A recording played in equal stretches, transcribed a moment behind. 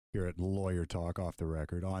here at Lawyer Talk Off the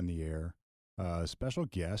Record on the air. Special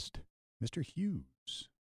guest, Mr. Hughes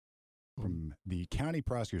from the county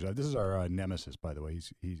prosecutor's office. This is our nemesis, by the way.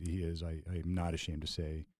 He is, I'm not ashamed to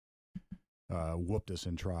say, whooped us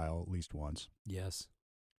in trial at least once. Yes.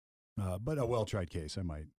 But a well-tried case, I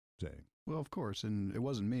might say. Well, of course, and it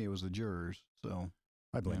wasn't me, it was the jurors, so...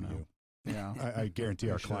 I blame you. Yeah. I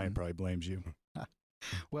guarantee our client probably blames you.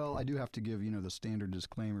 Well, I do have to give, the standard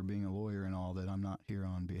disclaimer, being a lawyer and all, that I'm not here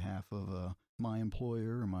on behalf of my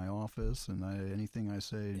employer or my office, and anything I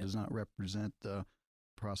say does not represent the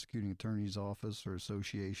prosecuting attorney's office or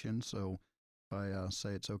association. So if I say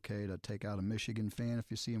it's okay to take out a Michigan fan, if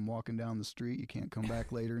you see him walking down the street, you can't come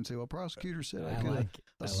back later and say, well, prosecutor said I could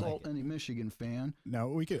assault any Michigan fan.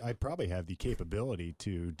 Now, I'd probably have the capability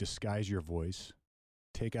to disguise your voice,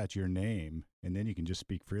 take out your name, and then you can just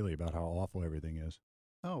speak freely about how awful everything is.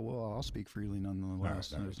 Oh, well, I'll speak freely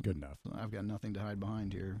nonetheless. All right, good enough. I've got nothing to hide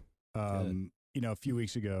behind here. A few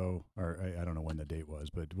weeks ago, or I don't know when the date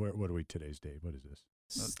was, but what are we, today's date? What is this?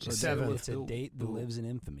 It's a date that lives in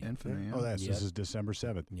infamy. Yeah. Oh, this is December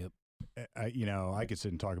 7th. Yep. I could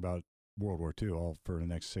sit and talk about World War II all for the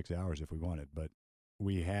next 6 hours if we wanted, but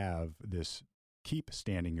we have this keep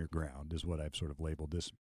standing your ground is what I've sort of labeled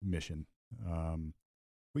this mission.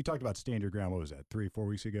 We talked about stand your ground, what was that, 3-4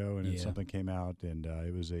 weeks ago, and then something came out, and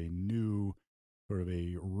it was a new sort of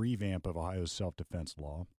a revamp of Ohio's self-defense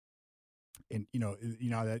law. And you know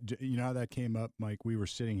how that came up, Mike. We were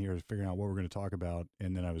sitting here figuring out what we're going to talk about,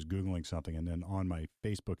 and then I was Googling something, and then on my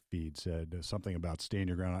Facebook feed said something about stand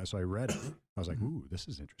your ground. So I read it. I was like, "Ooh, this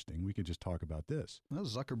is interesting. We could just talk about this." Well,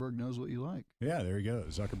 Zuckerberg knows what you like. Yeah, there you go.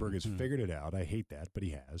 Zuckerberg has figured it out. I hate that, but he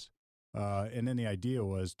has. And then the idea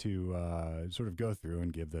was to sort of go through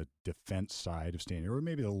and give the defense side of stand, or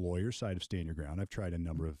maybe the lawyer side of stand your ground. I've tried a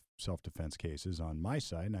number of self-defense cases on my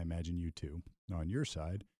side, and I imagine you too on your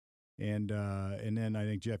side. And then I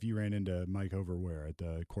think, Jeff, you ran into Mike over where? At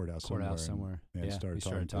the courthouse somewhere. And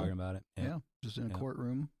started talking about it. Yeah, just in a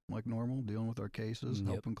courtroom like normal, dealing with our cases,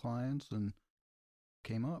 helping clients, and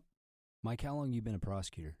came up. Mike, how long have you been a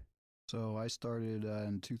prosecutor? So I started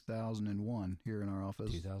in 2001 here in our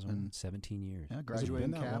office. 17 years. Yeah,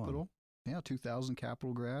 graduated in Capital. Yeah, 2000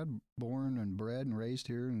 Capital grad, born and bred and raised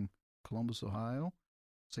here in Columbus, Ohio.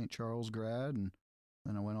 St. Charles grad, and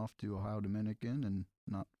then I went off to Ohio Dominican, and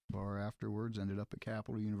not far afterwards ended up at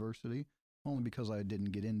Capital University, only because I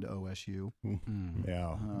didn't get into OSU.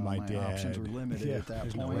 Yeah, my options were limited at that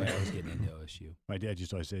point. No way I was getting into OSU. My dad used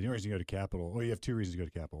to always say, the only reason you go to Capital, well, you have two reasons to go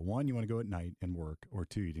to Capital. One, you want to go at night and work, or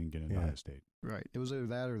two, you didn't get into Ohio State. Right. It was either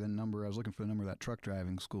that or the number. I was looking for the number of that truck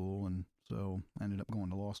driving school, and so I ended up going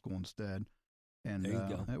to law school instead. And there you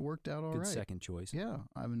go. It worked out all right. Good second choice. Yeah,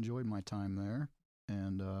 I've enjoyed my time there.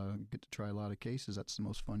 And get to try a lot of cases. That's the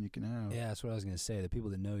most fun you can have. Yeah, that's what I was going to say. The people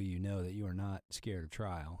that know that you are not scared of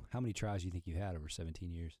trial. How many trials do you think you've had over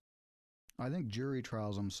 17 years? I think jury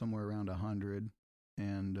trials, I'm somewhere around 100.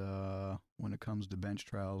 And when it comes to bench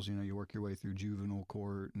trials, you work your way through juvenile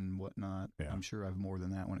court and whatnot. Yeah. I'm sure I have more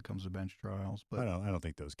than that when it comes to bench trials. But I don't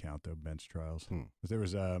think those count, though, bench trials. There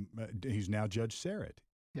was he's now Judge Serrett.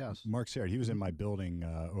 Yes. Mark Serrett. He was in my building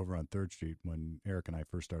over on 3rd Street when Eric and I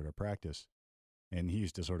first started our practice. And he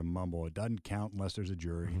used to sort of mumble, it doesn't count unless there's a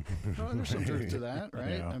jury. Oh, there's some truth to that,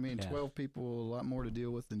 right? Yeah. I mean, 12 people, a lot more to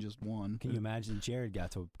deal with than just one. Can you imagine? Jared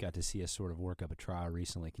got to see us sort of work up a trial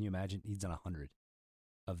recently. Can you imagine? He's done 100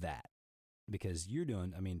 of that. Because you're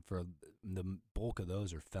doing, for the bulk of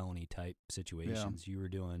those are felony type situations. Yeah. You were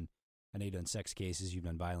doing, I know you've done sex cases, you've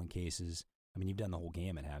done violent cases. You've done the whole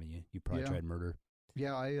gamut, haven't you? You probably tried murder.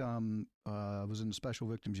 Yeah, I was in the Special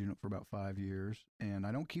Victims Unit for about 5 years, and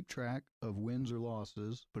I don't keep track of wins or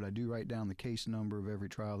losses, but I do write down the case number of every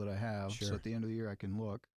trial that I have, so at the end of the year I can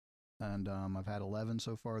look. And I've had 11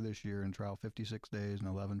 so far this year in trial, 56 days and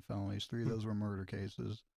 11 felonies. 3 of those were murder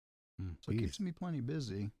cases. So it keeps me plenty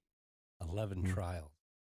busy. 11 trials.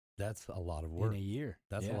 That's a lot of work. In a year.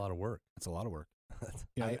 That's a lot of work. That's a lot of work.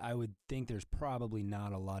 I would think there's probably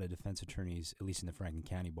not a lot of defense attorneys, at least in the Franklin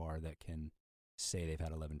County Bar, that can say they've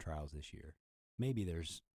had 11 trials this year. Maybe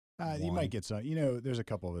there's you might get some. There's a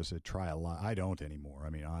couple of us that try a lot. I don't anymore.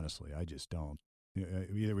 Honestly, I just don't.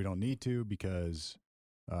 Either we don't need to because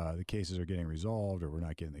the cases are getting resolved, or we're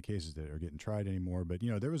not getting the cases that are getting tried anymore. But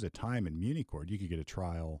there was a time in Muni Court you could get a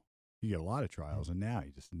trial. You get a lot of trials, and now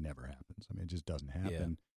it just never happens. It just doesn't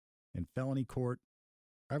happen. Yeah. In felony court,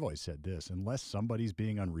 I've always said this: unless somebody's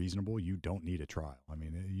being unreasonable, you don't need a trial.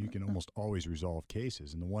 You can almost always resolve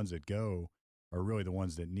cases, and the ones that go are really the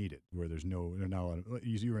ones that need it, where they're not a lot of,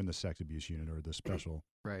 you were in the sex abuse unit or the special.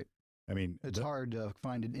 Right. It's hard to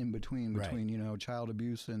find an in-between, child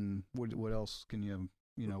abuse and what else can you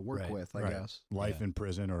work with, I guess. Life in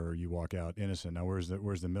prison, or you walk out innocent. Now, where's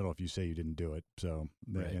the middle if you say you didn't do it? So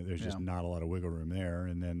there's just not a lot of wiggle room there.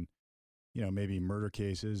 And then, maybe murder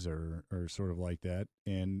cases are sort of like that.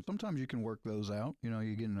 And sometimes you can work those out.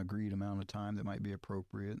 You get an agreed amount of time that might be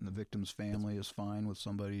appropriate, and the victim's family is fine with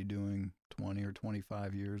somebody doing 20 or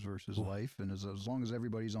 25 years versus life. And as long as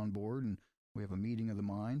everybody's on board and we have a meeting of the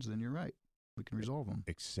minds, then you're right. We can resolve them.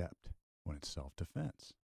 Except when it's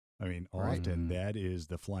self-defense. I mean, often that is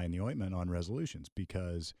the fly in the ointment on resolutions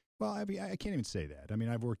because, well, I can't even say that. I mean,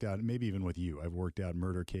 I've worked out, maybe even with you, I've worked out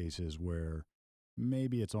murder cases where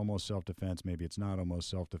maybe it's almost self-defense, maybe it's not almost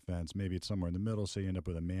self-defense, maybe it's somewhere in the middle, so you end up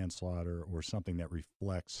with a manslaughter or something that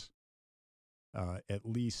reflects at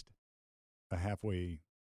least a halfway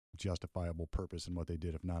justifiable purpose in what they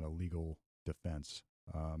did, if not a legal defense.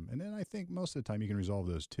 And then I think most of the time you can resolve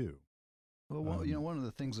those too. Well, one of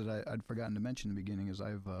the things that I'd forgotten to mention in the beginning is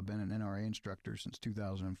I've been an NRA instructor since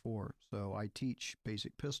 2004. So I teach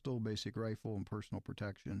basic pistol, basic rifle, and personal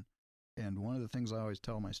protection. And one of the things I always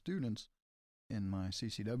tell my students in my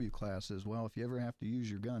CCW class is, well, if you ever have to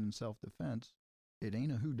use your gun in self-defense, it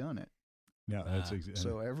ain't a whodunit. Yeah, that's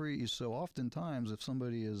exactly. So oftentimes if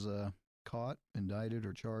somebody is caught, indicted,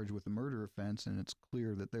 or charged with a murder offense, and it's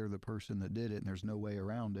clear that they're the person that did it, and there's no way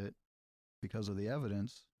around it because of the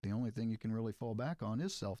evidence, the only thing you can really fall back on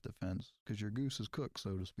is self-defense because your goose is cooked,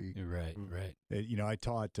 so to speak. Right. I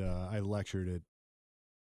taught, I lectured at,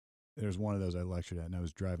 there's one of those I lectured at, and I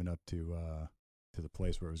was driving up to the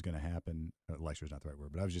place where it was going to happen. Lecture is not the right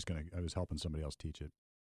word, but I was helping somebody else teach it.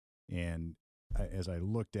 And as I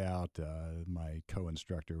looked out, my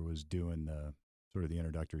co-instructor was doing the sort of the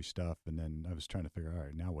introductory stuff, and then I was trying to figure out, all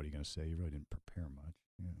right, now what are you going to say? You really didn't prepare much.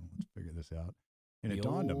 Let's figure this out. And it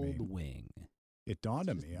dawned on me. It dawned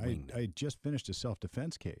on me. I just finished a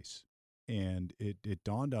self-defense case, and it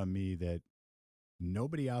dawned on me that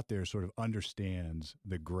nobody out there sort of understands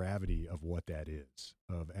the gravity of what that is,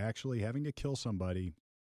 of actually having to kill somebody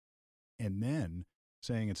and then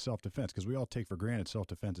saying it's self-defense, because we all take for granted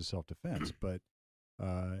self-defense is self-defense. But,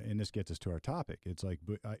 and this gets us to our topic. It's like,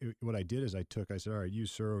 what I did is I said, all right, you,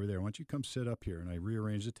 sir, over there, why don't you come sit up here? And I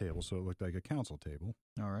rearranged the table so it looked like a counsel table.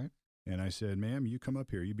 All right. And I said, ma'am, you come up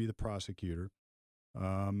here. You be the prosecutor.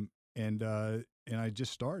 And I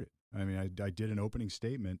just started. I mean, I did an opening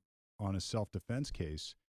statement on a self-defense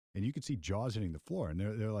case, and you could see jaws hitting the floor. And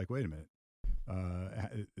they're like, wait a minute,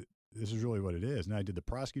 this is really what it is. And I did the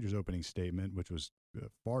prosecutor's opening statement, which was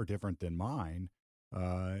far different than mine.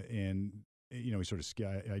 And, we sort of,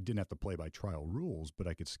 I didn't have to play by trial rules, but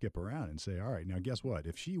I could skip around and say, all right, now guess what?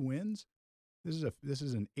 If she wins, this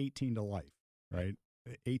is an 18 to life, right?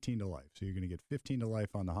 18 to life. So you're going to get 15 to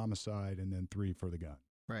life on the homicide and then 3 for the gun.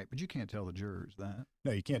 Right. But you can't tell the jurors that.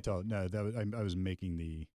 No, you can't tell. No, I was making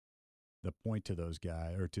the point to those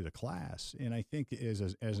guys or to the class. And I think as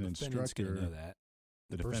an instructor, going to know that.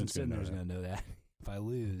 The person sitting there is going to know that. If I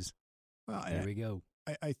lose, there we go.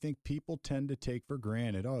 I think people tend to take for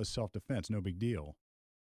granted, it's self-defense, no big deal.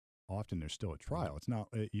 Often there's still a trial. It's not,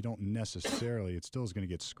 you don't necessarily, it still is going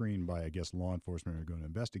to get screened by, I guess, law enforcement are going to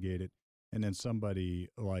investigate it. And then somebody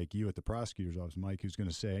like you at the prosecutor's office, Mike, who's going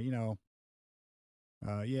to say,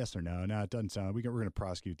 yes or no. No, it doesn't sound, we're going to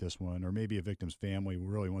prosecute this one. Or maybe a victim's family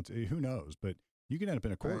really wants, who knows? But you can end up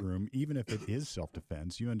in a courtroom, even if it is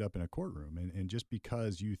self-defense, you end up in a courtroom. And just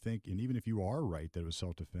because you think, and even if you are right that it was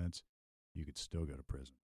self-defense, you could still go to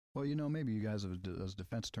prison. Well, maybe you guys as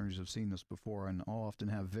defense attorneys have seen this before, and I'll often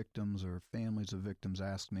have victims or families of victims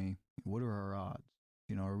ask me, what are our odds?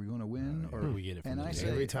 Are we going to win? Or we get it from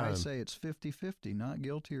every time. I say it's 50-50, not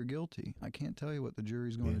guilty or guilty. I can't tell you what the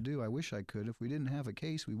jury's going to do. I wish I could. If we didn't have a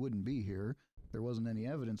case, we wouldn't be here. If there wasn't any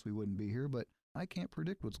evidence, we wouldn't be here. But I can't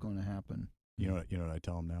predict what's going to happen. You know what I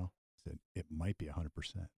tell them now? I said, it might be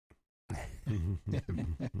 100%.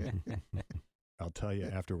 I'll tell you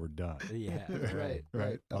after we're done. Yeah,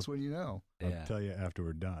 right. That's when you know. I'll tell you after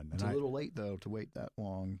we're done. It's a little late though to wait that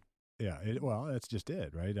long. Yeah, well, that's just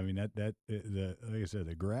it, right? I mean, like I said,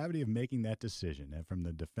 the gravity of making that decision, and from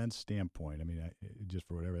the defense standpoint, I mean, just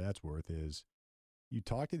for whatever that's worth, is you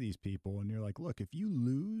talk to these people and you're like, look, if you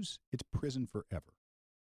lose, it's prison forever.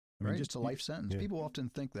 I mean, right, it's a life sentence. People often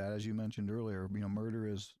think that, as you mentioned earlier, murder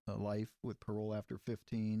is a life with parole after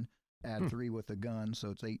 15, add 3 with a gun, so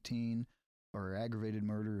it's 18. Or aggravated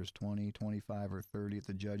murder is 20, 25, or 30 at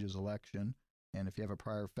the judge's election. And if you have a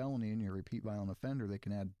prior felony and you're a repeat violent offender, they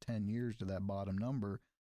can add 10 years to that bottom number.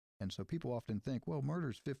 And so people often think, well,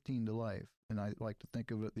 murder's 15 to life. And I like to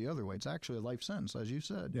think of it the other way. It's actually a life sentence, as you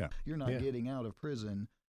said. Yeah. You're not getting out of prison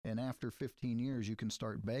And after 15 years, you can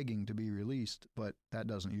start begging to be released, but that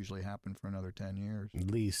doesn't usually happen for another 10 years. At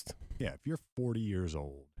least. Yeah, if you're 40 years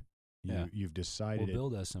old, you've decided. Well, Bill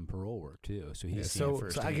does some parole work too, so he's so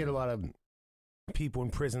I get a lot of people in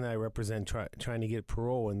prison that I represent trying to get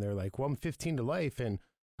parole, and they're like, "Well, I'm 15 to life, and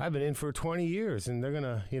I've been in for 20 years, and they're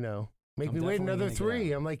gonna, make me wait another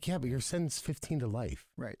 3." I'm like, "Yeah, but your sentence 15 to life.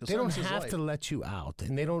 Right? They don't have to let you out,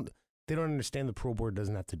 and they don't understand the parole board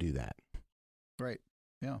doesn't have to do that." Right.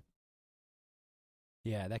 Yeah.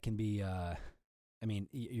 Yeah, that can be. I mean,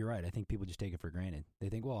 you're right. I think people just take it for granted. They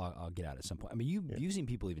think, well, I'll get out at some point. I mean, you've seen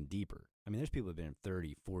people even deeper. I mean, there's people who've been in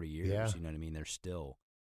 30, 40 years. Yeah. You know what I mean? They're still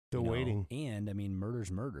waiting. And, I mean,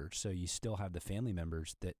 murder's murder. So you still have the family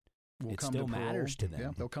members that it come still to matters to them.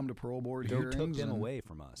 Yeah, they'll come to parole board They hearings. took them away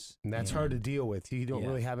from us. And that's hard to deal with. You don't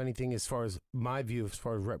really have anything as far as my view, as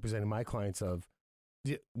far as representing my clients of,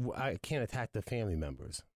 I can't attack the family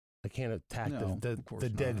members. I can't attack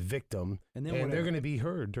the dead victim, and they're going to be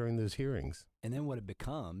heard during those hearings. And then what it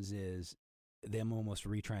becomes is them almost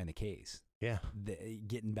retrying the case. Yeah.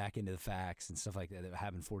 Getting back into the facts and stuff like that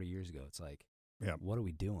happened 40 years ago. It's like, what are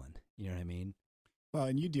we doing? You know what I mean? Well,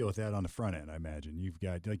 and you deal with that on the front end, I imagine. You've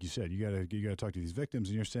got, like you said, you got to talk to these victims,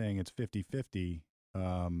 and you're saying it's 50-50.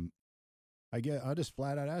 I'll just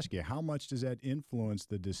flat out ask you, how much does that influence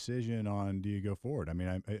the decision on do you go forward? I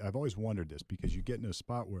mean, I've always wondered this, because you get in a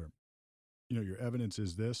spot where, your evidence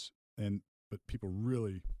is this, but people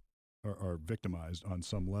really are victimized on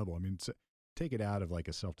some level. I mean, take it out of like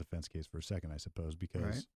a self-defense case for a second, I suppose,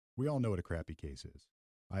 because we all know what a crappy case is.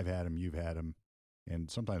 I've had them, you've had them, and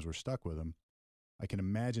sometimes we're stuck with them. I can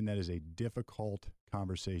imagine that is a difficult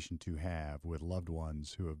conversation to have with loved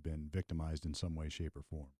ones who have been victimized in some way, shape, or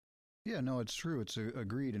form. Yeah, no, it's true. It's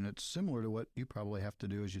agreed, and it's similar to what you probably have to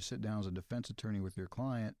do as you sit down as a defense attorney with your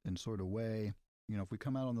client and sort of weigh, if we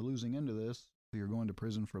come out on the losing end of this, you're going to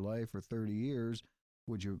prison for life or 30 years,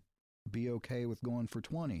 would you be okay with going for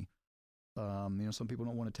 20? Some people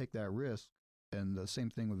don't want to take that risk, and the same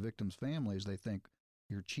thing with victims' families. They think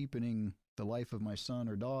you're cheapening the life of my son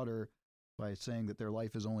or daughter by saying that their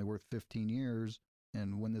life is only worth 15 years,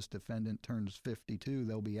 and when this defendant turns 52,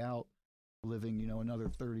 they'll be out living, another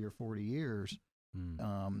 30 or 40 years,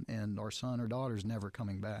 and our son or daughter's never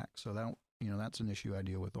coming back. So that's an issue I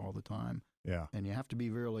deal with all the time. Yeah. And you have to be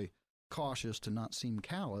really cautious to not seem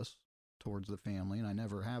callous towards the family, and I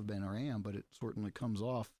never have been or am, but it certainly comes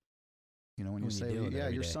off, when you say,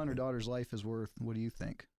 your son or daughter's life is worth, what do you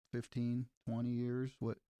think, 15, 20 years?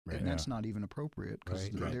 What? Right. And that's not even appropriate, because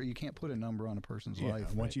you can't put a number on a person's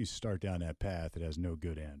life. Once you start down that path, it has no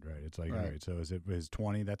good end, right? It's like, all right, so is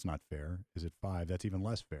 20? That's not fair. Is it 5? That's even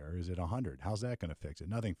less fair. Is it 100? How's that going to fix it?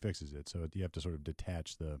 Nothing fixes it. So you have to sort of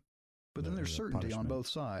detach the. But then there's certainty punishment on both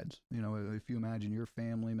sides. If you imagine your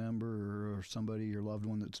family member or somebody, your loved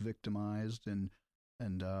one that's victimized, and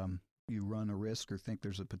you run a risk or think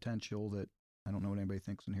there's a potential that, I don't know what anybody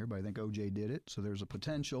thinks in here, but I think OJ did it. So there's a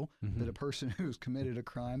potential that a person who's committed a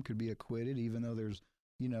crime could be acquitted, even though there's,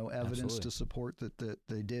 evidence to support that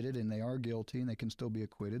they did it and they are guilty and they can still be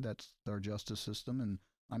acquitted. That's our justice system, and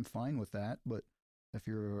I'm fine with that. But if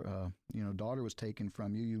your, daughter was taken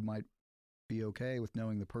from you, you might be okay with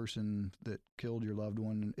knowing the person that killed your loved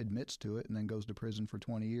one admits to it and then goes to prison for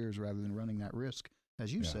 20 years rather than running that risk,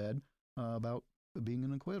 as you said, about being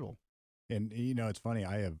an acquittal. And, it's funny.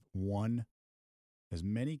 I have won as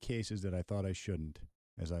many cases that I thought I shouldn't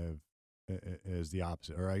as I have, as the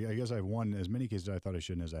opposite. Or I guess I've won as many cases I thought I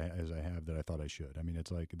shouldn't as I have that I thought I should. I mean,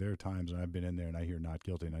 it's like there are times when I've been in there and I hear not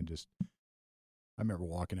guilty, and I remember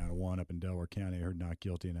walking out of one up in Delaware County. I heard not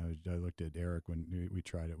guilty, and I looked at Eric when we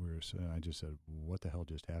tried it. I just said, "What the hell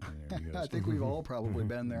just happened there?" He goes, I think we've all probably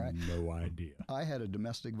been there. No idea. I had a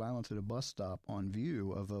domestic violence at a bus stop on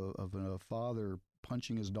view of a father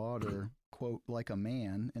punching his daughter, quote, like a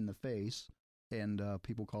man in the face, and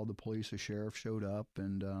people called the police. A sheriff showed up,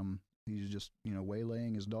 and he's just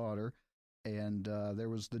waylaying his daughter. And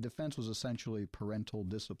the defense was essentially parental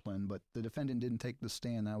discipline, but the defendant didn't take the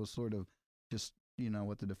stand. That was sort of just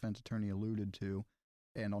what the defense attorney alluded to.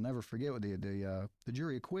 And I'll never forget what the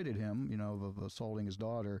jury acquitted him, of assaulting his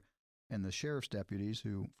daughter. And the sheriff's deputies,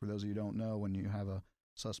 who, for those of you who don't know, when you have a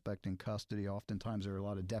suspect in custody, oftentimes there are a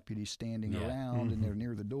lot of deputies standing around, and they're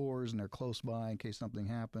near the doors, and they're close by in case something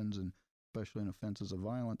happens, and especially in offenses of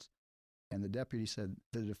violence. And the deputy said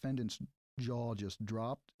the defendant's jaw just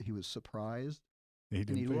dropped. He was surprised.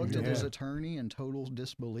 He looked at his attorney in total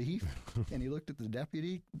disbelief, and he looked at the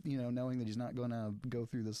deputy, knowing that he's not going to go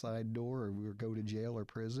through the side door or go to jail or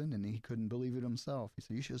prison, and he couldn't believe it himself. He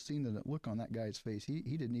said, "You should have seen the look on that guy's face. He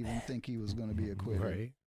didn't even think he was going to be acquitted."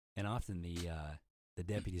 Right. And often the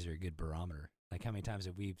deputies are a good barometer Like, how many times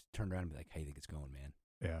have we turned around and be like, "How do you think it's going, man?"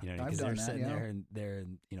 Yeah, you know, because they're sitting there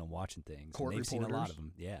and watching things. Court they've reporters. seen a lot of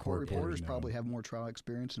them. Yeah, court reporters probably have more trial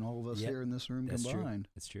experience than all of us here in this room combined.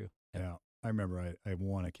 That's true. Yeah, I remember I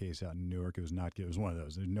won a case out in Newark. It was not good. It was one of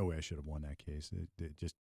those. There's no way I should have won that case. It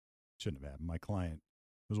just shouldn't have happened. My client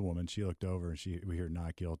was a woman. She looked over and we heard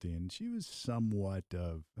not guilty, and she was somewhat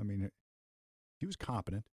of. I mean, she was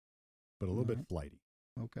competent, but a little bit flighty.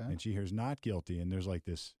 Okay. And she hears not guilty, and there's like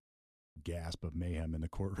this gasp of mayhem in the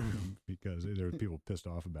courtroom because there were people pissed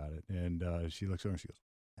off about it. And she looks over and she goes,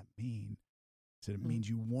 "What does that mean?" I said, "It means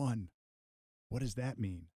you won." "What does that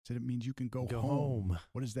mean?" I said, "It means you can go home."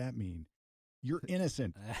 "What does that mean?" "You're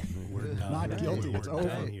innocent." We're not guilty. It's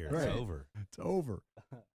over. Here. Right. It's over. It's over.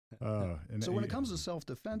 So when it comes to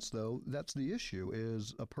self-defense, though, that's the issue,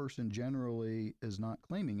 is a person generally is not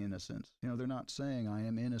claiming innocence. You know, they're not saying, "I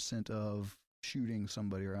am innocent of shooting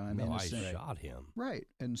somebody," or "I'm innocent." I shot him. Right.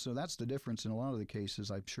 And so that's the difference in a lot of the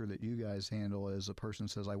cases I'm sure that you guys handle, is a person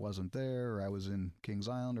says, "I wasn't there," or "I was in Kings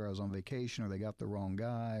Island," or "I was on vacation," or "they got the wrong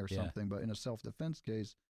guy," or something. But in a self-defense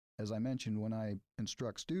case, as I mentioned, when I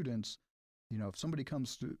instruct students, you know, if somebody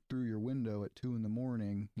comes through your window at 2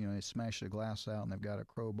 a.m, you know, they smash the glass out and they've got a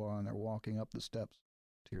crowbar and they're walking up the steps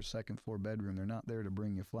to your second floor bedroom, they're not there to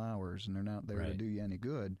bring you flowers and they're not there to do you any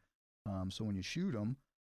good. So when you shoot them,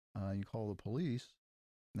 you call the police.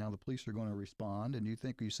 Now the police are going to respond, and you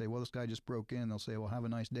say, "Well, this guy just broke in." They'll say, "Well, have a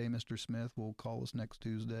nice day, Mr. Smith. We'll call us next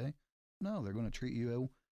Tuesday." No, they're going to treat you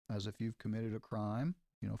as if you've committed a crime,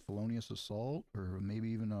 you know, felonious assault, or maybe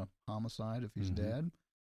even a homicide if he's dead.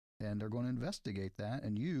 And they're going to investigate that,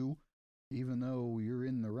 and you, even though you're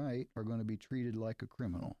in the right, are going to be treated like a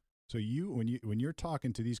criminal. So when you're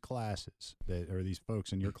talking to these classes or these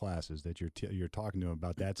folks in your classes that you're talking to them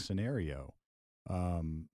about that scenario,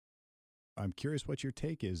 I'm curious what your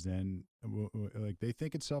take is. Then, like, they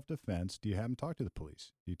think it's self-defense. Do you have them talk to the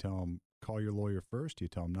police? Do you tell them call your lawyer first? Do you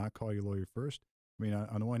tell them not call your lawyer first? I mean,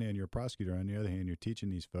 on the one hand, you're a prosecutor. On the other hand, you're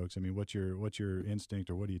teaching these folks. I mean, what's your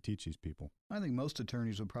instinct, or what do you teach these people? I think most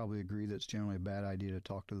attorneys would probably agree that it's generally a bad idea to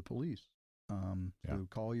talk to the police. So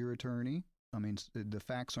call your attorney. I mean, the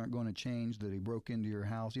facts aren't going to change that he broke into your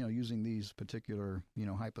house, you know, using these particular, you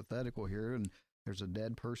know, hypothetical here, and there's a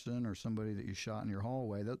dead person or somebody that you shot in your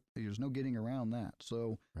hallway. There's no getting around that.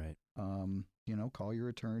 So, you know, call your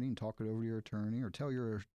attorney and talk it over to your attorney, or tell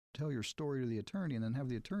your story to the attorney, and then have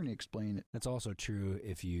the attorney explain it. That's also true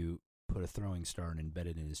if you put a throwing star and embed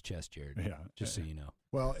it in his chest, Jared. Yeah, just so you know.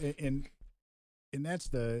 Well, and that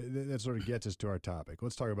sort of gets us to our topic.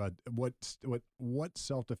 Let's talk about what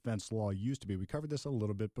self-defense law used to be. We covered this a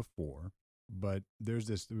little bit before, but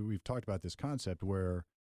we've talked about this concept where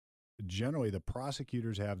generally the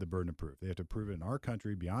prosecutors have the burden of proof. They have to prove it in our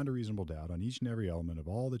country beyond a reasonable doubt on each and every element of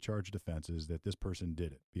all the charged offenses that this person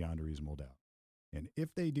did it beyond a reasonable doubt. And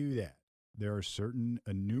if they do that, there are certain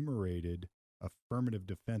enumerated affirmative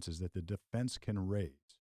defenses that the defense can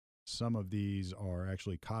raise. Some of these are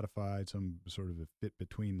actually codified, some sort of fit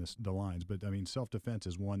between the lines. But, I mean, self-defense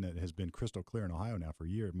is one that has been crystal clear in Ohio now for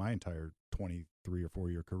years, my entire 23 or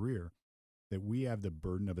 4-year career, that we have the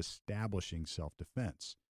burden of establishing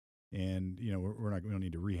self-defense. And, you know, we don't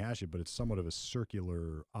need to rehash it, but it's somewhat of a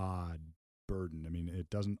circular, odd burden. I mean, it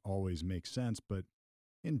doesn't always make sense, but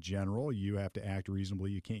in general, you have to act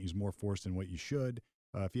reasonably. You can't use more force than what you should.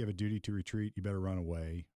 If you have a duty to retreat, you better run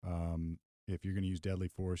away. If you're going to use deadly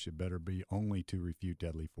force, it better be only to refute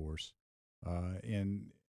deadly force.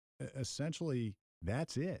 And essentially,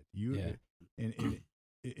 that's it. In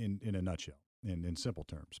a nutshell, in simple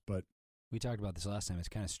terms. But we talked about this last time. It's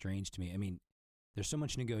kind of strange to me. I mean, there's so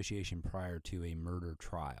much negotiation prior to a murder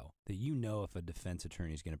trial that you know if a defense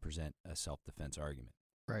attorney is going to present a self-defense argument.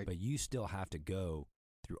 Right. But you still have to go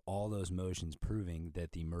through all those motions proving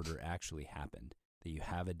that the murder actually happened, that you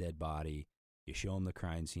have a dead body, you show them the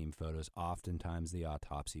crime scene photos, oftentimes the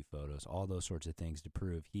autopsy photos, all those sorts of things to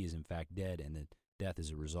prove he is in fact dead and that death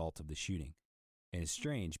is a result of the shooting. And it's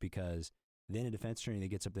strange because then a defense attorney that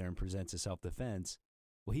gets up there and presents a self-defense,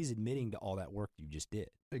 well, he's admitting to all that work you just did.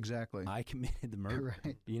 Exactly. I committed the murder.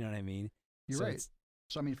 Right. You know what I mean? You're right.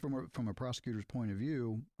 So, I mean, from a prosecutor's point of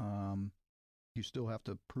view, you still have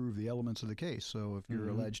to prove the elements of the case. So if you're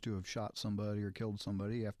alleged to have shot somebody or killed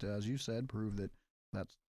somebody, you have to, as you said, prove that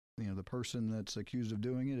that's, you know, the person that's accused of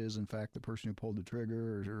doing it is in fact the person who pulled the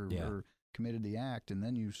trigger or committed the act, and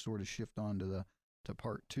then you sort of shift on to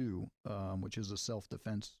part two, which is a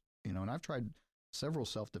self-defense. You know, and I've tried several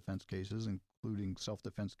self-defense cases, including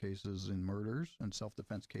self-defense cases in murders and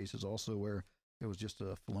self-defense cases also where it was just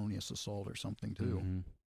a felonious assault or something too.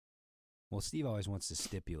 Well, Steve always wants to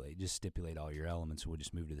stipulate all your elements. We'll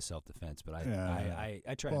just move to the self-defense. But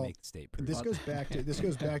I try to make the state prove. This goes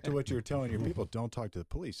back to what you were telling your people. Don't talk to the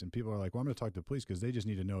police. And people are like, well, I'm going to talk to the police because they just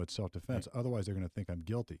need to know it's self-defense. Right. Otherwise, they're going to think I'm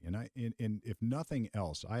guilty. And if nothing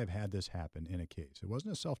else, I have had this happen in a case. It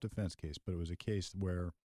wasn't a self-defense case, but it was a case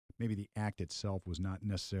where maybe the act itself was not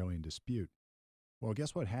necessarily in dispute. Well,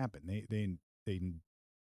 guess what happened?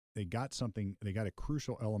 They got something, they got a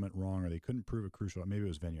crucial element wrong, or they couldn't prove a crucial, maybe it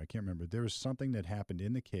was venue, I can't remember. There was something that happened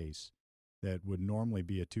in the case that would normally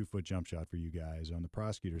be a 2-foot jump shot for you guys on the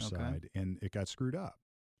prosecutor's side, and it got screwed up.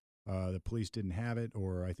 The police didn't have it,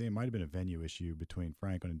 or I think it might have been a venue issue between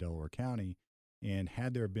Franklin and Delaware County, and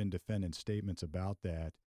had there been defendant statements about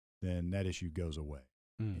that, then that issue goes away.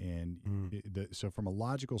 So from a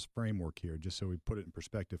logical framework here, just so we put it in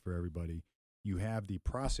perspective for everybody, you have the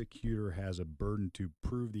prosecutor has a burden to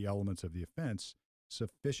prove the elements of the offense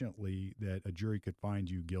sufficiently that a jury could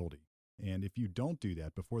find you guilty. And if you don't do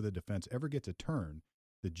that before the defense ever gets a turn,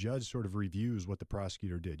 the judge sort of reviews what the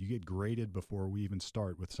prosecutor did. You get graded before we even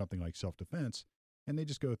start with something like self-defense, and they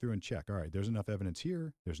just go through and check. All right, there's enough evidence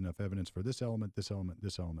here. There's enough evidence for this element, this element,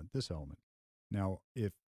 this element, this element. Now,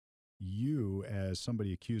 if you, as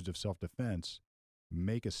somebody accused of self-defense,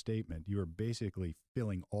 make a statement, you are basically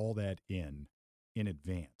filling all that in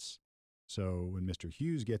advance. So when Mr.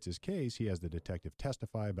 Hughes gets his case, he has the detective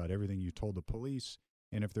testify about everything you told the police.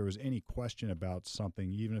 And if there was any question about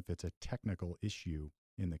something, even if it's a technical issue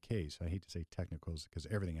in the case, I hate to say technicals because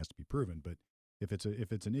everything has to be proven, but if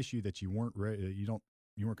it's an issue that you weren't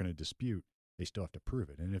going to dispute, they still have to prove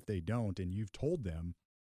it. And if they don't, and you've told them,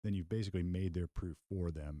 then you've basically made their proof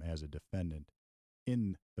for them as a defendant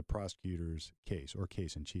in the prosecutor's case, or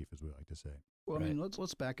case in chief, as we like to say. Well, I mean,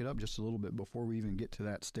 let's back it up just a little bit before we even get to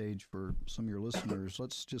that stage for some of your listeners.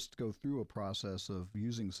 Let's just go through a process of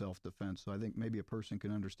using self-defense. So I think maybe a person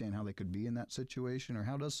can understand how they could be in that situation, or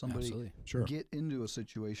how does somebody get into a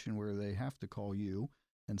situation where they have to call you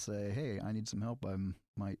and say, hey, I need some help. I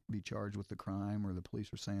might be charged with the crime, or the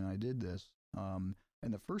police are saying I did this.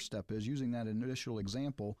 And the first step is using that initial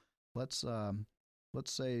example. Let's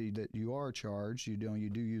say that you are charged, you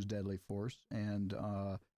do use deadly force, and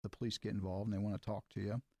the police get involved and they want to talk to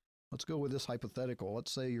you. Let's go with this hypothetical.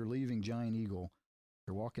 Let's say you're leaving Giant Eagle.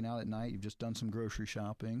 You're walking out at night. You've just done some grocery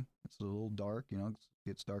shopping. It's a little dark. It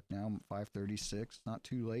gets dark now, 5:36. Not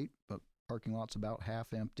too late, but parking lot's about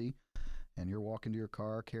half empty. And you're walking to your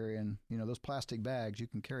car carrying, those plastic bags. You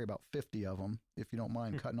can carry about 50 of them if you don't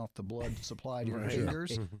mind cutting off the blood supply to your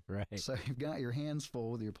fingers. Right. So you've got your hands full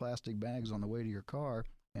with your plastic bags on the way to your car,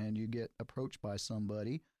 and you get approached by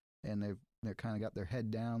somebody, and they're kind of got their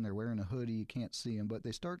head down. They're wearing a hoodie. You can't see them, but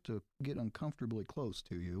they start to get uncomfortably close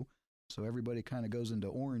to you. So everybody kind of goes into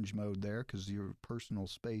orange mode there because your personal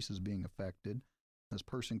space is being affected. This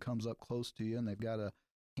person comes up close to you, and they've got a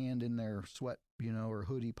hand in their sweat, or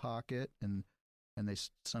hoodie pocket, and they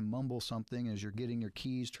mumble something as you're getting your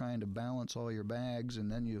keys, trying to balance all your bags,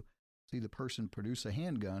 and then you see the person produce a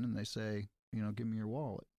handgun, and they say, give me your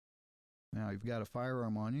wallet. Now, you've got a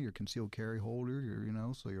firearm on you, your concealed carry holder,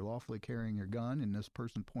 so you're lawfully carrying your gun, and this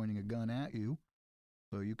person pointing a gun at you.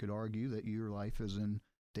 So you could argue that your life is in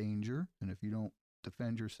danger, and if you don't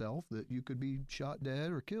defend yourself, that you could be shot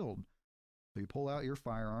dead or killed. So you pull out your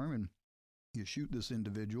firearm, and you shoot this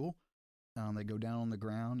individual. They go down on the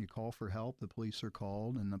ground. You call for help. The police are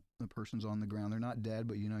called, and the person's on the ground. They're not dead,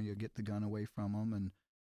 but, you get the gun away from them, and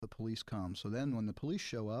the police come. So then when the police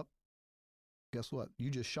show up, guess what? You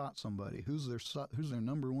just shot somebody. Who's their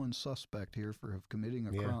number one suspect here for committing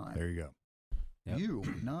a crime? There you go. Yep. You,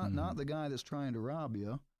 not the guy that's trying to rob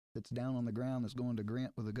you, that's down on the ground, that's going to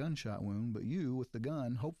Grant with a gunshot wound, but you with the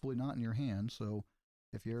gun, hopefully not in your hand. So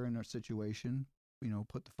if you're in a situation,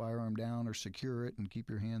 put the firearm down or secure it and keep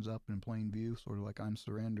your hands up in plain view, sort of like I'm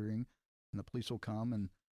surrendering, and the police will come and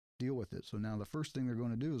deal with it. So now the first thing they're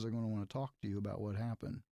going to do is they're going to want to talk to you about what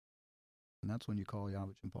happened. And that's when you call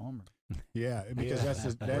Yavich and Palmer. Yeah, because that's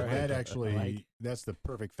the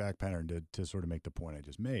perfect fact pattern to sort of make the point I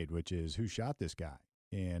just made, which is who shot this guy.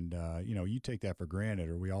 And, you take that for granted,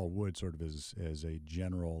 or we all would sort of as a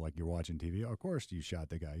general, like you're watching TV. Of course you shot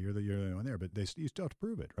the guy. You're the only one there, but you still have to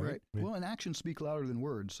prove it, right? Right. Well, and actions speak louder than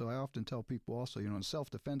words. So I often tell people also, in a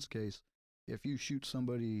self-defense case, if you shoot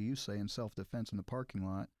somebody, you say in self-defense in the parking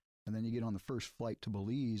lot, and then you get on the first flight to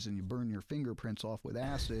Belize and you burn your fingerprints off with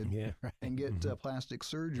acid and get plastic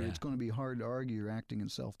surgery, it's going to be hard to argue you're acting in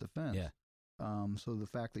self-defense. Yeah. So the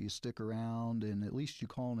fact that you stick around and at least you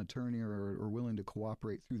call an attorney or are willing to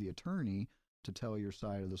cooperate through the attorney to tell your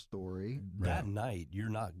side of the story. That night,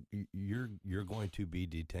 you're going to be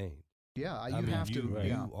detained. Yeah, you have to.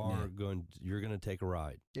 You're going to take a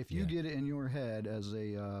ride. If you get it in your head as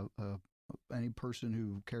any person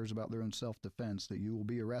who cares about their own self-defense that you will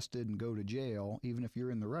be arrested and go to jail, even if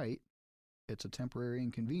you're in the right, it's a temporary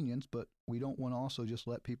inconvenience, but we don't want to also just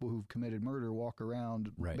let people who've committed murder walk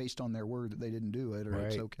around based on their word that they didn't do it, or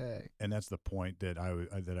it's okay. And that's the point that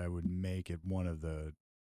I would make at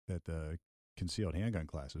the concealed handgun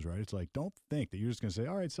classes, right? It's like, don't think that you're just going to say,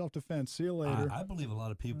 all right, self-defense, see you later. I believe a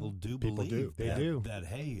lot of people do believe that,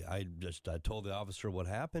 hey, I told the officer what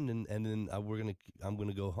happened, and then I'm going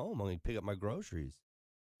to go home. I'm going to pick up my groceries.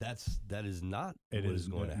 That is not what is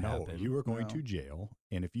going to happen. No, you are going to jail,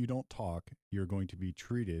 and if you don't talk, you're going to be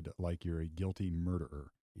treated like you're a guilty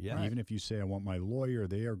murderer. Yeah. Even if you say, I want my lawyer,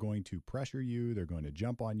 they are going to pressure you. They're going to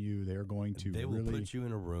jump on you. They're going to They will put you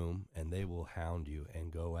in a room, and they will hound you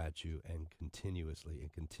and go at you and continuously.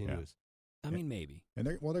 Yeah. I mean, maybe. And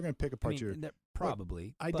they're going to pick apart your...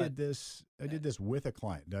 Probably. I did this with a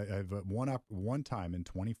client. I've one time in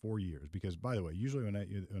 24 years, because, by the way, usually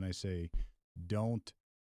when I say don't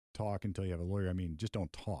talk until you have a lawyer, I mean, just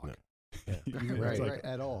don't talk. No. Yeah. Right,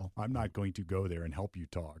 at all. I'm not going to go there and help you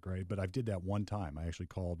talk, right? But I did that one time. I actually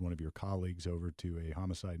called one of your colleagues over to a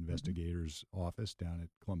homicide investigator's office down at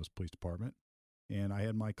Columbus Police Department, and I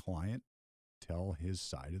had my client tell his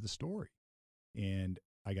side of the story. And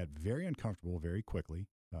I got very uncomfortable very quickly.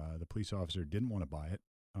 The police officer didn't want to buy it.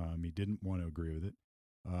 He didn't want to agree with it.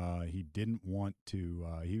 He didn't want to.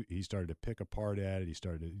 He started to pick apart at it. He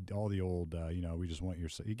started all the old, we just want your.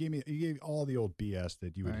 He gave all the old BS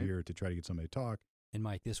that you would hear to try to get somebody to talk. And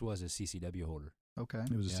Mike, this was a CCW holder. Okay,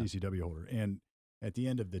 it was a CCW holder. And at the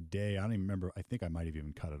end of the day, I don't even remember. I think I might have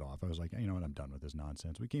even cut it off. I was like, you know what, I'm done with this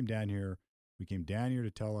nonsense. We came down here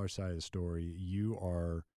to tell our side of the story. You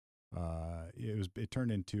are. It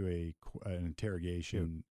turned into an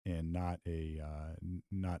interrogation and not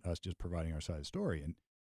us just providing our side of the story. And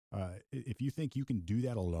if you think you can do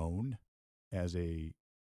that alone as a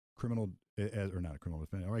criminal, or not a criminal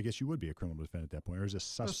defendant, or I guess you would be a criminal defendant at that point, or as a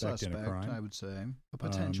suspect in a crime, I would say a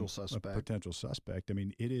potential suspect. A potential suspect. I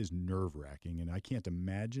mean, it is nerve-wracking, and I can't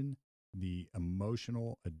imagine the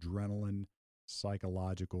emotional, adrenaline,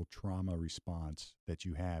 psychological trauma response that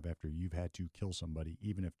you have after you've had to kill somebody,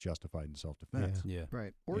 even if justified in self-defense. Yeah.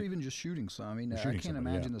 Right. Or even just shooting some. I mean, I can't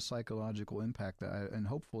imagine the psychological impact and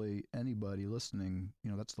hopefully anybody listening,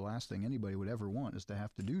 that's the last thing anybody would ever want, is to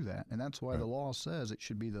have to do that. And that's why the law says it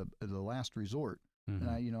should be the last resort. Mm-hmm.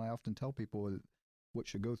 And I often tell people what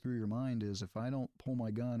should go through your mind is, if I don't pull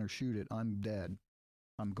my gun or shoot it, I'm dead.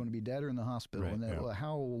 I'm going to be dead or in the hospital. Right, and then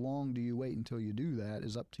how long do you wait until you do that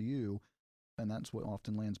is up to you. And that's what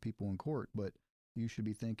often lands people in court. But you should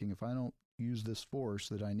be thinking, if I don't use this force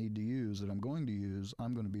that I need to use, that I'm going to use,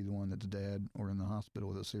 I'm going to be the one that's dead or in the hospital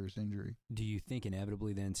with a serious injury. Do you think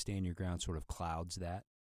inevitably then stand your ground sort of clouds that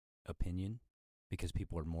opinion, because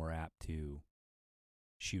people are more apt to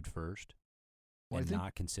shoot first and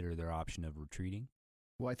not consider their option of retreating?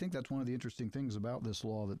 Well, I think that's one of the interesting things about this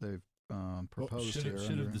law that they've proposed here.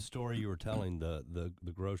 Should have the story you were telling, the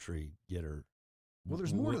grocery getter. Well,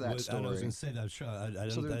 there's more to that story. I was going to say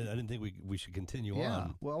that. I didn't think we should continue on. Yeah.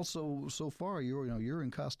 Well, so far you're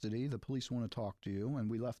in custody. The police want to talk to you, and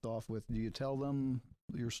we left off with: do you tell them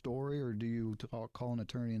your story, or do you call an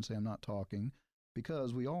attorney and say I'm not talking?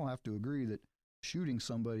 Because we all have to agree that shooting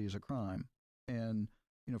somebody is a crime. And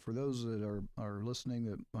for those that are listening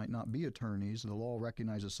that might not be attorneys, the law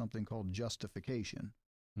recognizes something called justification.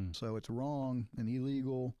 So it's wrong and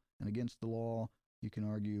illegal and against the law. You can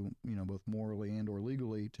argue, both morally and or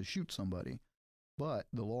legally, to shoot somebody. But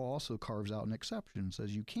the law also carves out an exception,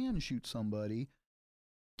 says you can shoot somebody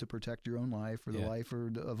to protect your own life or the life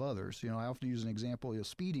of others. I often use an example.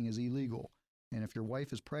 Speeding is illegal. And if your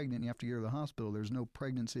wife is pregnant and you have to get her to the hospital, there's no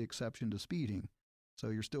pregnancy exception to speeding. So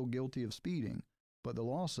you're still guilty of speeding. But the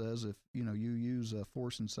law says if, you use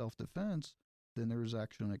force in self-defense, then there's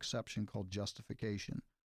actually an exception called justification.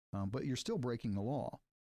 But you're still breaking the law.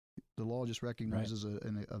 The law just recognizes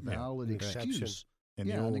a valid excuse. And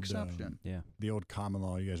an exception. The old common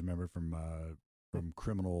law, you guys remember from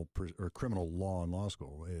criminal law in law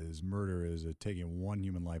school, is murder is taking one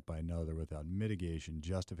human life by another without mitigation,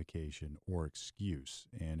 justification, or excuse.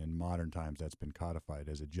 And in modern times, that's been codified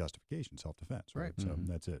as a justification, self-defense. Right. So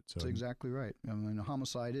that's it. So that's exactly right. I mean, a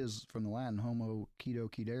homicide is from the Latin homo cito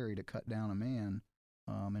cedere, to cut down a man.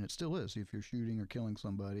 And it still is. If you're shooting or killing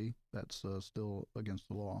somebody, that's still against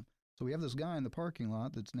the law. So we have this guy in the parking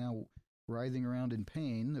lot that's now writhing around in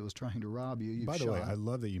pain that was trying to rob you. By the way, I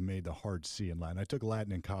love that you made the hard C in Latin. I took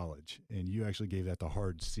Latin in college, and you actually gave that the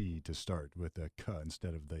hard C to start with a K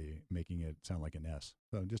instead of making it sound like an S.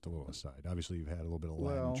 So just a little aside. Obviously, you've had a little bit of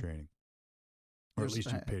Latin training. Or at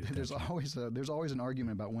least you paid attention. There's always an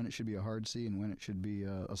argument about when it should be a hard C and when it should be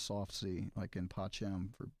a soft C, like in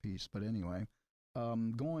Pacem for peace. But anyway,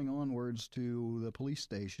 going onwards to the police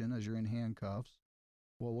station as you're in handcuffs,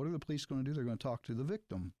 well, what are the police going to do? They're going to talk to the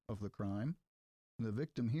victim of the crime. The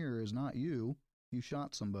victim here is not you. You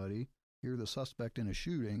shot somebody. You're the suspect in a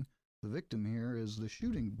shooting. The victim here is the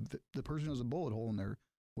shooting. The person has a bullet hole in their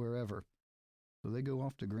wherever. So they go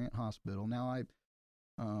off to Grant Hospital. Now,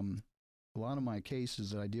 a lot of my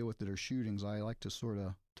cases that I deal with that are shootings, I like to sort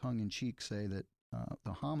of tongue-in-cheek say that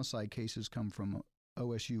the homicide cases come from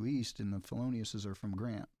OSU East and the feloniouses are from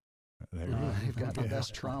Grant. They've got the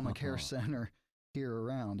best trauma care center here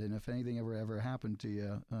around. And if anything ever happened to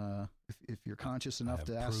you, if you're conscious enough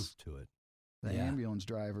to ask to it. The ambulance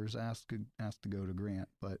drivers, ask to go to Grant.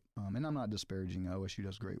 But and I'm not disparaging OSU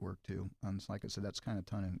does great work too. Like I said, that's kind of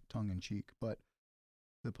tongue-in-cheek. But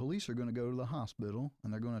the police are going to go to the hospital,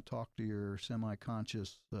 and they're going to talk to your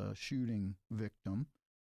semi-conscious shooting victim,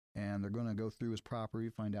 and they're going to go through his property,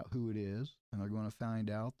 find out who it is, and they're going to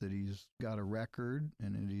find out that he's got a record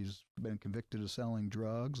and that he's been convicted of selling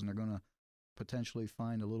drugs, and they're going to potentially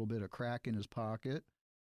find a little bit of crack in his pocket.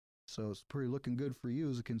 So it's pretty looking good for you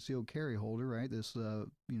as a concealed carry holder, right? This,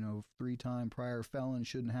 3-time prior felon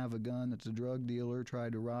shouldn't have a gun. That's a drug dealer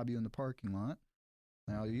tried to rob you in the parking lot.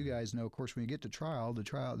 Now, you guys know, of course, when you get to trial, the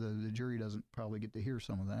jury doesn't probably get to hear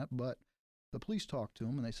some of that, but the police talk to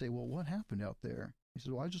him and they say, well, what happened out there? He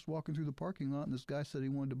said, well, I was just walking through the parking lot and this guy said he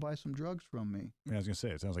wanted to buy some drugs from me. Yeah, I was going to say,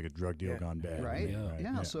 it sounds like a drug deal gone bad. Right?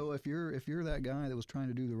 Yeah. So if you're that guy that was trying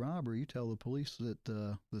to do the robbery, you tell the police that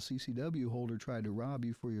the CCW holder tried to rob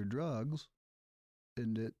you for your drugs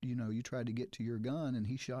and that, you tried to get to your gun and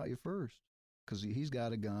he shot you first because he's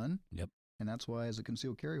got a gun. Yep. And that's why, as a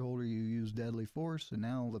concealed carry holder, you use deadly force. And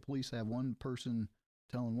now the police have one person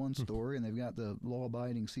telling one story, and they've got the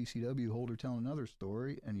law-abiding CCW holder telling another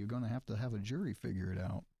story, and you're going to have a jury figure it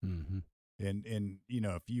out. Mm-hmm. And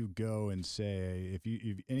if you go and say, if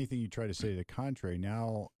anything you try to say to the contrary,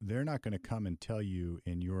 now they're not going to come and tell you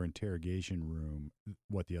in your interrogation room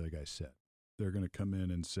what the other guy said. They're going to come in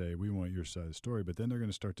and say, we want your side of the story, but then they're going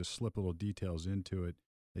to start to slip little details into it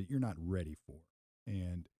that you're not ready for.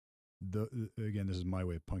 And again, this is my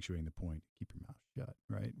way of punctuating the point. Keep your mouth shut,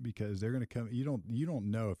 right? Because they're going to come. You don't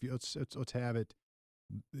know if let's have it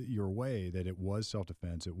your way that it was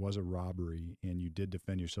self-defense, it was a robbery, and you did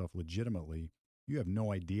defend yourself legitimately. You have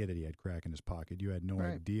no idea that he had crack in his pocket. You had no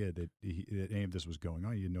idea that that any of this was going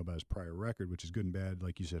on. You didn't know about his prior record, which is good and bad,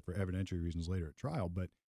 like you said, for evidentiary reasons later at trial. But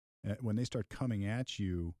when they start coming at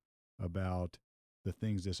you about the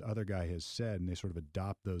things this other guy has said, and they sort of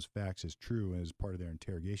adopt those facts as true and as part of their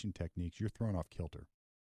interrogation techniques, you're thrown off kilter.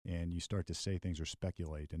 And you start to say things or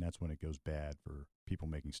speculate, and that's when it goes bad for people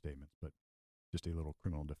making statements. But just a little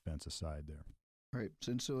criminal defense aside there. Right.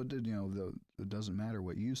 And so, it doesn't matter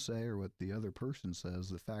what you say or what the other person says.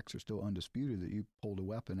 The facts are still undisputed that you pulled a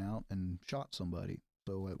weapon out and shot somebody.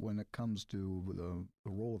 So when it comes to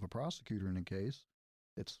the role of a prosecutor in a case,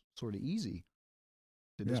 it's sort of easy.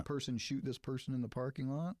 Did this person shoot this person in the parking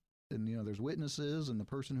lot? And, there's witnesses, and the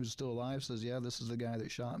person who's still alive says, yeah, this is the guy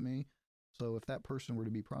that shot me. So if that person were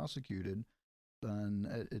to be prosecuted,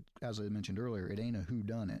 then, as I mentioned earlier, it ain't a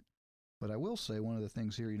whodunit. But I will say one of the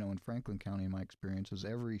things here, in Franklin County, in my experience, is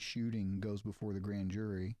every shooting goes before the grand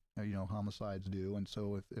jury. Homicides do. And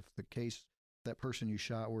so if the case, that person you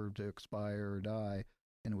shot were to expire or die,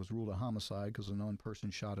 and it was ruled a homicide because one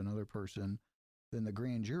person shot another person, then the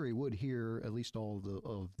grand jury would hear at least all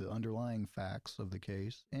of the underlying facts of the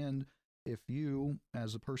case. And if you,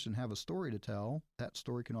 as a person, have a story to tell, that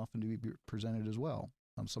story can often be presented as well.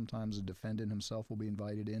 Sometimes the defendant himself will be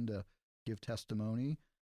invited in to give testimony,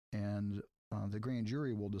 and the grand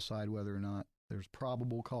jury will decide whether or not there's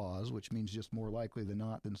probable cause, which means just more likely than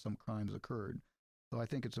not than some crimes occurred. So I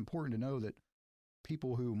think it's important to know that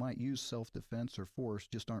people who might use self-defense or force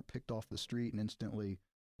just aren't picked off the street and instantly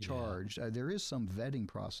charged. There is some vetting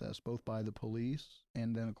process, both by the police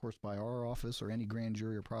and then, of course, by our office or any grand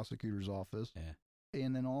jury or prosecutor's office. Yeah.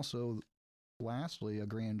 And then also, lastly, a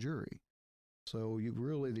grand jury. So you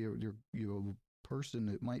really, your person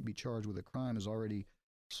that might be charged with a crime has already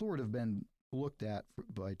sort of been looked at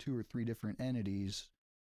by 2 or 3 different entities,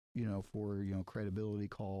 for, credibility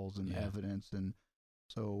calls and evidence. And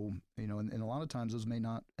so, and a lot of times those may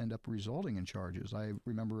not end up resulting in charges. I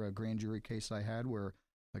remember a grand jury case I had where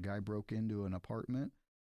a guy broke into an apartment,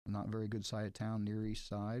 not very good side of town, near East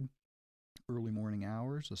Side, early morning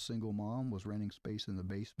hours. A single mom was renting space in the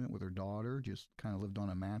basement with her daughter, just kind of lived on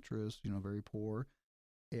a mattress, very poor.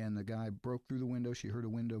 And the guy broke through the window. She heard a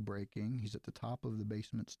window breaking. He's at the top of the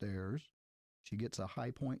basement stairs. She gets a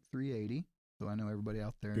high point 380. So I know everybody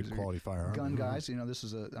out there. Good quality firearm. Gun guys, you know, this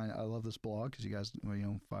is I love this blog because you guys, you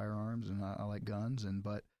know, firearms, and I like guns.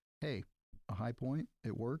 But hey, a High Point,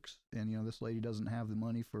 it works. And, you know, this lady doesn't have the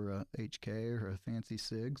money for a HK or a fancy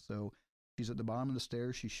SIG. So she's at the bottom of the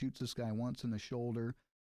stairs. She shoots this guy once in the shoulder.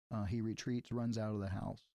 He retreats, runs out of the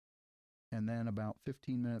house. And then about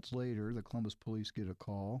 15 minutes later, the Columbus police get a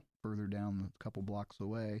call further down a couple blocks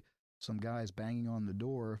away. Some guy's banging on the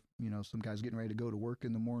door. You know, some guy's getting ready to go to work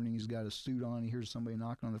in the morning. He's got a suit on. He hears somebody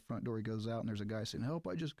knocking on the front door. He goes out, and there's a guy saying, "Help,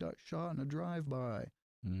 I just got shot in a drive-by."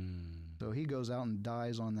 So he goes out and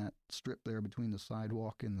dies on that strip there between the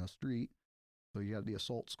sidewalk and the street. So you have the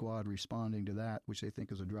assault squad responding to that, which they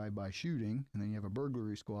think is a drive-by shooting. And then you have a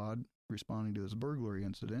burglary squad responding to this burglary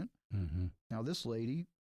incident. Now, this lady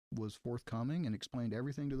was forthcoming and explained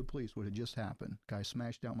everything to the police, what had just happened. Guy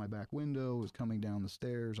smashed out my back window, was coming down the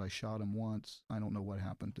stairs. I shot him once. I don't know what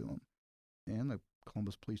happened to him. And the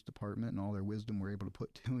Columbus Police Department, in all their wisdom, were able to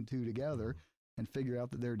put 2 and 2 together and figure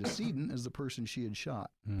out that their decedent is the person she had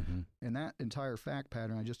shot. And that entire fact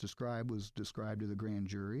pattern I just described was described to the grand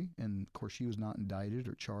jury. And, of course, she was not indicted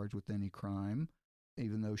or charged with any crime,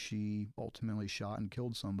 even though she ultimately shot and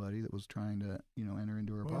killed somebody that was trying to, you know, enter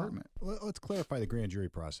into her apartment. Let's clarify the grand jury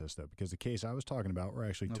process, though, because the case I was talking about, where I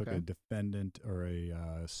actually took a defendant or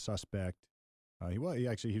a suspect.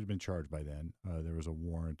 He'd been charged by then. There was a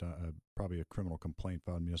warrant, probably a criminal complaint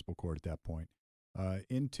filed in municipal court at that point,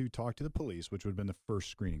 in to talk to the police, which would have been the first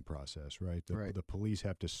screening process, right? The police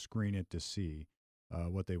have to screen it to see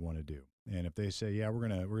what they want to do. And if they say, yeah,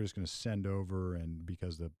 we're just gonna send over, and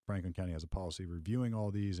because the Franklin County has a policy reviewing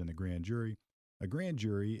all these in the grand jury, a grand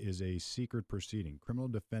jury is a secret proceeding. Criminal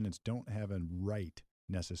defendants don't have a right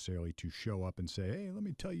necessarily to show up and say, hey, let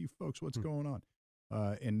me tell you folks what's going on.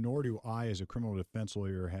 And nor do I, as a criminal defense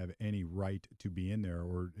lawyer, have any right to be in there,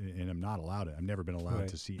 and I'm not allowed it. I've never been allowed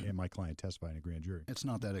to see my client testify in a grand jury. It's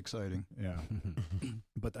not that exciting. Yeah.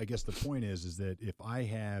 But I guess the point is that if I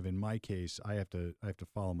have, in my case, I have to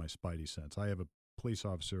follow my spidey sense. I have a police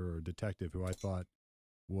officer or a detective who I thought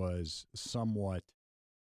was somewhat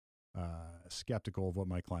skeptical of what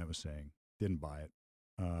my client was saying, didn't buy it,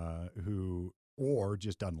 or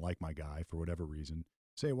just doesn't like my guy for whatever reason.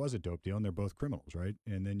 Say it was a dope deal, and they're both criminals, right?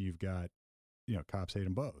 And then you've got, you know, cops hate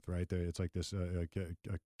them both, right? It's like this a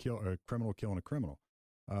criminal killing a criminal.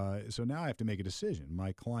 So now I have to make a decision.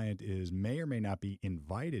 My client may or may not be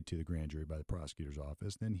invited to the grand jury by the prosecutor's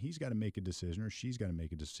office. Then he's got to make a decision, or she's got to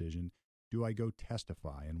make a decision. Do I go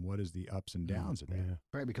testify, and what is the ups and downs of that? Yeah.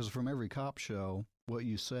 Right, because from every cop show, what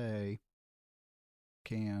you say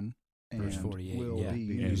can and 48, will be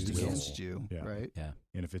used against you, right? Yeah.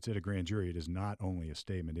 And if it's at a grand jury, it is not only a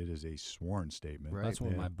statement, it is a sworn statement. Right. That's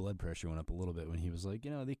when my blood pressure went up a little bit when he was like,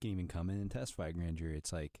 you know, they can even come in and testify at grand jury.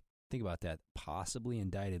 It's like, think about that, possibly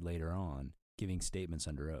indicted later on, giving statements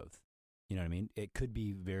under oath. You know what I mean? It could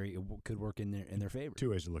be it could work in their favor. 2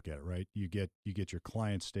 ways to look at it, right? You get your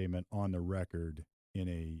client's statement on the record in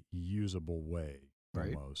a usable way,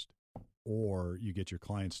 almost. Or you get your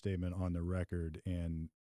client's statement on the record and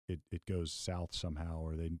it goes south somehow,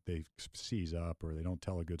 or they seize up, or they don't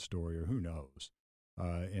tell a good story, or who knows.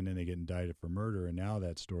 And then they get indicted for murder, and now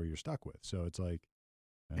that story you're stuck with. So it's like...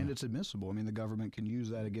 and it's admissible. I mean, the government can use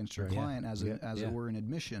that against your client as it were an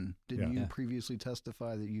admission. Didn't you previously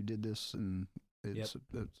testify that you did this, and it's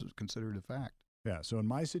considered a fact? Yeah, so in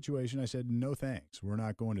my situation, I said, no thanks. We're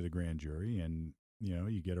not going to the grand jury, and... You know,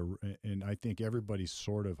 you get and I think everybody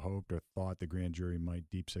sort of hoped or thought the grand jury might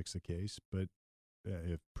deep six the case, but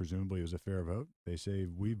if presumably it was a fair vote, they say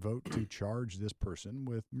we vote to charge this person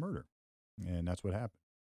with murder, and that's what happened.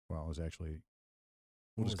 Well, it was actually,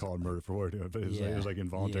 we'll just call it murder for what it was. It was like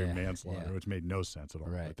involuntary manslaughter, which made no sense at all.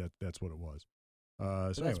 Right. But that's what it was.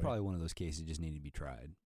 So that's probably one of those cases that just needed to be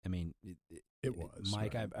tried. I mean, it was.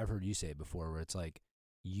 Mike, right. I've heard you say it before, where it's like,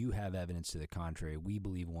 you have evidence to the contrary. We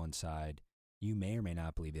believe one side. You may or may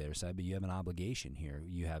not believe the other side, but you have an obligation here.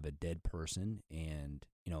 You have a dead person, and,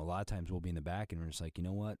 you know, a lot of times we'll be in the back and we're just like, you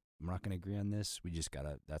know what? We're not going to agree on this. We just got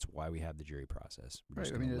to, that's why we have the jury process.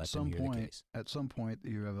 Right. I mean, at some point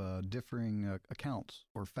you have differing accounts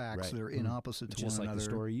or facts that are in opposite to just one like another.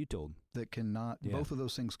 The story you told. That cannot, both of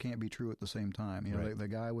those things can't be true at the same time. You know, the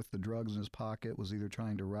guy with the drugs in his pocket was either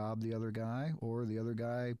trying to rob the other guy, or the other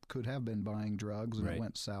guy could have been buying drugs and it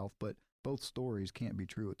went south, but both stories can't be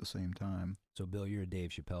true at the same time. So, Bill, you're a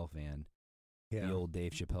Dave Chappelle fan. Yeah. The old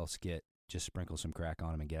Dave Chappelle skit, just sprinkle some crack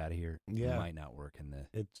on him and get out of here, it might not work in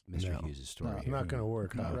the Mr. Hughes' story. It's not going to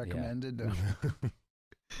work. Not recommended.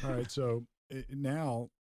 All right, so now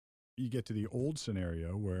you get to the old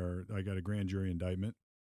scenario where I got a grand jury indictment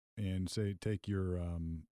and say take your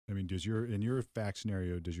I mean, in your fact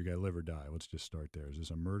scenario, does your guy live or die? Let's just start there. Is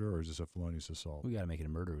this a murder or is this a felonious assault? We got to make it a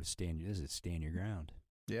murder with this is stand your ground.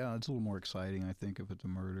 Yeah, it's a little more exciting, I think, if it's a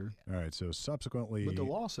murder. All right, so subsequently... But the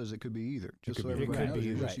law says it could be either. Just so everybody knows,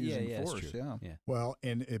 you're just using force. Yeah. Well,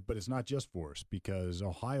 but it's not just force, because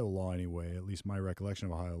Ohio law anyway, at least my recollection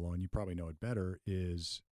of Ohio law, and you probably know it better,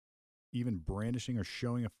 is even brandishing or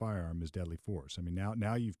showing a firearm is deadly force. I mean,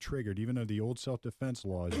 now you've triggered, even though the old self-defense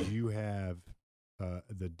laws, you have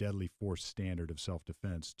the deadly force standard of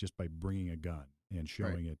self-defense just by bringing a gun and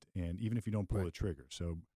showing it, and even if you don't pull the trigger.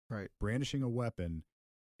 So brandishing a weapon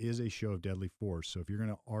is a show of deadly force. So if you're going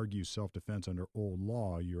to argue self-defense under old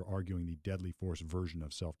law, you're arguing the deadly force version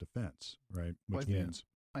of self-defense, right? Which means...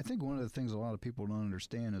 I think one of the things a lot of people don't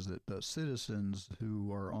understand is that the citizens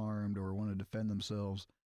who are armed or want to defend themselves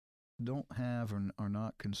don't have and are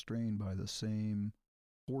not constrained by the same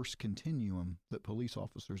force continuum that police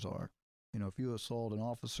officers are. You know, if you assault an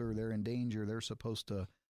officer, they're in danger, they're supposed to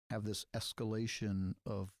have this escalation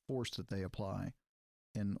of force that they apply.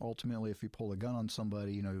 And ultimately, if you pull a gun on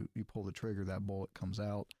somebody, you know, you pull the trigger, that bullet comes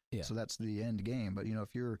out. Yeah. So that's the end game. But, you know,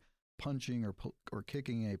 if you're punching or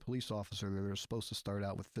kicking a police officer, they're supposed to start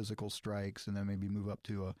out with physical strikes and then maybe move up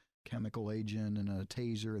to a chemical agent and a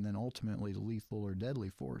taser and then ultimately lethal or deadly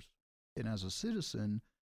force. And as a citizen,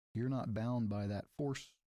 you're not bound by that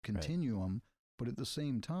force continuum, but at the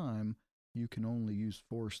same time, you can only use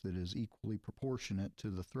force that is equally proportionate to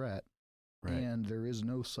the threat. Right. And there is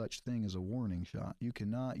no such thing as a warning shot. You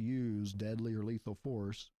cannot use deadly or lethal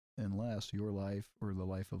force unless your life or the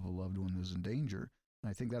life of a loved one is in danger. And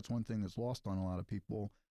I think that's one thing that's lost on a lot of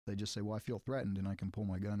people. They just say, well, I feel threatened and I can pull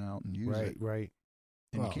my gun out and use it. Right.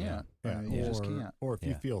 And you can't. Yeah. I mean, you just can't. Or if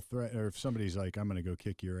you feel threatened, or if somebody's like, I'm going to go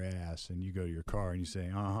kick your ass, and you go to your car and you say,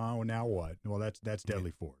 well, now what? Well, that's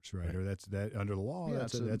deadly force, right? Or that's under the law,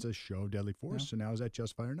 that's a show of deadly force. So now is that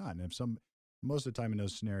justified or not? And if most of the time in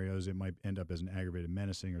those scenarios, it might end up as an aggravated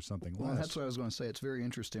menacing or something less. That's what I was going to say. It's very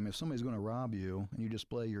interesting. If somebody's going to rob you and you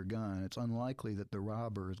display your gun, it's unlikely that the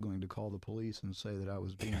robber is going to call the police and say that I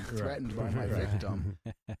was being threatened by my victim.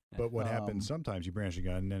 But what happens sometimes, you brandish a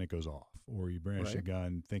gun and then it goes off. Or you brandish a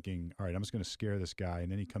gun thinking, all right, I'm just going to scare this guy,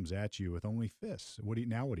 and then he comes at you with only fists. What are you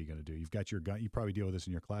going to do? You've got your gun. You probably deal with this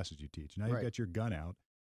in your classes you teach. Now you've got your gun out.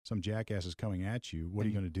 Some jackass is coming at you. What are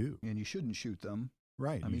you going to do? And you shouldn't shoot them.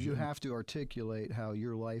 Right. I mean, you have to articulate how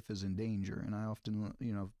your life is in danger. And I often,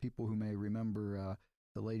 people who may remember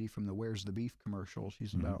the lady from the Where's the Beef commercial,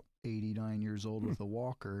 she's about 89 years old with a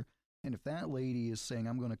walker. And if that lady is saying,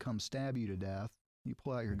 I'm going to come stab you to death, you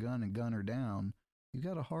pull out your gun and gun her down, you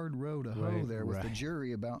got a hard row to hoe there with the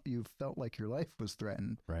jury about you felt like your life was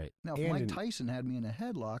threatened. Right. Now, if Mike Tyson had me in a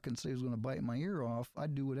headlock and said he was going to bite my ear off,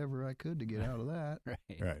 I'd do whatever I could to get out of that.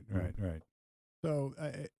 Right. So,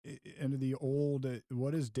 and the old,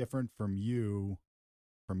 what is different from your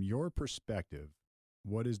perspective?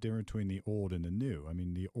 What is different between the old and the new? I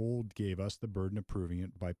mean, the old gave us the burden of proving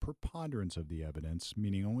it by preponderance of the evidence,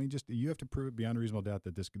 meaning only you have to prove it beyond a reasonable doubt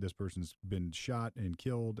that this person's been shot and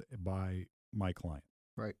killed by my client.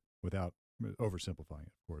 Right. Without oversimplifying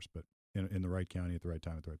it, of course, but in the right county at the right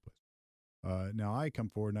time at the right place. Now I come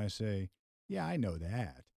forward and I say, yeah, I know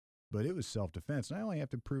that. But it was self-defense, and I only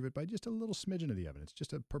have to prove it by just a little smidgen of the evidence,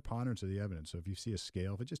 just a preponderance of the evidence. So if you see a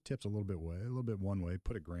scale, if it just tips a little bit one way,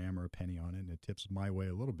 put a gram or a penny on it, and it tips my way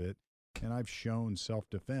a little bit, and I've shown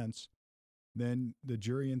self-defense, then the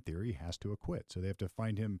jury, in theory, has to acquit. So they have to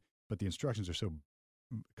find him, but the instructions are so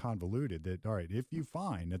convoluted that, all right, if you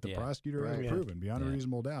find that the prosecutor has proven beyond a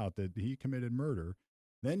reasonable doubt that he committed murder,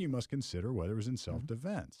 then you must consider whether it was in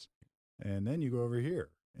self-defense. And then you go over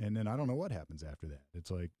here. And then I don't know what happens after that. It's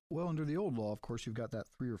like, well, under the old law, of course, you've got that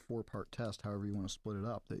 3 or 4 part test, however you want to split it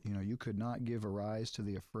up, that, you could not give a rise to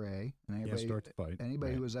the affray. And start the fight.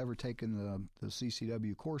 Anybody who has ever taken the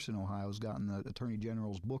CCW course in Ohio has gotten the Attorney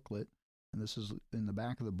General's booklet, and this is in the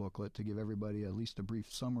back of the booklet to give everybody at least a brief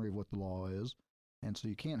summary of what the law is. And so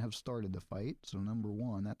you can't have started the fight. So number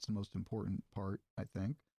one, that's the most important part, I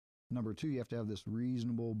think. Number two, you have to have this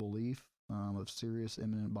reasonable belief of serious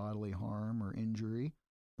imminent bodily harm or injury.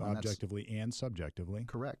 Objectively and subjectively.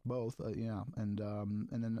 Correct, both, And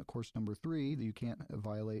then, of course, number three, that you can't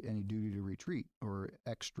violate any duty to retreat or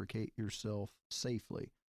extricate yourself safely.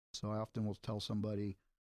 So I often will tell somebody,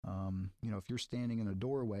 if you're standing in a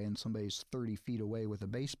doorway and somebody's 30 feet away with a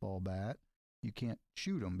baseball bat, you can't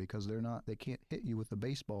shoot them because they can't hit you with a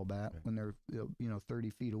baseball bat when they're 30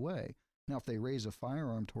 feet away. Now, if they raise a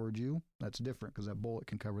firearm towards you, that's different because that bullet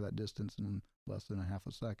can cover that distance in less than a half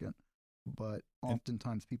a second. But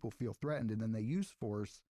oftentimes people feel threatened, and then they use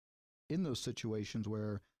force in those situations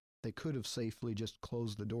where they could have safely just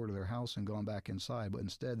closed the door to their house and gone back inside, but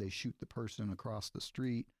instead they shoot the person across the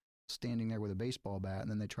street standing there with a baseball bat, and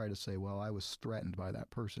then they try to say, well, I was threatened by that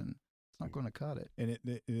person. It's not going to cut it. And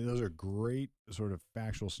those are great sort of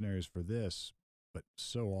factual scenarios for this, but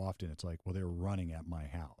so often it's like, well, they're running at my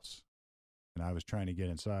house, and I was trying to get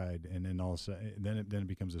inside, and then all of a sudden, then it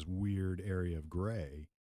becomes this weird area of gray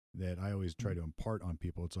that I always try to impart on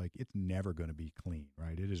people. It's like, it's never going to be clean,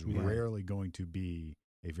 right? It is rarely going to be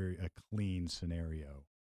a clean scenario.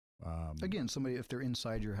 Again, somebody, if they're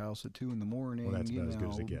inside your house at 2 a.m, well, that's about as good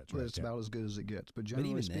as it gets. Right? That's about as good as it gets. But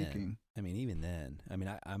generally speaking, even then,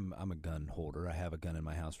 I'm a gun holder. I have a gun in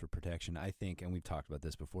my house for protection. I think, and we've talked about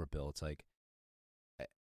this before, Bill. It's like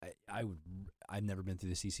I've never been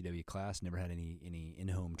through the CCW class, never had any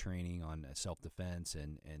in-home training on self-defense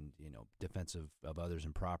and defense of others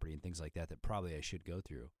and property and things like that probably I should go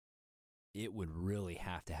through. It would really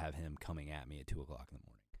have to have him coming at me at 2:00 in the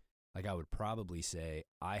morning. Like, I would probably say,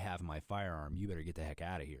 I have my firearm. You better get the heck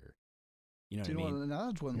out of here. You know what I mean? Well,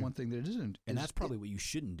 that's one thing that isn't. And that's probably what you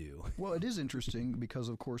shouldn't do. Well, it is interesting because,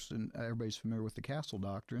 of course, everybody's familiar with the Castle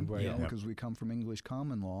Doctrine, right, because we come from English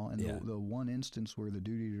common law. And the one instance where the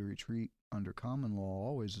duty to retreat under common law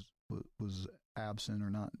always was absent or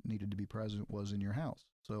not needed to be present was in your house.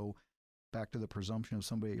 So back to the presumption of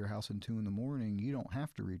somebody at your house at 2 a.m, you don't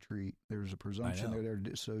have to retreat. There's a presumption there.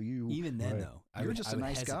 So you even then though, you're just a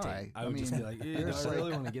nice guy. I would just be like, do I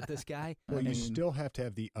really want to get this guy? Well, you still have to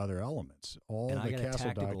have the other elements. All the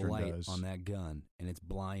Castle Doctrine light does on that gun, and it's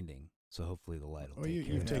blinding. So hopefully the light will.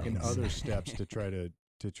 You've taken other steps to try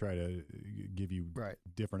to give you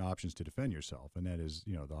different options to defend yourself, and that is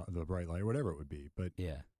the bright light or whatever it would be. But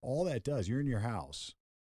all that does, you're in your house.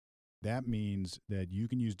 That means that you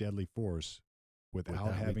can use deadly force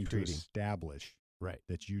without having to establish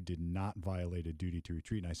that you did not violate a duty to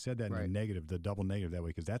retreat. And I said that in the negative, the double negative that way,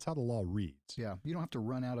 because that's how the law reads. Yeah, you don't have to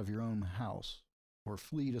run out of your own house or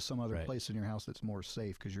flee to some other place in your house that's more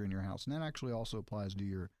safe because you're in your house. And that actually also applies to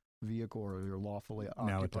your vehicle or your lawfully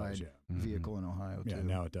occupied vehicle in Ohio, too. Yeah,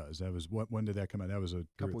 now it does. That was when did that come out? That was a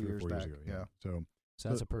couple years back. Ago. Yeah. So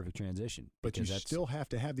that's a perfect transition. But you still have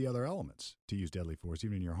to have the other elements to use deadly force,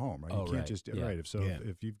 even in your home, right? You can't just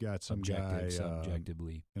if you've got some guy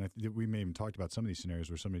subjectively, and we may even talked about some of these scenarios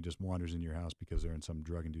where somebody just wanders in your house because they're in some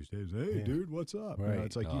drug-induced state. Hey, dude, what's up? Right.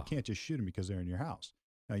 It's like you can't just shoot them because they're in your house.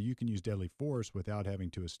 Now, you can use deadly force without having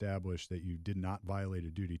to establish that you did not violate a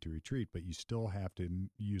duty to retreat, but you still have to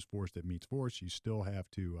use force that meets force. You still have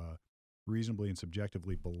to reasonably and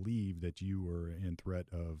subjectively believe that you were in threat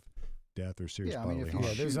of death or serious bodily harm.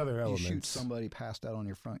 There's other elements. You shoot somebody passed out on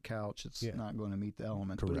your front couch, it's not going to meet the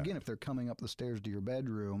elements. Correct. But again, if they're coming up the stairs to your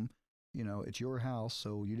bedroom, it's your house,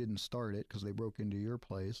 so you didn't start it because they broke into your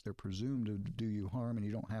place. They're presumed to do you harm, and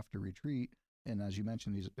you don't have to retreat. And as you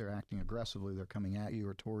mentioned, they're acting aggressively. They're coming at you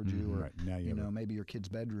or towards you, or now maybe your kid's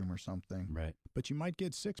bedroom or something. Right. But you might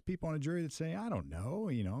get 6 people on a jury that say, I don't know,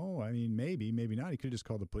 maybe not. You could just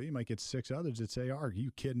call the police. You might get 6 others that say, are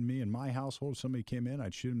you kidding me? In my household, somebody came in,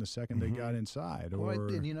 I'd shoot them the second they got inside.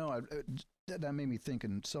 That made me think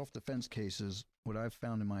in self-defense cases, what I've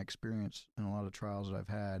found in my experience in a lot of trials that I've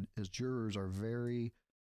had is jurors are very,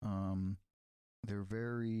 they're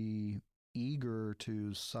very eager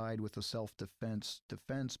to side with the self-defense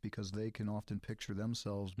because they can often picture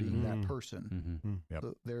themselves being that person. Yep.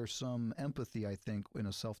 So there's some empathy, I think, in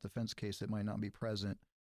a self-defense case that might not be present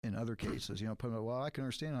in other cases. Well, I can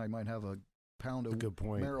understand how I might have a pound of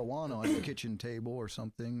marijuana on the kitchen table or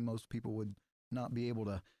something. Most people would not be able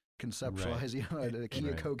to conceptualize, the key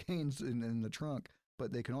of cocaine's in the trunk.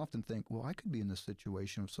 But they can often think, well, I could be in this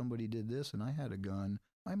situation if somebody did this and I had a gun.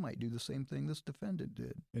 I might do the same thing this defendant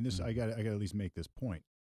did. And this, I got to at least make this point.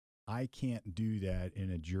 I can't do that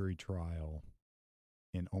in a jury trial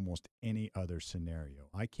in almost any other scenario.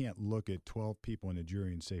 I can't look at 12 people in a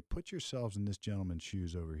jury and say, put yourselves in this gentleman's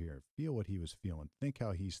shoes over here. Feel what he was feeling. Think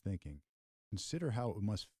how he's thinking. Consider how it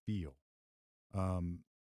must feel.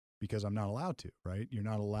 Because I'm not allowed to, right? You're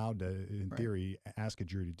not allowed to, in theory, ask a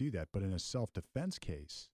jury to do that. But in a self-defense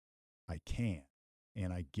case, I can.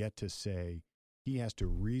 And I get to say, he has to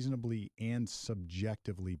reasonably and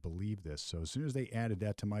subjectively believe this. So as soon as they added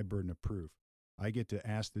that to my burden of proof, I get to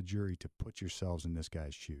ask the jury to put yourselves in this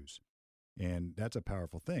guy's shoes. And that's a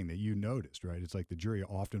powerful thing that you noticed, right? It's like the jury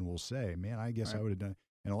often will say, man, I guess I would have done.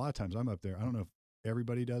 And a lot of times I'm up there. I don't know if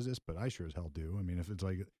everybody does this, but I sure as hell do. I mean, if it's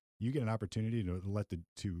like you get an opportunity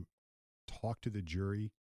to talk to the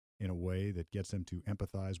jury in a way that gets them to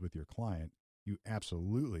empathize with your client, you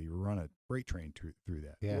absolutely run a freight train through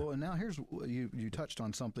that. Yeah. Well, and now here's you touched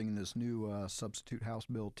on something in this new substitute House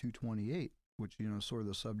Bill 228 which, sort of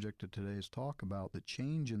the subject of today's talk about the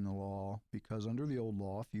change in the law, because under the old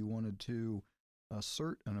law, if you wanted to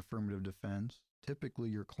assert an affirmative defense, typically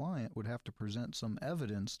your client would have to present some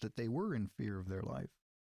evidence that they were in fear of their life.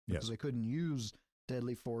 Because they couldn't use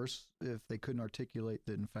deadly force if they couldn't articulate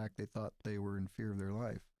that, in fact, they thought they were in fear of their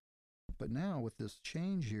life. But now with this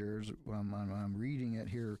change here, I'm reading it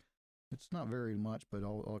here. It's not very much, but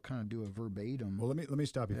I'll kind of do a verbatim. Well, let me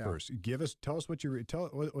stop you first. Tell us what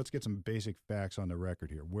let's get some basic facts on the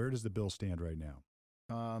record here. Where does the bill stand right now?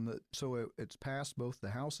 So it's passed both the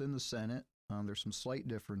House and the Senate. There's some slight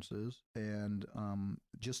differences, and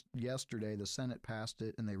just yesterday the Senate passed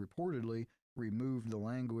it, and they reportedly removed the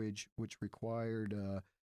language which required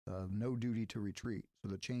no duty to retreat.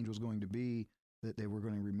 So the change was going to be that they were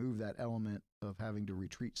going to remove that element of having to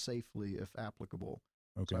retreat safely if applicable.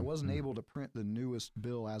 Okay. So I wasn't able to print the newest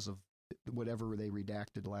bill as of whatever they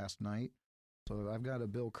redacted last night. So I've got a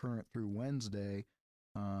bill current through Wednesday.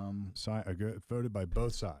 Voted by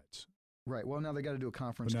both sides. Right. Well, now they got to do a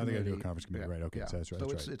conference committee. Now they got to do a conference committee. Right. Okay. Yeah. So that's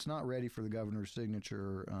right. So it's not ready for the governor's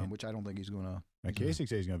signature, which I don't think he's going to. Now, Kasich says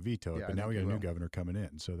he's going to veto it, but now we got a new governor coming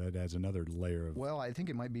in, so that adds another layer of. Well, I think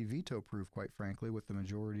it might be veto-proof, quite frankly, with the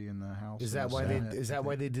majority in the House. Is that why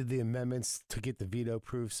why they did the amendments to get the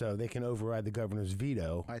veto-proof, so they can override the governor's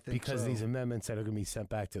veto? I think because so. These amendments that are going to be sent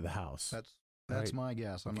back to the House. That's my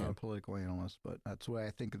guess. I'm not a political analyst, but that's why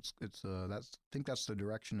I think that's the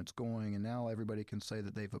direction it's going. And now everybody can say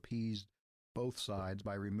that they've appeased both sides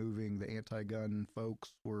by removing the anti-gun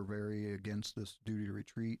folks who were very against this duty to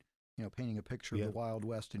retreat, painting a picture of the Wild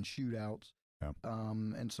West and shootouts. Yeah.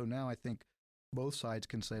 And so now I think both sides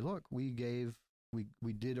can say, look, we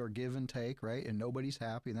did our give and take, right? And nobody's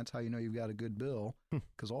happy. And that's how you know you've got a good bill,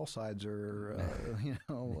 because all sides are,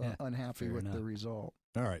 unhappy with the result.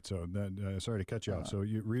 All right. So sorry to cut you off. So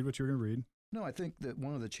you read what you're going to read. No, I think that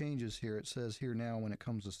one of the changes here, it says here now when it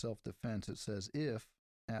comes to self-defense, it says if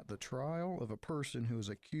at the trial of a person who is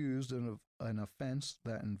accused of an offense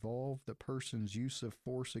that involved the person's use of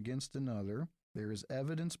force against another, there is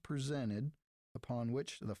evidence presented upon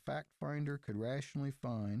which the fact finder could rationally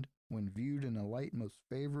find, when viewed in a light most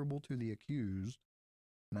favorable to the accused,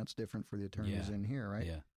 and that's different for the attorneys in here, right?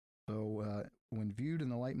 Yeah. So when viewed in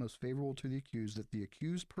the light most favorable to the accused, that the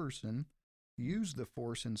accused person used the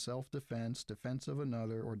force in self-defense, defense of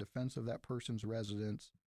another, or defense of that person's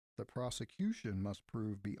residence, the prosecution must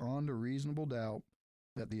prove beyond a reasonable doubt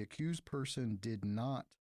that the accused person did not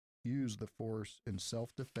use the force in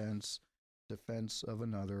self-defense, defense of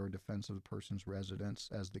another, or defense of the person's residence,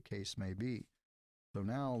 as the case may be. So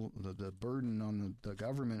now the burden on the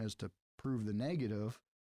government is to prove the negative.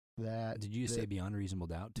 Did you say beyond reasonable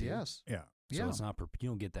doubt too? Yes. Yeah. So it's not you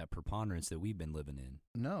don't get that preponderance that we've been living in.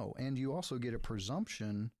 No, and you also get a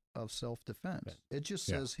presumption of self-defense. Right. It just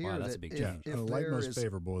says here that's that a big if light most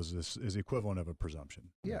favorable is equivalent of a presumption.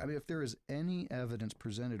 Yeah, I mean, if there is any evidence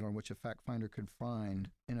presented on which a fact finder could find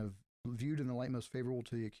viewed in the light most favorable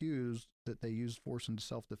to the accused that they used force in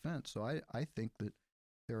self-defense. So I think that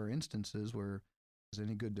there are instances where, as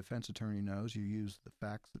any good defense attorney knows, you use the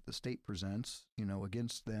facts that the state presents,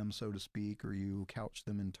 against them, so to speak, or you couch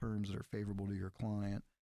them in terms that are favorable to your client.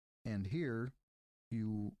 And here,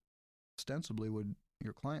 you ostensibly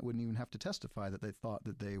your client wouldn't even have to testify that they thought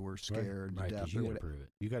that they were scared to death. You got to prove it.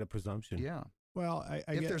 You got a presumption. Yeah. Well,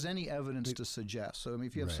 if there's any evidence to suggest. So, I mean,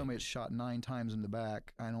 if you have somebody that's shot 9 times in the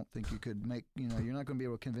back, I don't think you could make, you're not going to be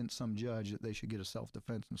able to convince some judge that they should get a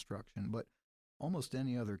self-defense instruction. But almost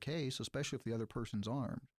any other case, especially if the other person's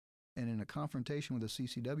armed. And in a confrontation with a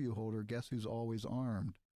CCW holder, guess who's always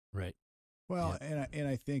armed? Right. Well, and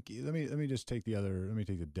I think let me take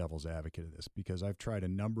the devil's advocate of this, because I've tried a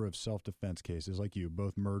number of self-defense cases like you,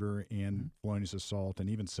 both murder and felonious assault, and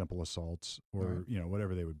even simple assaults, or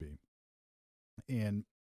whatever they would be. And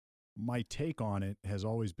my take on it has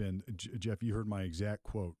always been, Jeff, you heard my exact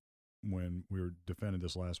quote when we were defending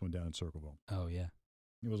this last one down in Circleville. Oh yeah.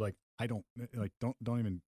 It was like, don't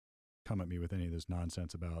even come at me with any of this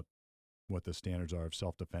nonsense about what the standards are of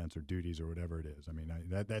self-defense or duties or whatever it is. I mean,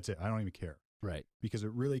 that's it. I don't even care. Right. Because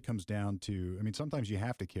it really comes down to, I mean, sometimes you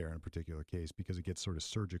have to care in a particular case because it gets sort of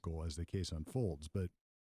surgical as the case unfolds. But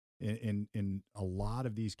in a lot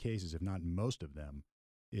of these cases, if not most of them,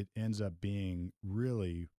 it ends up being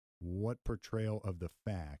really what portrayal of the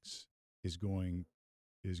facts is going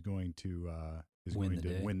to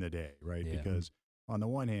win the day, right? Yeah. Because on the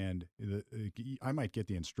one hand, I might get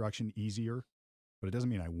the instruction easier, but it doesn't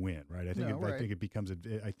mean I win, right? I think it becomes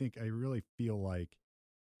I really feel like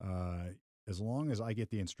as long as I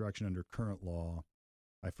get the instruction under current law,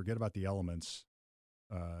 I forget about the elements.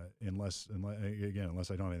 unless I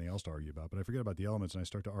don't have anything else to argue about. But I forget about the elements, and I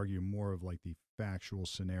start to argue more of like the factual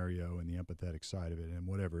scenario and the empathetic side of it, and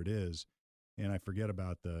whatever it is, and I forget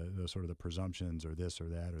about the sort of the presumptions or this or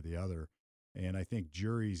that or the other. And I think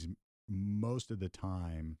juries most of the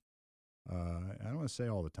time, I don't want to say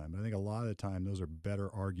all the time, but I think a lot of the time those are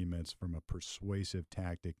better arguments from a persuasive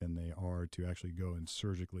tactic than they are to actually go and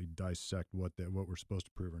surgically dissect what we're supposed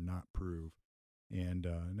to prove or not prove. And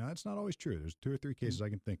now that's not always true. There's 2 or 3 cases I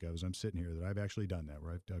can think of as I'm sitting here that I've actually done that,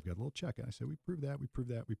 where I've got a little check and I said, we proved that, we proved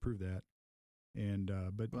that, we proved that. And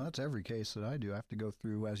well, that's every case that I do. I have to go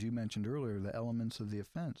through, as you mentioned earlier, the elements of the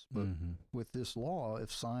offense. But with this law,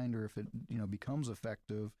 if signed or if it becomes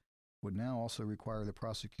effective, would now also require the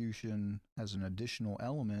prosecution as an additional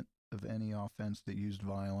element of any offense that used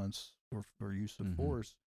violence or use of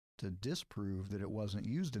force to disprove that it wasn't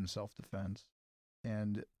used in self-defense.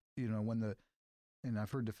 And and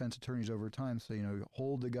I've heard defense attorneys over time say,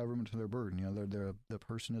 hold the government to their burden. The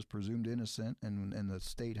person is presumed innocent, and the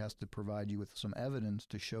state has to provide you with some evidence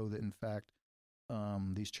to show that, in fact,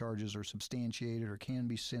 these charges are substantiated or can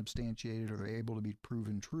be substantiated or they're able to be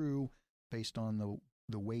proven true based on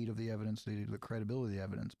the weight of the evidence, the credibility of the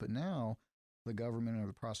evidence. But now the government or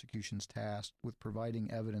the prosecution's tasked with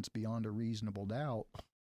providing evidence beyond a reasonable doubt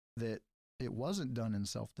that it wasn't done in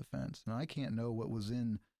self-defense. And I can't know what was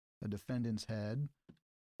in a defendant's head,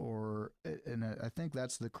 and I think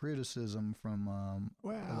that's the criticism from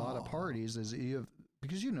a lot of parties is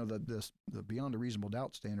because that the beyond a reasonable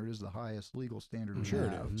doubt standard is the highest legal standard we sure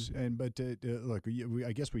have. It is. But look,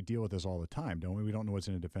 I guess we deal with this all the time, don't we? We don't know what's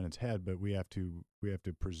in a defendant's head, but we have to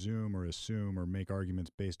presume or assume or make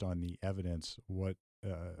arguments based on the evidence what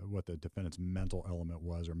the defendant's mental element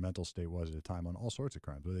was or mental state was at the time on all sorts of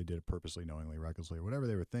crimes, whether they did it purposely, knowingly, recklessly, or whatever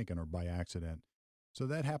they were thinking, or by accident. So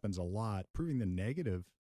that happens a lot. Proving the negative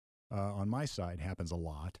on my side happens a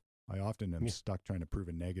lot. I often am stuck trying to prove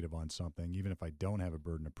a negative on something, even if I don't have a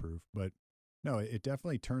burden of proof. But no, it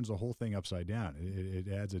definitely turns the whole thing upside down. It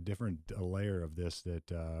adds a different layer of this that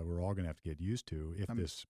we're all going to have to get used to if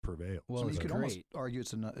this prevails. Well, you could almost argue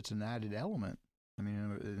it's an added element. I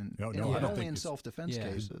mean, only in self-defense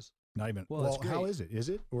cases. Not even. Well, how is it? Is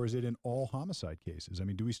it, or is it in all homicide cases? I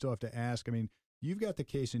mean, do we still have to ask? I mean, you've got the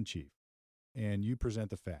case in chief, and you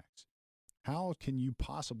present the facts. How can you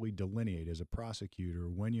possibly delineate as a prosecutor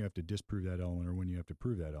when you have to disprove that element or when you have to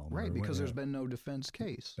prove that element? Right, because there's been no defense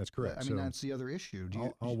case. That's correct. I mean, that's the other issue.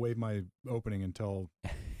 I'll waive my opening until...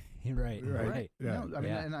 Right. Yeah. No, I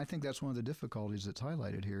mean, and I think that's one of the difficulties that's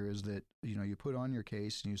highlighted here is that, you put on your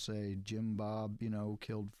case and you say Jim Bob,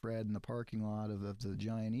 killed Fred in the parking lot of the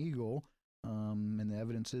Giant Eagle, and the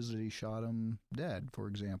evidence is that he shot him dead, for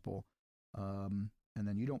example. And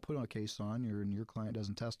then you don't put a case on, and your client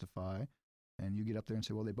doesn't testify. And you get up there and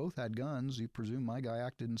say, well, they both had guns. You presume my guy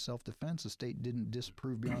acted in self-defense. The state didn't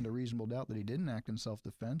disprove beyond a reasonable doubt that he didn't act in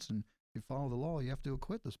self-defense. And if you follow the law, you have to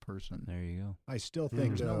acquit this person. There you go. I still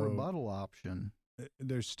think there's no rebuttal option.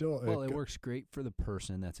 There's still... Well, it works great for the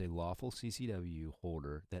person that's a lawful CCW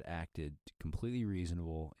holder that acted completely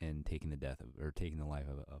reasonable in taking taking the life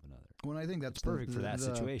of another. Well, I think that's perfect for that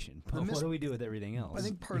situation. But what do we do with everything else? I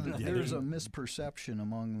think part of there's a misperception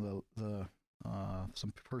among the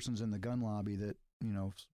some persons in the gun lobby that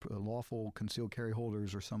lawful concealed carry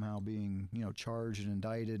holders are somehow being charged and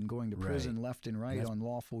indicted and going to prison left and right on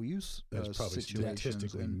lawful use that's probably situations.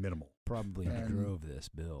 Statistically minimal. Probably drove this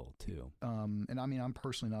bill too. And I mean, I'm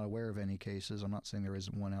personally not aware of any cases. I'm not saying there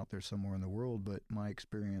isn't one out there somewhere in the world, but my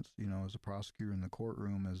experience, as a prosecutor in the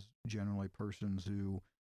courtroom, is generally persons who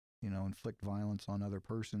inflict violence on other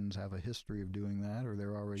persons have a history of doing that, or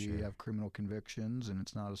they're already have criminal convictions, and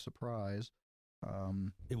it's not a surprise.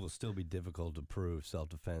 It will still be difficult to prove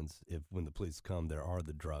self-defense if, when the police come, there are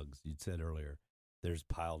the drugs. You said earlier, there's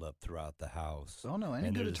piled up throughout the house. Oh, no, any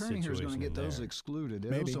good attorney here is going to get those excluded.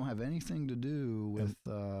 Those don't have anything to do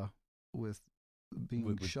with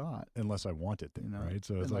being shot. Unless I want it there, right?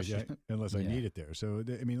 So it's unless I need it there. So,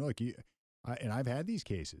 I mean, look, and I've had these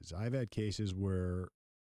cases. I've had cases where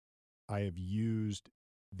I have used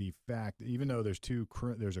the fact that even though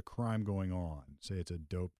there's a crime going on, say it's a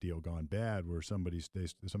dope deal gone bad where somebody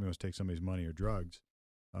wants to take somebody's money or drugs,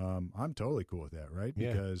 I'm totally cool with that, right?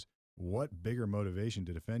 Yeah. Because what bigger motivation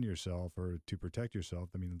to defend yourself or to protect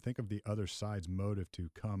yourself? I mean, think of the other side's motive to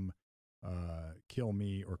come kill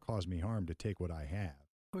me or cause me harm to take what I have.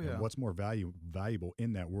 Oh, yeah. And what's more valuable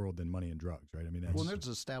in that world than money and drugs, right? I mean, there's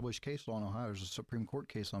established case law in Ohio. There's a Supreme Court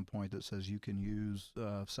case on point that says you can use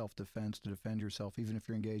self-defense to defend yourself, even if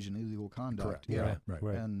you're engaged in illegal conduct. Correct. Yeah,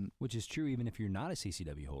 right. And which is true even if you're not a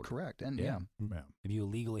CCW holder. Correct. And if you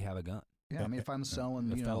illegally have a gun. Yeah, I mean, if I'm selling,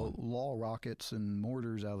 law rockets and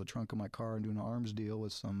mortars out of the trunk of my car and doing an arms deal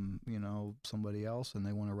with somebody else, and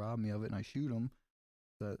they want to rob me of it, and I shoot them,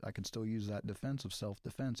 that I could still use that defense of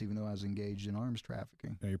self-defense, even though I was engaged in arms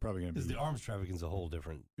trafficking. No, you're probably going to be... Because the arms trafficking is a whole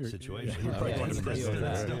different situation. You're probably going to prison.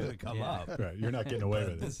 That's still going to come up. Right, you're not getting away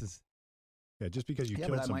with it. Yeah, just because you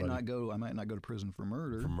killed somebody. I might not go to prison for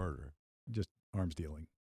murder. For murder. Just arms dealing.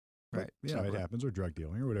 Right. Yeah, it happens, or drug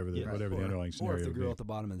dealing, or whatever the underlying scenario. Or if the girl at the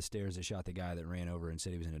bottom of the stairs that shot the guy that ran over and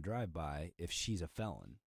said he was in a drive-by, if she's a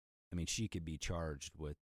felon, I mean, she could be charged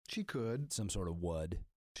with... She could. Some sort of WUD.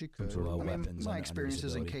 She could. Sort of weapons. My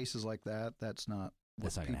experiences in cases like that, that's not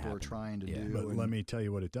what people are trying to do. But let me tell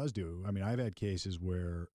you what it does do. I mean, I've had cases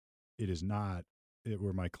where it is not,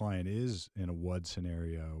 where my client is in a WUD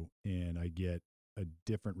scenario, and I get a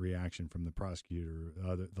different reaction from the prosecutor.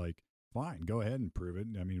 Fine, go ahead and prove it.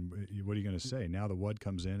 I mean, what are you going to say? Now the WUD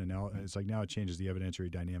comes in, and now it changes the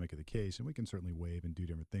evidentiary dynamic of the case, and we can certainly waive and do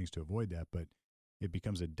different things to avoid that, but it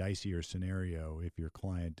becomes a dicier scenario if your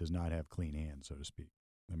client does not have clean hands, so to speak.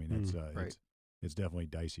 I mean, it's definitely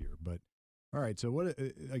dicier. But all right, so what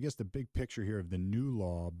I guess the big picture here of the new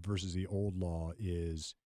law versus the old law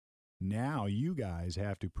is now you guys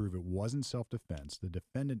have to prove it wasn't self-defense. The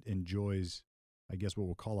defendant enjoys, I guess, what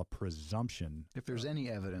we'll call a presumption. If there's any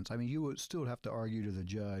evidence, I mean, you would still have to argue to the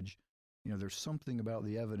judge, there's something about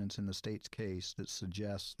the evidence in the state's case that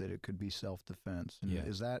suggests that it could be self-defense. And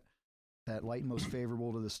is that light most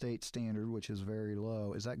favorable to the state standard, which is very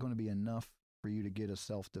low, is that going to be enough for you to get a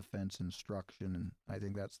self-defense instruction? And I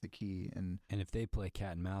think that's the key. And if they play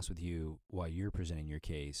cat and mouse with you while you're presenting your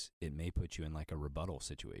case, it may put you in like a rebuttal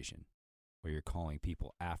situation where you're calling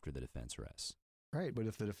people after the defense rests. Right, but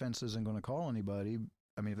if the defense isn't going to call anybody,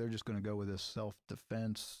 I mean, if they're just going to go with this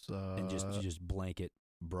self-defense... and just blanket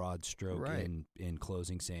broad stroke in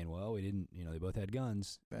closing saying, well, we didn't, they both had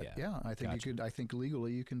guns. I think I think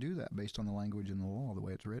legally you can do that based on the language in the law, the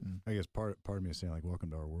way it's written. I guess part of me is saying, like,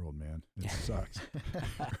 welcome to our world, man. It sucks.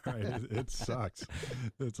 Right? It sucks.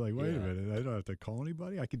 It's like, wait a minute, I don't have to call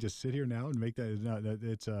anybody? I could just sit here now and make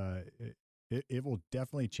that... It will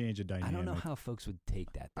definitely change the dynamic. I don't know how folks would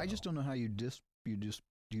take that, though. I just don't know how you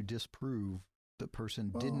disprove the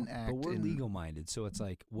person didn't act. But we're legal-minded, so it's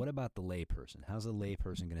like, what about the lay person? How's a lay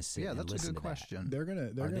person going to sit and listen to that? Yeah, that's a good question.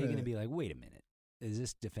 Are they going to be like, wait a minute, is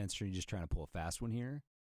this defense attorney just trying to pull a fast one here?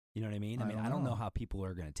 You know what I mean? I don't know how people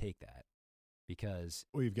are going to take that. Because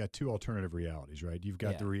you've got two alternative realities, right? You've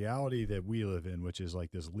got the reality that we live in, which is like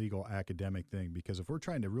this legal academic thing. Because if we're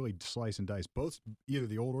trying to really slice and dice both either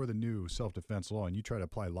the old or the new self-defense law, and you try to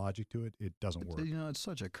apply logic to it, it doesn't work. It's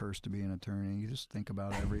such a curse to be an attorney. You just think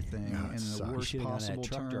about everything in the worst possible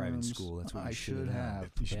truck terms. Driving school. That's what I should have.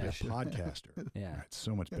 You should be a podcaster. It's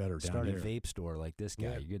so much better. Start a vape store like this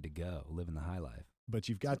guy. You're good to go. Living the high life. But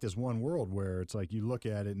you've got this one world where it's like you look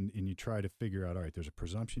at it and you try to figure out, all right, there's a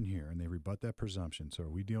presumption here, and they rebut that presumption. So are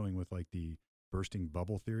we dealing with like the bursting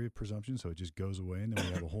bubble theory of presumption? So it just goes away and then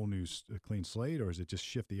we have a whole new clean slate, or is it just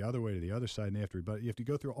shift the other way to the other side and they have to rebut? You have to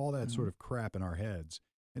go through all that sort of crap in our heads.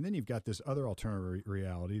 And then you've got this other alternative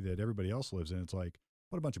reality that everybody else lives in. It's like,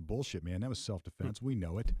 what a bunch of bullshit, man. That was self-defense. We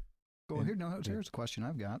know it. Well, here's a question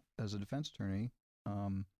I've got as a defense attorney.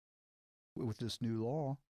 With this new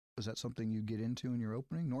law, is that something you get into in your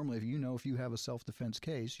opening? Normally, if you have a self-defense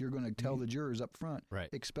case, you're going to tell the jurors up front,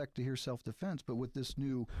 expect to hear self-defense. But with this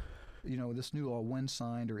new law, when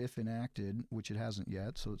signed or if enacted, which it hasn't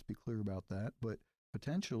yet, so let's be clear about that. But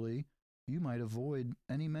potentially, you might avoid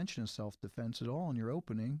any mention of self-defense at all in your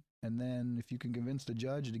opening. And then if you can convince the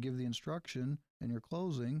judge to give the instruction in your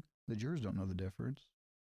closing, the jurors don't know the difference.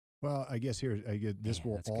 Well, I guess this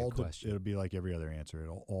will all, it'll be like every other answer.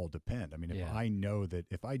 It'll all depend. I mean, if I know that,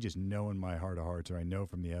 if I just know in my heart of hearts, or I know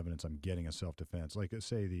from the evidence I'm getting a self-defense, like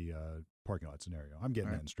say the parking lot scenario, I'm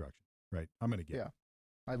getting that instruction, right? I'm going to get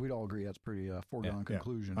it. We'd all agree that's pretty foregone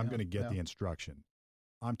conclusion. I'm going to get the instruction.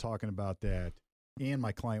 I'm talking about that. And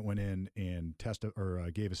my client went in and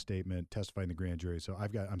gave a statement, testified in the grand jury. So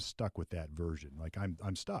I'm stuck with that version. Like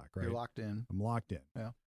I'm stuck, right? You're locked in. I'm locked in.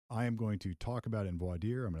 Yeah. I am going to talk about it in voir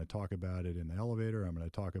dire. I'm going to talk about it in the elevator. I'm going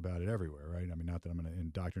to talk about it everywhere, right? I mean, not that I'm going to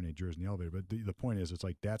indoctrinate jurors in the elevator, but the point is, it's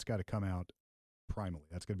like that's got to come out primally.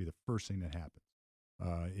 That's got to be the first thing that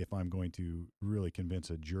happens if I'm going to really convince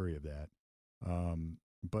a jury of that.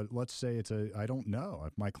 But let's say I don't know.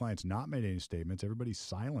 If my client's not made any statements, everybody's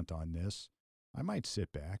silent on this, I might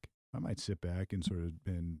sit back. And sort of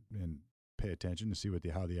and pay attention to see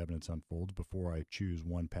how the evidence unfolds before I choose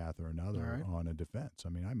one path or another on a defense. I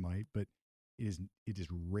mean, I might, but it is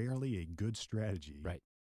rarely a good strategy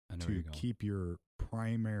to keep your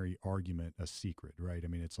primary argument a secret, right? I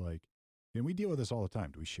mean, it's like And we deal with this all the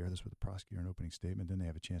time. Do we share this with the prosecutor in opening statement? Then they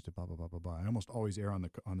have a chance to blah, blah, blah, blah, blah. I almost always err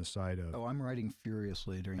on the side of... Oh, I'm writing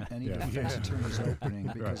furiously during any defense attorney's opening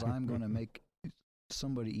because I'm going to make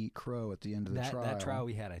somebody eat crow at the end of the trial. That trial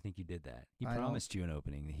we had, I think you did that. He promised you an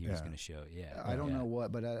opening that he was going to show. Yeah. I don't know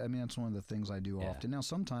what, but I mean, that's one of the things I do often. Now,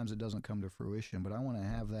 sometimes it doesn't come to fruition, but I want to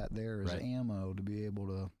have that there as ammo to be able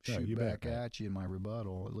to shoot back at you in my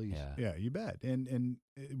rebuttal, at least. Yeah, you bet. And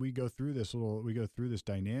we go through this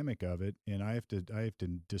dynamic of it, and I have to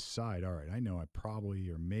decide, all right, I know I probably,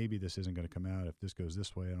 or maybe this isn't going to come out. If this goes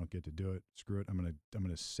this way, I don't get to do it. Screw it. I'm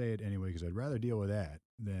going to say it anyway, because I'd rather deal with that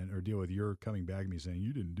or deal with your coming back at me saying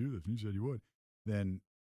you didn't do this and you said you would, than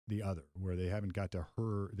the other, where they haven't got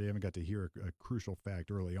to hear a crucial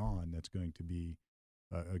fact early on that's going to be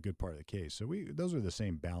a good part of the case. So those are the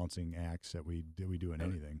same balancing acts that we do in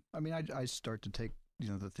anything. I mean, I start to take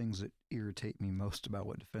the things that irritate me most about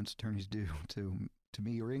what defense attorneys do to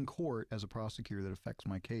me or in court as a prosecutor that affects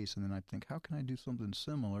my case, and then I think, how can I do something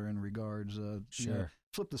similar in regards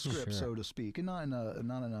flip the script, so to speak, and not in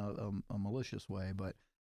a malicious way, but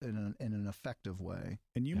in an effective way.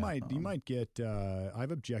 And you might get I've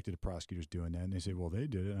objected to prosecutors doing that, and they say, well, they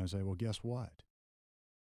did it, and I say, well, guess what?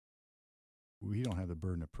 We don't have the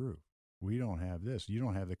burden of proof. We don't have this. You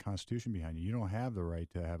don't have the Constitution behind you. You don't have the right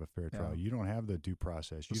to have a fair trial. You don't have the due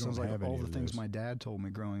process. You don't have all the things my dad told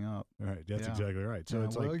me growing up. Right, that's exactly right. So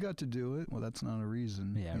it's I got to do it. Well, that's not a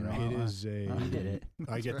reason. Yeah, it is a. He did it.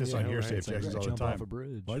 I get this on hearsay objections all the time. Off a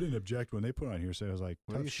bridge. Well, I didn't object when they put on hearsay. I was like,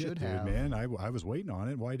 well, you should dude, have, man. I was waiting on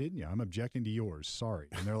it. Why didn't you? I'm objecting to yours. Sorry.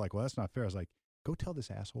 And they're like, well, that's not fair. I was like, go tell this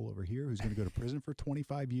asshole over here who's going to go to prison for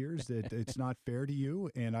 25 years that it's not fair to you,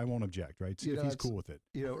 and I won't object, right? See if he's cool with it.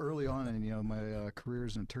 Early on in my career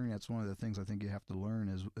as an attorney, that's one of the things I think you have to learn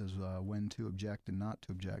is when to object and not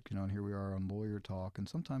to object. And here we are on lawyer talk, and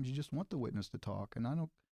sometimes you just want the witness to talk, and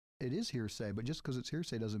it is hearsay, but just because it's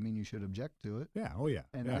hearsay doesn't mean you should object to it. Yeah, oh yeah.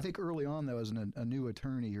 And I think early on, though, as a new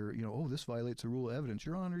attorney, you're, this violates a rule of evidence.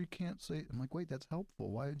 Your Honor, you can't say. I'm like, wait, that's helpful.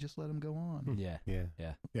 Why just let him go on? Yeah.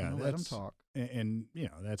 Let him talk. And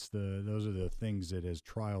those are the things that as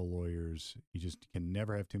trial lawyers, you just can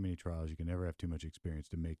never have too many trials. You can never have too much experience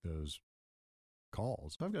to make those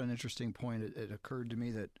calls. I've got an interesting point. It occurred to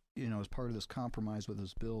me that, as part of this compromise with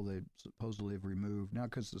this bill they supposedly have removed, now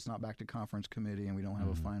because it's not back to conference committee and we don't have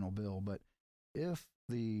a final bill, but if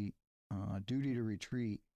the duty to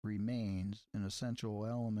retreat remains an essential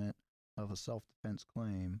element of a self-defense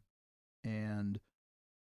claim and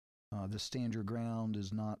the stand your ground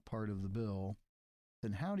is not part of the bill,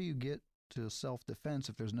 then how do you get to self-defense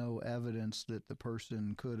if there's no evidence that the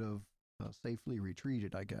person could have safely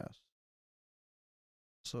retreated, I guess?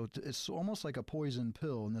 So it's almost like a poison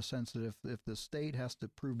pill in the sense that if the state has to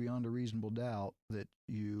prove beyond a reasonable doubt that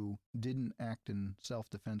you didn't act in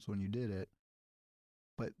self-defense when you did it,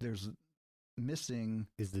 but there's missing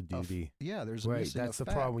is the duty. There's right. Missing That's a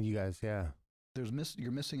the fact. problem, you guys. Yeah,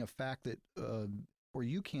 you're missing a fact that, or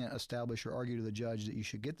you can't establish or argue to the judge that you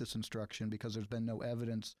should get this instruction because there's been no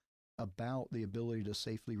evidence about the ability to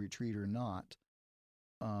safely retreat or not.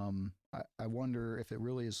 I wonder if it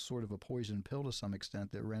really is sort of a poison pill to some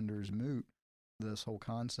extent that renders moot this whole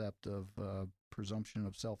concept of presumption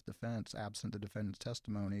of self-defense absent the defendant's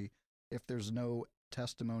testimony if there's no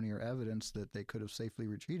testimony or evidence that they could have safely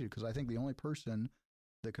retreated. Because I think the only person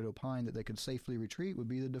that could opine that they could safely retreat would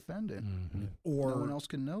be the defendant. Mm-hmm. Or no one else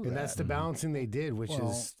can know and that. that's the balancing they did, which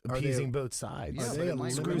is appeasing both sides. Yeah,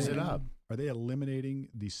 it screws it up. Are they eliminating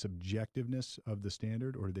the subjectiveness of the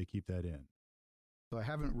standard, or do they keep that in? So I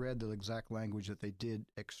haven't read the exact language that they did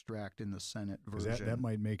extract in the Senate version. That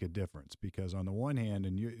might make a difference because on the one hand,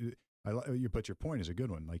 but your point is a good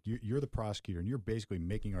one. Like you're the prosecutor and you're basically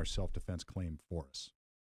making our self-defense claim for us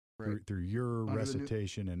through your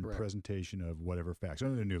recitation and presentation of whatever facts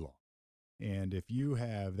under the new law. And if you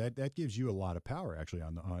have that gives you a lot of power actually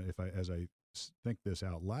as I think this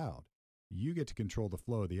out loud, you get to control the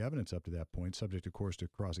flow of the evidence up to that point, subject of course to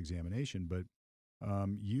cross-examination, but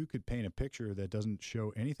you could paint a picture that doesn't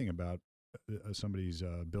show anything about somebody's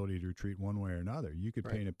ability to retreat one way or another. You could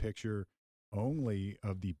paint a picture only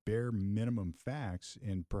of the bare minimum facts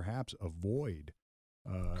and perhaps avoid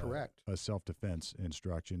a self-defense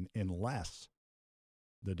instruction unless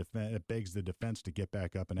it begs the defense to get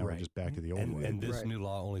back up and now we're just back to the old way. And this new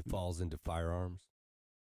law only falls into firearms?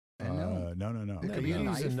 No. It could be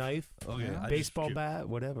a knife. Baseball bat,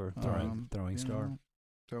 whatever. Throwing star.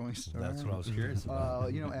 Throwing star. That's what I was curious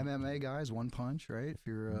about. MMA guys, one punch, right? If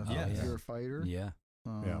you're a fighter. Yeah.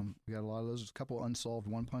 We got a lot of those. There's a couple unsolved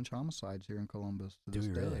one-punch homicides here in Columbus to Do this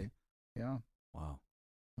we day. really? Yeah. Wow.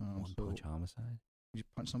 One-punch homicide? you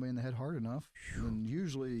punch somebody in the head hard enough, and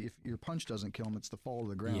usually if your punch doesn't kill them, it's the fall to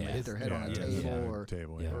the ground. They hit their head on a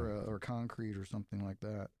table or concrete or something like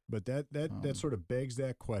that. But that sort of begs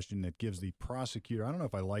that question that gives the prosecutor, I don't know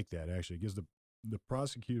if I like that actually, it gives the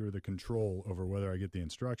prosecutor the control over whether I get the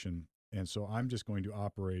instruction. And so I'm just going to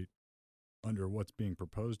operate under what's being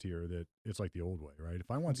proposed here, that it's like the old way, right? If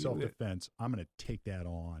I want self-defense, I'm going to take that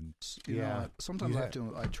on. You know, sometimes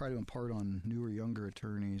I try to impart on newer, younger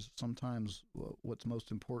attorneys, sometimes what's most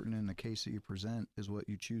important in the case that you present is what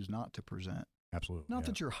you choose not to present. Absolutely. Not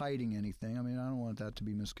that you're hiding anything. I mean, I don't want that to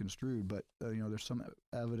be misconstrued, but, there's some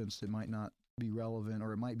evidence that might not be relevant,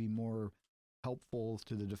 or it might be more helpful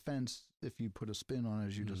to the defense if you put a spin on it,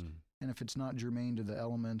 as you just, and if it's not germane to the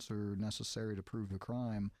elements or necessary to prove the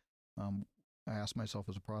crime, I ask myself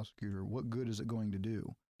as a prosecutor, what good is it going to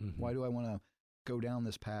do? Why do I want to go down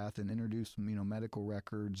this path and introduce, medical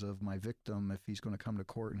records of my victim if he's going to come to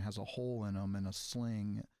court and has a hole in him and a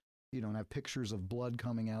sling, and have pictures of blood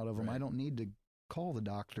coming out of him? I don't need to call the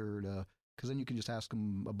doctor because then you can just ask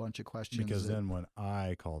him a bunch of questions. Because then when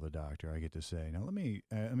I call the doctor, I get to say, now let me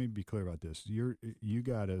be clear about this. You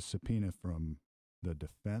got a subpoena from the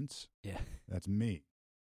defense. Yeah, that's me.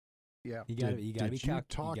 Yeah, you got to be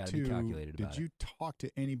calculated about it. Did you talk to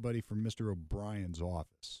anybody from Mr. O'Brien's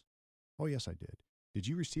office? Oh, yes, I did. Did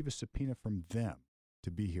you receive a subpoena from them to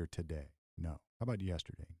be here today? No. How about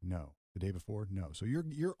yesterday? No. The day before? No. So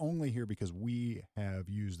you're only here because we have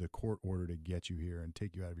used the court order to get you here and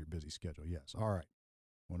take you out of your busy schedule. Yes. All right.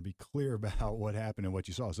 I want to be clear about what happened and what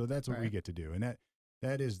you saw. So that's what we get to do, and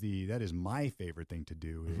that is my favorite thing to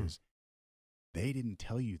do. Is they didn't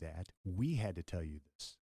tell you that, we had to tell you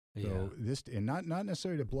this. So this, and not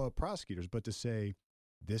necessarily to blow up prosecutors, but to say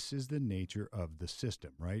this is the nature of the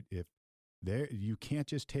system, right? If you can't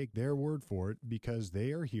just take their word for it because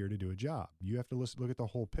they are here to do a job. You have to look at the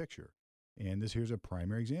whole picture. And here's a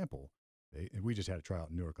primary example. We just had a trial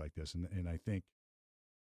in Newark like this, and I think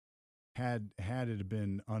had it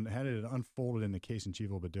unfolded in the case in chief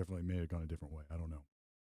a little bit differently, may have gone a different way. I don't know.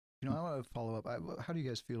 I want to follow up. How do you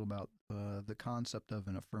guys feel about the concept of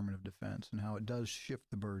an affirmative defense and how it does shift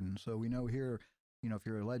the burden? So we know here, if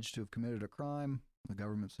you're alleged to have committed a crime, the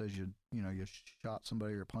government says you shot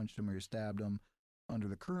somebody or punched them or you stabbed them. Under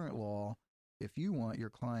the current law, if you want,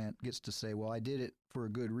 your client gets to say, well, I did it for a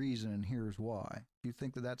good reason and here's why. Do you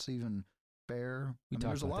think that that's even fair? We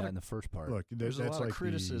talked about that in the first part. Look, there's a lot of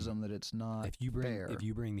criticism that it's not fair. If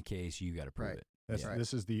you bring the case, you got to prove it.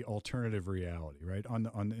 This is the alternative reality, right?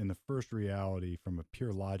 In the first reality, from a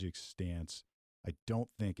pure logic stance, I don't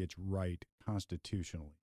think it's right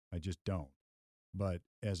constitutionally. I just don't. But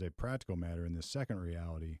as a practical matter, in the second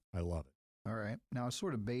reality, I love it. All right. Now, I was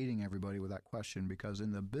sort of baiting everybody with that question because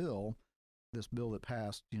in the bill, this bill that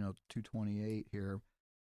passed, 228 here,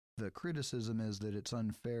 the criticism is that it's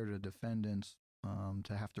unfair to defendants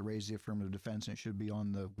to have to raise the affirmative defense, and it should be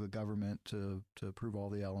on the government to prove all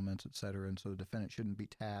the elements, et cetera. And so the defendant shouldn't be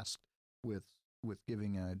tasked with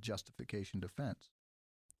giving a justification defense.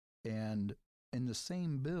 And in the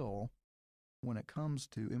same bill, when it comes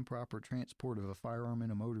to improper transport of a firearm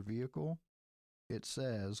in a motor vehicle, it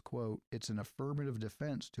says, quote, it's an affirmative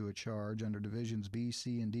defense to a charge under divisions B,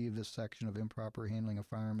 C, and D of this section of improper handling of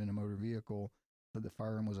firearm in a motor vehicle that the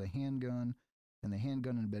firearm was a handgun and the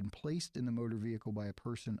handgun had been placed in the motor vehicle by a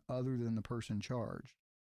person other than the person charged.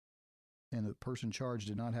 And the person charged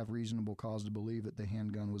did not have reasonable cause to believe that the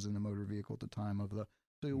handgun was in the motor vehicle at the time of the...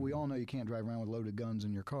 So we all know you can't drive around with loaded guns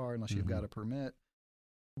in your car unless you've got a permit.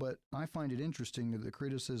 But I find it interesting that the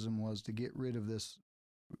criticism was to get rid of this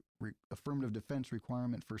affirmative defense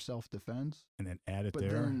requirement for self-defense. And then add it but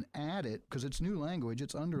there? But then add it, because it's new language,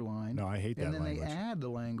 it's underlined. No, I hate that language. And then they add the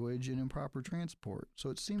language in improper transport.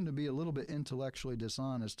 So it seemed to be a little bit intellectually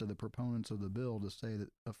dishonest to the proponents of the bill to say that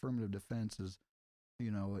affirmative defense is,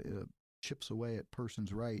 chips away at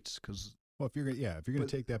persons' rights, because... Well, if you're going to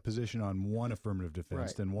take that position on one affirmative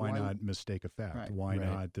defense, then why not mistake a fact? Why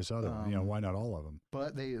not this other one? Why not all of them?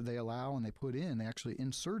 But they allow and they actually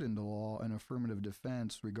insert into law an affirmative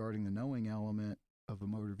defense regarding the knowing element of a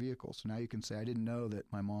motor vehicle. So now you can say, I didn't know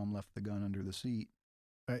that my mom left the gun under the seat.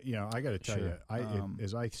 I got to tell you,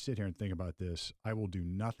 as I sit here and think about this, I will do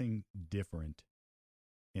nothing different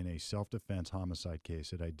in a self-defense homicide case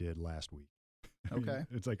that I did last week. Okay.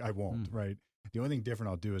 It's like I won't, right? The only thing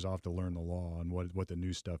different I'll do is I'll have to learn the law and what the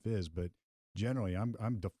new stuff is. But generally,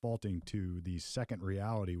 I'm defaulting to the second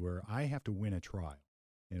reality where I have to win a trial.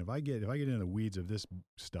 And if I get into the weeds of this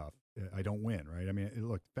stuff, I don't win, right? I mean,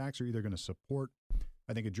 look, facts are either going to support.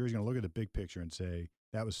 I think a jury's going to look at the big picture and say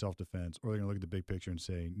that was self-defense, or they're going to look at the big picture and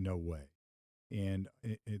say no way. And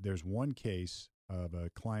there's one case of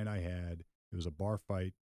a client I had It was a bar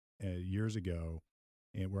fight years ago,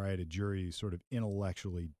 and where I had a jury sort of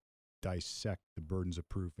intellectually dissect the burdens of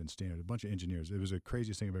proof and standard. A bunch of engineers. It was the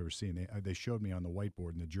craziest thing I've ever seen. They showed me on the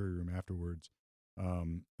whiteboard in the jury room afterwards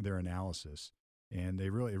their analysis, and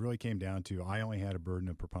it really came down to I only had a burden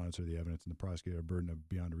of preponderance of the evidence, and the prosecutor had a burden of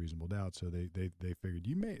beyond a reasonable doubt. So they figured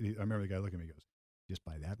I remember the guy looking at me and goes, just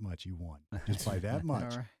by that much you won. Just by that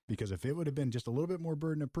much. Right. Because if it would have been just a little bit more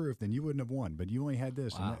burden of proof, then you wouldn't have won. But you only had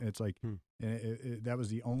this. Wow. And it's like, that was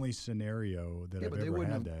the only scenario that I've ever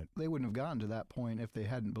had that. They wouldn't have gotten to that point if they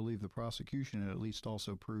hadn't believed the prosecution and at least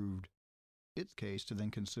also proved its case to then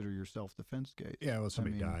consider your self-defense case. Yeah, well,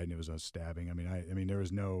 somebody died and it was a stabbing. I mean, there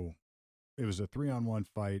was no, it was a 3-on-1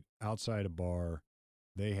 fight outside a bar.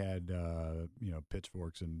 They had,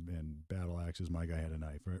 pitchforks and battle axes. My guy had a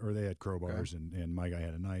knife, or they had crowbars, and my guy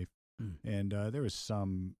had a knife. And there was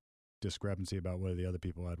some discrepancy about whether the other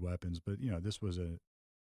people had weapons. But this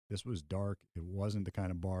was dark. It wasn't the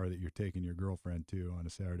kind of bar that you're taking your girlfriend to on a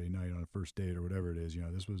Saturday night on a first date or whatever it is.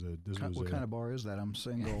 What kind of bar is that? I'm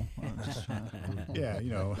single.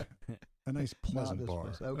 A nice pleasant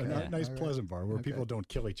bar. Okay. A nice pleasant bar where people don't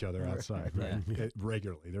kill each other outside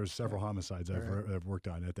regularly. There's several homicides I've worked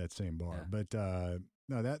on at that same bar. Yeah. But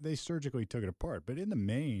no, they surgically took it apart. But in the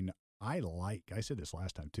main, I said this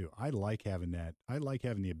last time too, I like having that. I like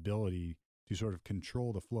having the ability to sort of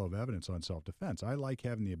control the flow of evidence on self-defense. I like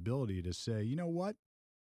having the ability to say, you know what?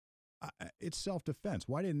 It's self-defense.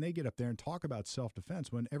 Why didn't they get up there and talk about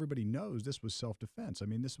self-defense when everybody knows this was self-defense? I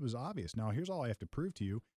mean, this was obvious. Now, here's all I have to prove to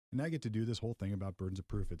you. And I get to do this whole thing about burdens of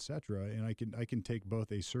proof, et cetera. And I can take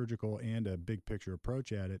both a surgical and a big picture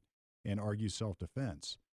approach at it and argue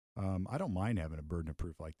self-defense. I don't mind having a burden of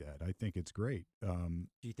proof like that. I think it's great. Do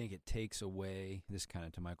you think it takes away, this kind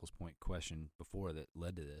of to Michael's point question before that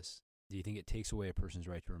led to this, do you think it takes away a person's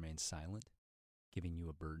right to remain silent, giving you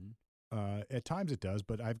a burden? At times it does,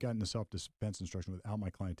 but I've gotten the self-defense instruction without my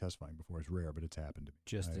client testifying before. It's rare, but it's happened to me.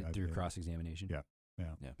 Just through cross-examination? Yeah,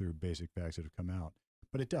 through basic facts that have come out.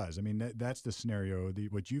 But it does. I mean, that's the scenario.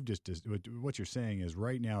 What you're saying is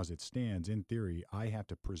right now, as it stands, in theory, I have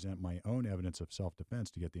to present my own evidence of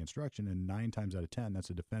self-defense to get the instruction. And 9 times out of 10, that's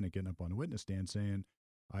a defendant getting up on the witness stand saying,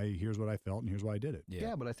 here's what I felt and here's why I did it.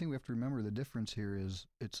 Yeah, but I think we have to remember the difference here is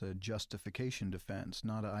it's a justification defense,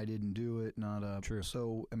 not a I didn't do it, not a... True.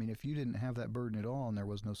 So, I mean, if you didn't have that burden at all and there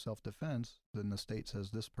was no self-defense, then the state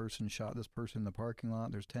says this person shot this person in the parking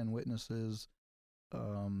lot, there's 10 witnesses,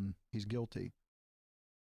 he's guilty.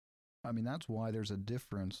 I mean, that's why there's a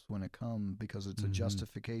difference when it comes, because it's a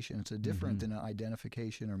justification. It's a different than an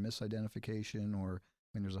identification or misidentification, or,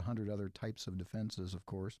 I mean, there's 100 other types of defenses, of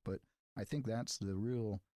course, but I think that's the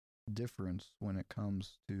real difference when it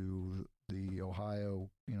comes to the Ohio,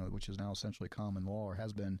 which is now essentially common law, or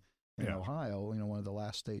has been in Ohio, one of the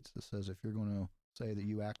last states that says if you're going to say that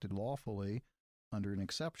you acted lawfully under an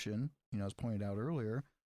exception, as pointed out earlier,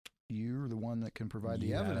 you're the one that can provide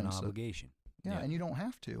the evidence. You have an obligation. Yeah, and you don't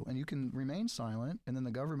have to. And you can remain silent, and then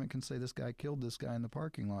the government can say this guy killed this guy in the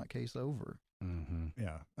parking lot, case over. Mm-hmm.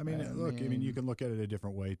 Yeah. I mean, you can look at it a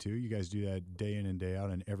different way, too. You guys do that day in and day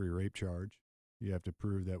out on every rape charge. You have to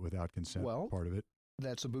prove that without consent, part of it.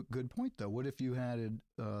 That's a good point, though. What if you had,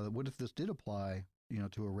 what if this did apply,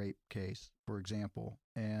 to a rape case, for example,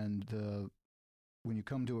 and when you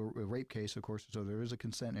come to a rape case, of course, so there is a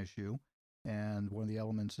consent issue. And one of the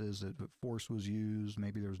elements is that force was used,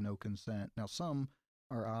 maybe there was no consent. Now, some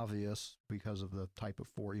are obvious because of the type of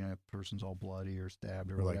force, a person's all bloody or stabbed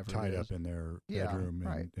or whatever. Like tied up in their bedroom.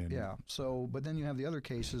 Yeah. So, but then you have the other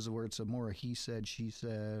cases where it's more a he said, she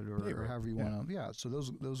said, or however you want to. Yeah. So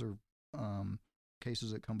those are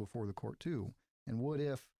cases that come before the court too. And what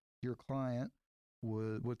if your client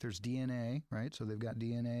there's DNA, right? So they've got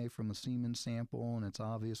DNA from the semen sample, and it's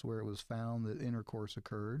obvious where it was found that intercourse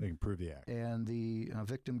occurred. They can prove the act. And the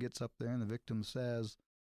victim gets up there, and the victim says,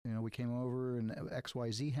 we came over, and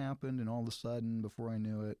XYZ happened, and all of a sudden, before I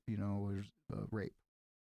knew it, there's rape.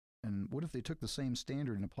 And what if they took the same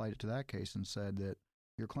standard and applied it to that case and said that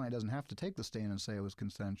your client doesn't have to take the stand and say it was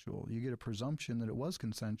consensual. You get a presumption that it was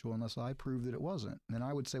consensual unless I prove that it wasn't. And then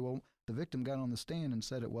I would say, well, the victim got on the stand and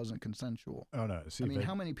said it wasn't consensual. Oh, no. See,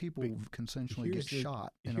 how many people consensually get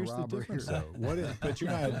shot in a robbery? Here's the difference, though. But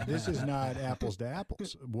you're not, this is not apples to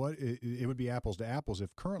apples. It would be apples to apples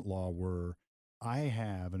if current law were, I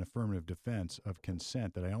have an affirmative defense of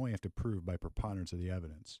consent that I only have to prove by preponderance of the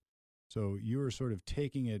evidence. So you are sort of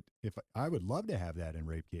taking it, I would love to have that in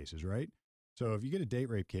rape cases, right? So if you get a date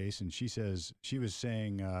rape case and she says, she was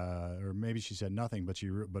saying, or maybe she said nothing, but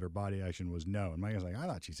her body action was no. And my guy's like, I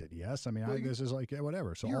thought she said yes. I mean, this is like,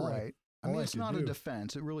 whatever. So you're right. I mean, it's not a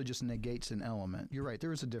defense. It really just negates an element. You're right.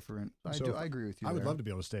 There is a different. I agree with you. I would love to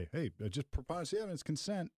be able to say, hey, just preponderance of evidence,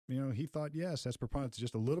 consent. He thought, yes, that's preponderance,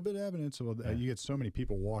 just a little bit of evidence. So you get so many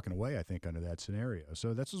people walking away, I think, under that scenario.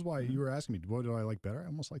 So this is why you were asking me, what do I like better? I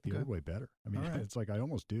almost like the old way better. I mean, it's like I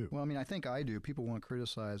almost do. Well, I mean, I think I do. People want to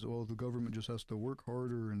criticize, well, the government just has to work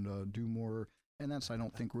harder and do more. And that's, I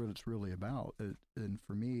don't think, what it's really about. And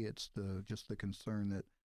for me, it's just the concern that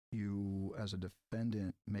you, as a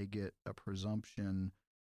defendant, may get a presumption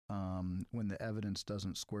when the evidence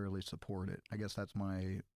doesn't squarely support it. I guess that's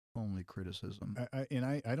my only criticism.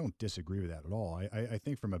 I don't disagree with that at all. I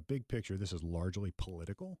think from a big picture, this is largely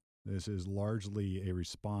political. This is largely a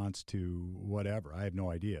response to whatever. I have no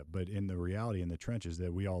idea. But in the reality in the trenches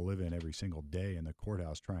that we all live in every single day in the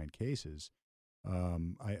courthouse trying cases,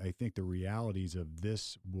 I think the realities of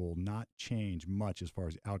this will not change much as far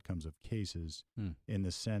as outcomes of cases in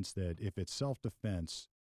the sense that if it's self-defense,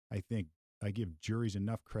 I think I give juries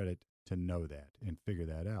enough credit to know that and figure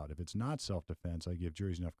that out. If it's not self-defense, I give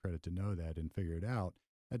juries enough credit to know that and figure it out.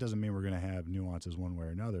 That doesn't mean we're going to have nuances one way or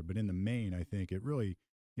another, but in the main, I think it really,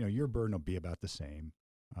 your burden will be about the same.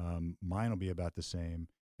 Mine will be about the same,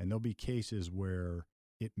 and there'll be cases where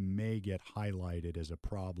it may get highlighted as a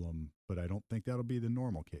problem, but I don't think that'll be the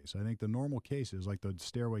normal case. I think the normal case is like the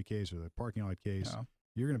stairway case or the parking lot case. Yeah.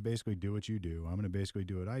 You're going to basically do what you do. I'm going to basically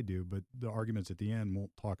do what I do, but the arguments at the end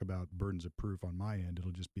won't talk about burdens of proof on my end.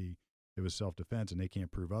 It'll just be it was self-defense and they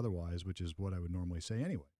can't prove otherwise, which is what I would normally say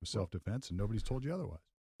anyway. It was self-defense and nobody's told you otherwise.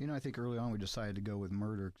 I think early on we decided to go with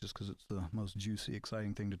murder just because it's the most juicy,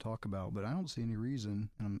 exciting thing to talk about, but I don't see any reason,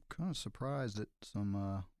 and I'm kind of surprised that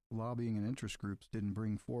some lobbying and interest groups didn't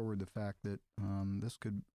bring forward the fact that this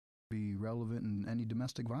could be relevant in any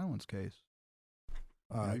domestic violence case.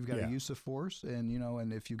 You've got a use of force, and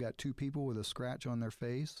and if you've got two people with a scratch on their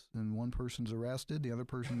face, and one person's arrested, the other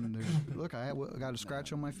person, look, I got a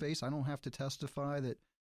scratch on my face. I don't have to testify that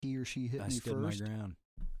he or she hit me first. I stood my ground.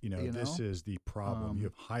 This is the problem. You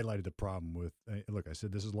have highlighted the problem with. Look, I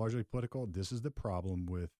said this is largely political. This is the problem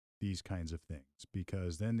with these kinds of things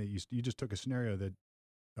because then you just took a scenario that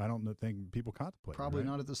I don't think people contemplate. Probably right?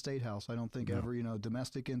 not at the State House. I don't think ever,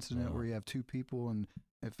 domestic incident where you have two people and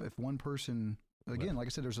if one person, again, like I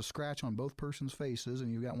said, there's a scratch on both persons' faces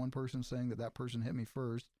and you got one person saying that person hit me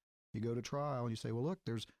first. You go to trial and you say, well, look,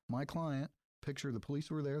 there's my client. Picture, the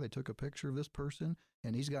police were there. They took a picture of this person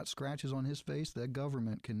and he's got scratches on his face. That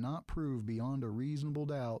government cannot prove beyond a reasonable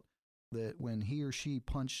doubt that when he or she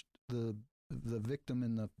punched the victim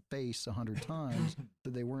in the face 100 times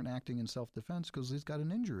that they weren't acting in self-defense because he's got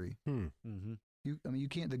an injury. Mm-hmm. You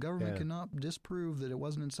can't. The government cannot disprove that it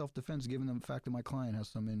wasn't in self-defense, given the fact that my client has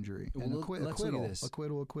some injury. Well, and acquittal. Let's look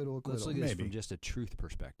at this from just a truth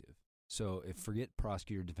perspective. So, if forget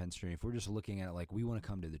prosecutor, defense attorney, if we're just looking at it like we want to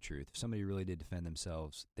come to the truth, if somebody really did defend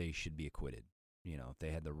themselves, they should be acquitted. If they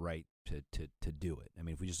had the right to do it. I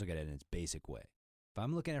mean, if we just look at it in its basic way. If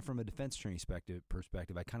I'm looking at it from a defense attorney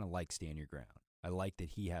perspective, I kind of like stand your ground. I like that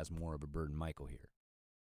he has more of a burden, Michael, here.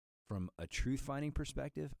 From a truth-finding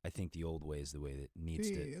perspective, I think the old way is the way that needs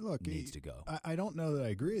to go. I don't know that I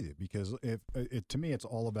agree with you because to me, it's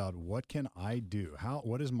all about what can I do?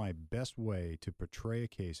 What is my best way to portray a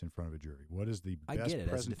case in front of a jury? What is the best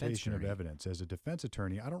presentation of evidence? As a defense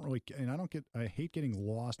attorney, I hate getting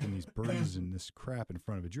lost in these burdens and this crap in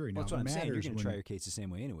front of a jury. Well, that's what I'm saying. You're going to try your case the same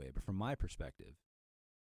way anyway, but from my perspective,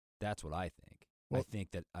 that's what I think. Well, I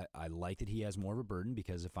think that I like that he has more of a burden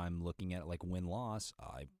because if I'm looking at it like win-loss,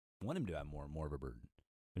 I want him to have more of a burden.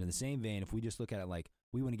 But in the same vein, if we just look at it like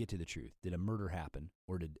we want to get to the truth, did a murder happen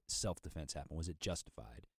or did self-defense happen? Was it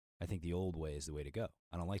justified? I think the old way is the way to go.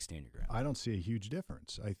 I don't like stand your ground. I don't see a huge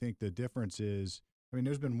difference. I think the difference is,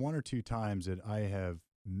 there's been one or two times that I have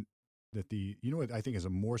what I think is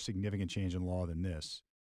a more significant change in law than this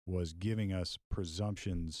was giving us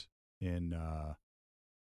presumptions in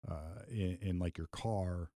like your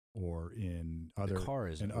car or in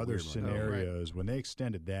other scenarios. When they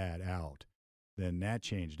extended that out, then that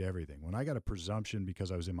changed everything. When I got a presumption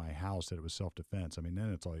because I was in my house that it was self-defense,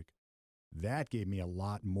 then it's like that gave me a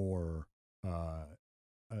lot more.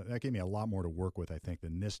 That gave me a lot more to work with, I think,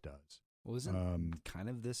 than this does. Well, isn't kind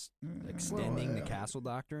of this extending the Castle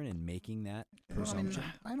Doctrine and making that presumption?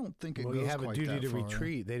 I don't think it goes you have quite a duty to far.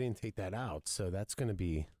 retreat. They didn't take that out, so that's going to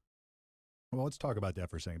be. Well, let's talk about that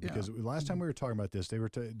for a second because last time we were talking about this,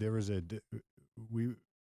 there's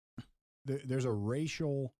a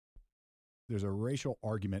racial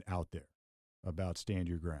argument out there about stand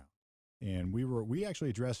your ground, and we actually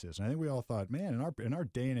addressed this, and I think we all thought, man, in our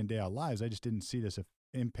day in and day out lives, I just didn't see this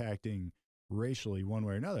impacting racially one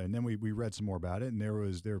way or another. And then we read some more about it, and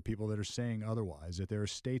there are people that are saying otherwise, that there are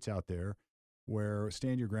states out there where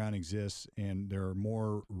stand your ground exists, and there are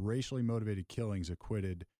more racially motivated killings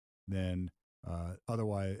acquitted than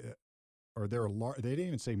otherwise, or they didn't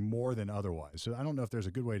even say more than otherwise. So I don't know if there's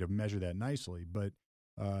a good way to measure that nicely, but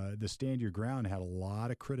the stand your ground had a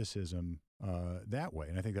lot of criticism that way,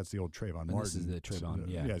 and I think that's the old Trayvon Martin. This is the Trayvon,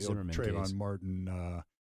 the old Trayvon Martin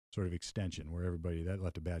sort of extension, where that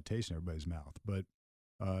left a bad taste in everybody's mouth. But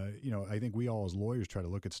I think we all as lawyers try to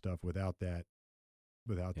look at stuff without that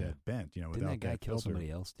bent. Didn't without that guy kill filter.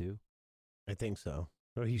 somebody else too? I think so.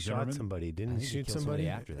 Or he shot somebody. Didn't he shoot somebody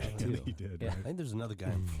after that too? He did. Yeah. Right? I think there's another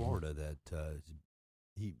guy in Florida that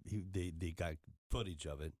they got footage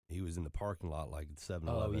of it. He was in the parking lot like at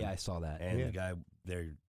 7-Eleven. Oh yeah, I saw that. And the guy,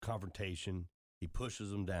 their confrontation, he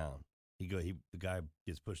pushes him down. The guy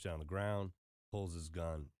gets pushed down on the ground, pulls his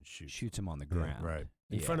gun, and shoots him on the ground, right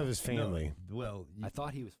in front of his family. No, well, I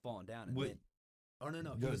thought he was falling down. And then,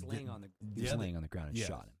 no, he was laying on the ground and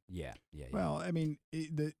shot him. Yeah. Well, I mean,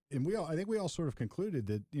 I think we all sort of concluded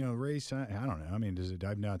that race. I don't know. I mean,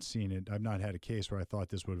 I've not seen it. I've not had a case where I thought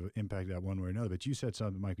this would have impacted that one way or another. But you said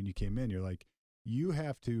something, Mike, when you came in. You're like, you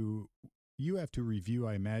have to review,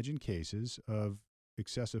 I imagine, cases of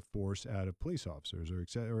excessive force out of police officers, or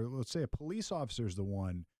let's say a police officer is the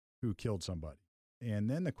one who killed somebody, and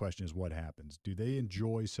then the question is, what happens? Do they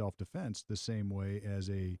enjoy self-defense the same way as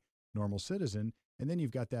a normal citizen? And then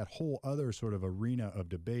you've got that whole other sort of arena of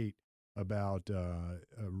debate about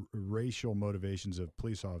racial motivations of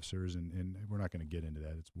police officers, and we're not going to get into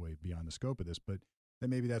that. It's way beyond the scope of this, but then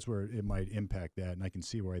maybe that's where it might impact that, and I can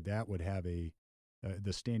see why that would have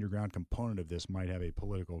the stand your ground component of this might have a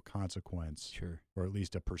political consequence, sure, or at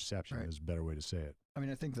least a perception is a better way to say it. I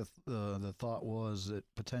mean, I think the thought was that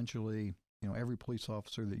potentially, every police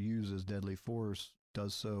officer that uses deadly force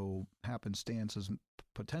does so happenstance as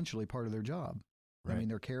potentially part of their job. Right. I mean,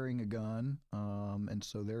 they're carrying a gun, and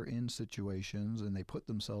so they're in situations, and they put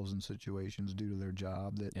themselves in situations due to their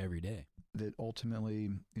job that every day. That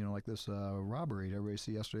ultimately, like this robbery. Everybody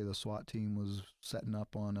see yesterday, the SWAT team was setting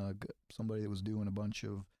up on somebody that was doing a bunch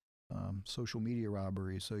of social media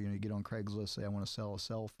robberies. So you get on Craigslist, say I want to sell a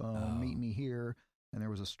cell phone, meet me here, and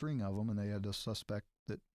there was a string of them, and they had a suspect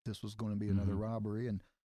that this was going to be another robbery, and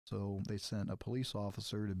so they sent a police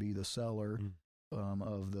officer to be the seller.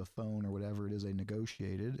 Of the phone or whatever it is they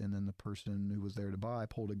negotiated, and then the person who was there to buy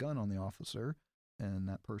pulled a gun on the officer, and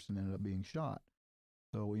that person ended up being shot.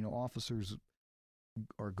 So, officers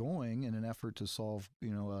are going in an effort to solve,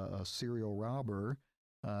 a serial robber,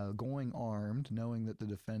 going armed, knowing that the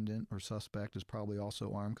defendant or suspect is probably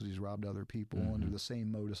also armed because he's robbed other people under the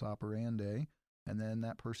same modus operandi, and then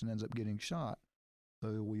that person ends up getting shot.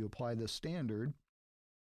 So we apply this standard.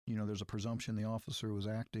 There's a presumption the officer was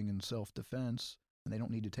acting in self-defense, and they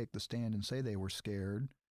don't need to take the stand and say they were scared.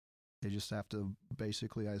 They just have to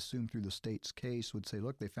basically, I assume through the state's case, would say,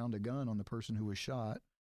 look, they found a gun on the person who was shot.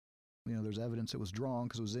 There's evidence it was drawn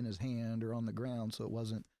because it was in his hand or on the ground, so it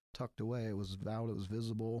wasn't tucked away. It was out, it was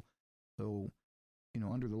visible. So,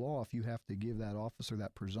 under the law, if you have to give that officer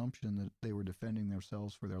that presumption that they were defending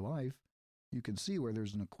themselves for their life, you can see where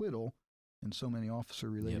there's an acquittal in so many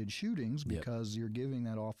officer-related shootings because you're giving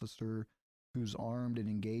that officer who's armed and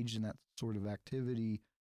engaged in that sort of activity,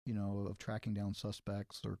 of tracking down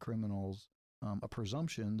suspects or criminals, a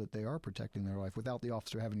presumption that they are protecting their life without the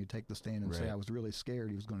officer having to take the stand and say, I was really scared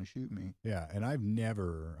he was going to shoot me. Yeah, and I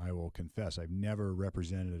will confess, I've never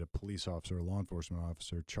represented a police officer or law enforcement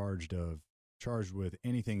officer charged with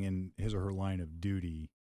anything in his or her line of duty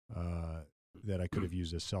that I could have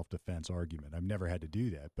used as self-defense argument. I've never had to do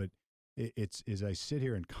that, but it's as I sit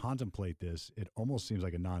here and contemplate this, it almost seems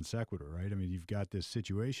like a non sequitur, right? I mean, you've got this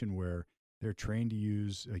situation where they're trained to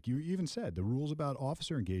use, like you even said, the rules about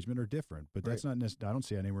officer engagement are different, but that's not necessarily, I don't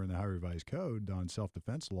see anywhere in the Ohio Revised Code on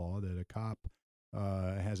self-defense law that a cop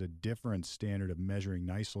has a different standard of measuring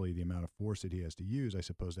nicely the amount of force that he has to use. I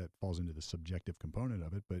suppose that falls into the subjective component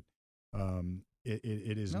of it, but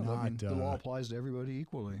it is not. I mean, the law applies to everybody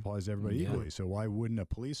equally. Equally. So why wouldn't a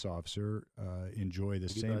police officer enjoy the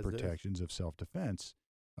same protections of self-defense,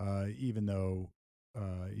 even though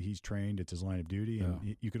he's trained, it's his line of duty,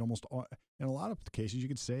 and you could almost, in a lot of cases, you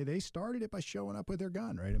could say they started it by showing up with their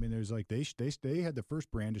gun, right? I mean, there's like they had the first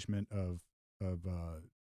brandishment of a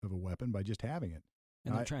weapon by just having it.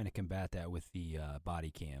 And they're trying to combat that with the body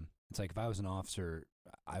cam. It's like if I was an officer,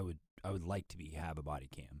 I would like to have a body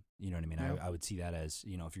cam. You know what I mean? Yeah. I would see that as,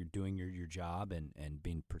 if you're doing your job and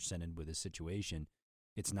being presented with a situation,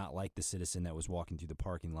 it's not like the citizen that was walking through the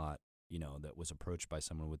parking lot, that was approached by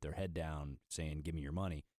someone with their head down saying, give me your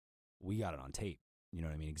money. We got it on tape. You know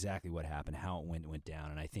what I mean? Exactly what happened, how it went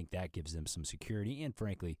down. And I think that gives them some security. And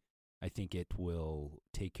frankly, I think it will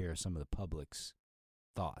take care of some of the public's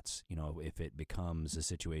thoughts. You know, if it becomes a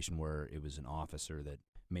situation where it was an officer that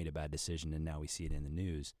made a bad decision and now we see it in the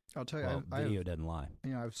news. I'll tell you, video doesn't lie.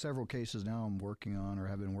 You know, I have several cases now I'm working on or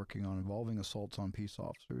have been working on involving assaults on peace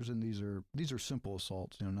officers, and these are simple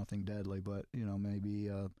assaults, you know, nothing deadly, but you know, maybe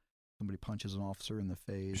somebody punches an officer in the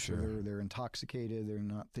face, sure. or they're intoxicated, they're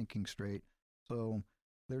not thinking straight, so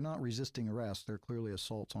they're not resisting arrest. They're clearly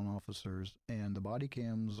assaults on officers, and the body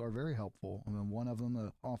cams are very helpful. I mean, one of them,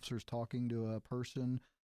 the officer's talking to a person.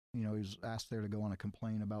 You know, he's asked there to go on a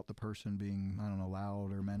complaint about the person being, I don't know,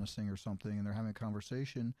 loud or menacing or something, and they're having a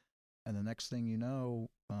conversation, and the next thing you know,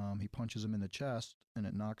 he punches him in the chest, and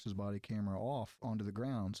it knocks his body camera off onto the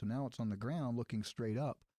ground. So now it's on the ground looking straight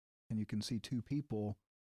up, and you can see two people,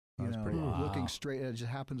 looking straight. It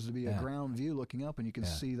just happens to be a ground view looking up, and you can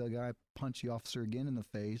see the guy punch the officer again in the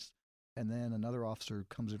face, and then another officer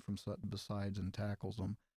comes in from besides and tackles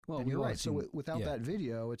him. Well, and you're right. So without that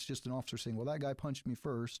video, it's just an officer saying, "Well, that guy punched me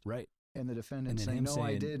first," right? And the defendant saying, "No,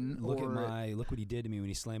 I didn't." Look what he did to me when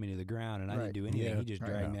he slammed me to the ground, and I didn't do anything. Yeah. He just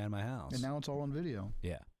dragged me out of my house. And now it's all on video.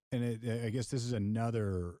 Yeah. And I guess this is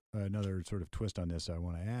another sort of twist on this I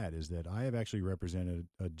want to add is that I have actually represented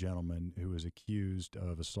a gentleman who was accused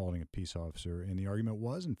of assaulting a peace officer, and the argument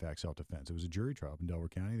was in fact self-defense. It was a jury trial in Delaware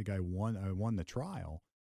County. The guy won the trial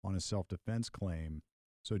on a self-defense claim.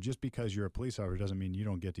 So just because you're a police officer doesn't mean you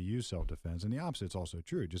don't get to use self-defense. And the opposite's also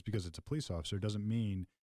true. Just because it's a police officer doesn't mean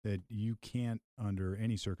that you can't, under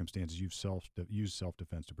any circumstances, use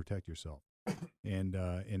self-defense to protect yourself. And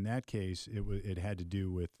in that case, it had to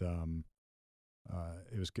do with it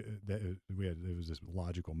was this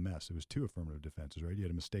logical mess. It was two affirmative defenses, right? You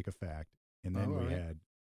had a mistake of fact, and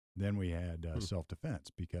then we had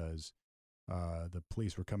self-defense because the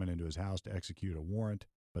police were coming into his house to execute a warrant,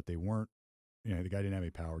 but they weren't. You know, the guy didn't have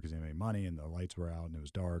any power because he didn't have any money, and the lights were out, and it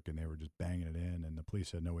was dark, and they were just banging it in. And the police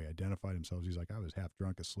said, no, he identified himself. He's like, I was half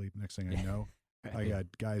drunk asleep. Next thing I know, I got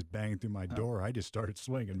guys banging through my door. I just started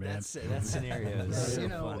swinging, man. That scenario is so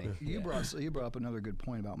funny. You brought up another good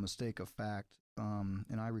point about mistake of fact.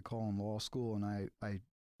 And I recall in law school, and I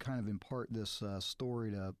kind of impart this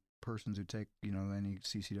story to persons who take, you know, any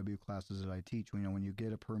CCW classes that I teach. You know, when you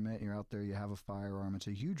get a permit, you're out there, you have a firearm, it's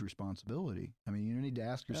a huge responsibility. I mean, you need to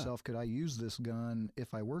ask yourself, could I use this gun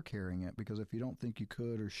if I were carrying it? Because if you don't think you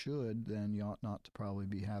could or should, then you ought not to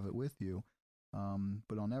probably have it with you.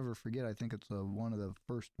 But I'll never forget, I think it's one of the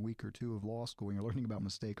first week or two of law school when you're learning about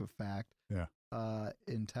mistake of fact. Yeah.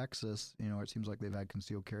 In Texas, you know, it seems like they've had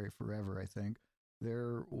concealed carry forever, I think.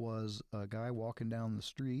 There was a guy walking down the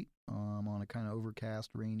street on a kind of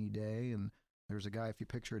overcast, rainy day, and there's a guy, if you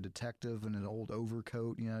picture a detective in an old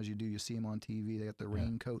overcoat, you know, as you do, you see him on TV, they got their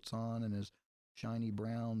raincoats on and his shiny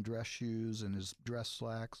brown dress shoes and his dress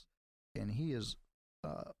slacks, and he is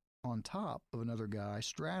on top of another guy,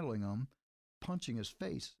 straddling him, punching his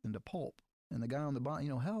face into pulp. And the guy on the bottom,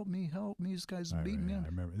 you know, help me, this guy's beating me. I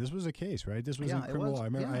remember. This was a case, right? This was in criminal law. I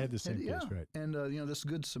remember I had the same case, right? And, you know, this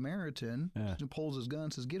good Samaritan pulls his gun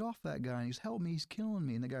and says, get off that guy. And he's, help me, he's killing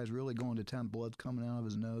me. And the guy's really going to town. Blood's coming out of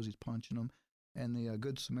his nose. He's punching him. And the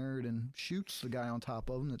good Samaritan shoots the guy on top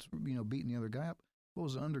of him that's, you know, beating the other guy up. Well, it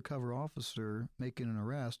was an undercover officer making an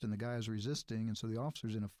arrest, and the guy is resisting. And so the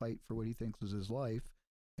officer's in a fight for what he thinks is his life.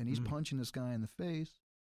 And he's punching this guy in the face.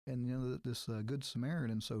 And, you know, this good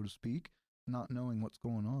Samaritan, so to speak, not knowing what's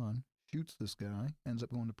going on, shoots this guy, ends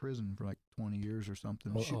up going to prison for like 20 years or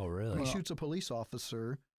something. Oh, really? He shoots a police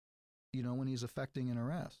officer, you know, when he's effecting an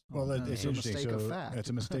arrest. Well, it's a interesting. mistake of fact. It's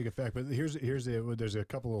a mistake of fact. But there's a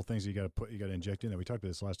couple little things you got to inject in there. We talked about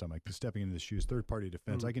this last time, like stepping into the shoes, third party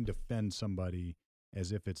defense. I can defend somebody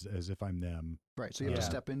as if I'm them. Right. So you have to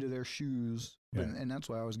step into their shoes, and that's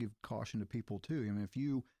why I always give caution to people too. I mean, if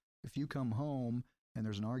you come home and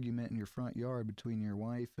there's an argument in your front yard between your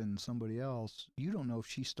wife and somebody else, you don't know if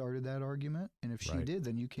she started that argument. And if she did,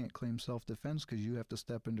 then you can't claim self-defense because you have to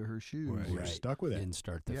step into her shoes. Right. You're stuck with it. Didn't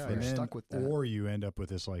start the you're stuck with that. Or you end up with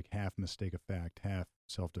this like half mistake of fact, half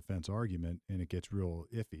self-defense argument, and it gets real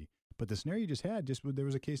iffy. But the scenario you just had, there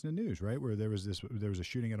was a case in the news, right, where there was a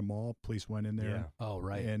shooting at a mall. Police went in there. Yeah. Oh,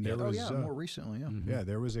 right. And there was more recently. Yeah. Mm-hmm. Yeah,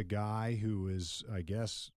 there was a guy who was, I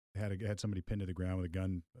guess, had somebody pinned to the ground with a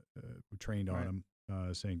gun trained on him.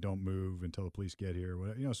 Saying don't move until the police get here,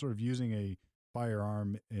 you know, sort of using a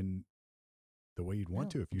firearm in the way you'd want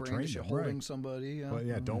to if you train them. Holding somebody.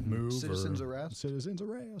 Don't move. Citizens arrest.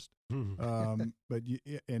 But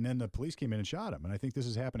and then the police came in and shot him. And I think this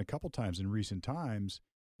has happened a couple times in recent times.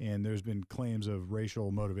 And there's been claims of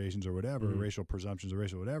racial motivations or whatever, racial presumptions or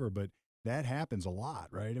racial whatever. But that happens a lot,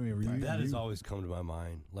 right? I mean, that has always come to my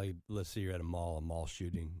mind. Like, let's say you're at a mall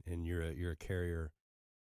shooting, and you're a carrier,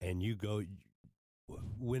 and you go.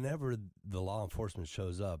 Whenever the law enforcement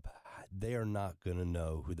shows up, they are not going to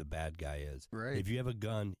know who the bad guy is. Right. If you have a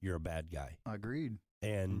gun, you're a bad guy. Agreed.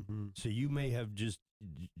 And so you may have just,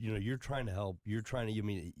 you're trying to help. You're trying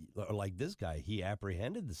to, like this guy, he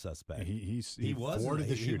apprehended the suspect. He thwarted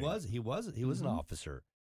the shooting. He was an officer.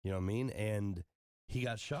 You know what I mean? And he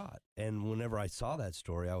got shot. And whenever I saw that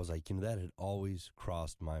story, I was like, that had always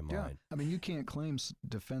crossed my mind. Yeah. I mean, you can't claim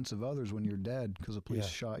defense of others when you're dead because the police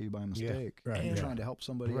shot you by mistake. Yeah. Right. You're trying to help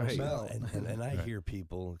somebody else out. And I hear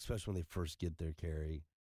people, especially when they first get their carry,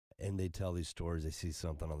 and they tell these stories, they see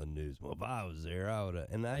something on the news. Well, if I was there, I would have.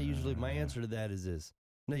 And I usually, my answer to that is this: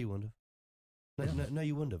 no, you wouldn't have. No,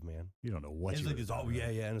 you wouldn't have, man. You don't know what it's you're like. Oh, yeah.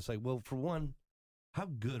 And it's like, well, for one, how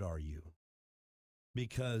good are you?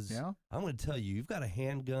 Because I'm going to tell you, you've got a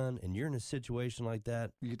handgun and you're in a situation like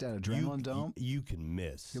that. You get that adrenaline dump. You can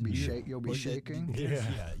miss. You'll be shaking.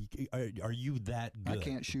 Are you that good? I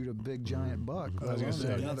can't shoot a big giant buck. I was going to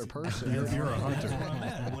say another person. You're a hunter. That's where I'm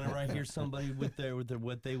at. Whenever I hear somebody with their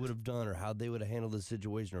what they would have done or how they would have handled the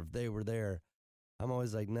situation, or if they were there, I'm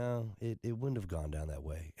always like, no, it wouldn't have gone down that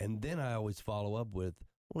way. And then I always follow up with,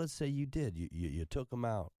 well, let's say you did. You took them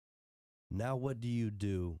out. Now what do you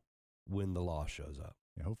do when the law shows up?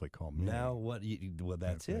 Yeah, hopefully call me. Now what? Well,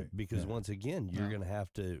 that's it. Because once again, you're going to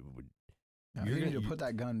have to. You're going to put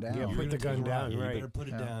that gun down. Yeah, put the gun down. Right. You better put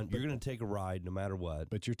it down. You're going to take a ride no matter what.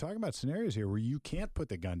 But you're talking about scenarios here where you can't put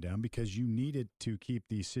the gun down because you need it to keep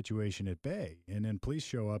the situation at bay, and then police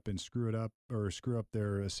show up and screw it up or screw up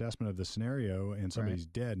their assessment of the scenario, and somebody's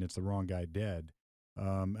dead, and it's the wrong guy dead.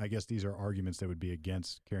 I guess these are arguments that would be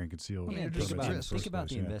against carrying concealed. Yeah, think about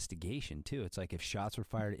the investigation too. It's like if shots were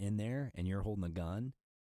fired in there and you're holding a gun,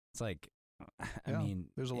 it's like, I mean,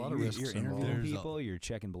 there's a lot of risks. You're interviewing people. You're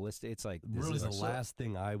checking ballistic. It's like really the last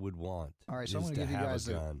thing I would want. All right, so I'm going to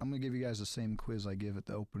give you guys the same quiz I give at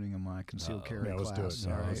the opening of my concealed carry class. Let's do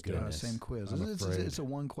it. All right, same quiz. It's a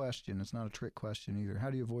one question. It's not a trick question either. How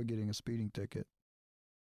do you avoid getting a speeding ticket?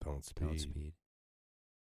 Don't speed.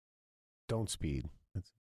 Don't speed.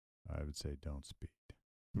 I would say don't speed.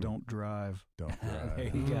 Don't drive. Don't drive. There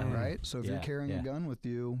you go. Right? So if you're carrying a gun with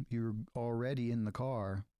you, you're already in the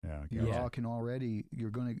car. You have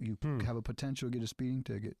a potential to get a speeding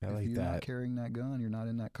ticket. If you're not carrying that gun, you're not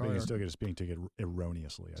in that car. But you still get a speeding ticket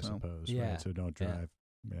erroneously, I suppose. Yeah. Right? So don't drive.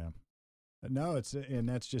 Yeah. No, and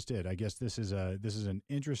that's just it. I guess this is an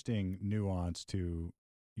interesting nuance to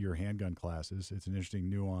your handgun classes. It's an interesting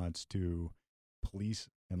nuance to police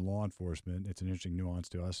and law enforcement. It's an interesting nuance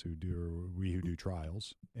to us who do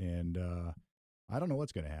trials. And I don't know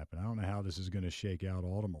what's going to happen. I don't know how this is going to shake out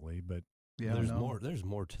ultimately, but there's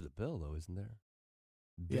more to the bill though, isn't there?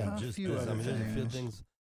 Yeah, just a few other things.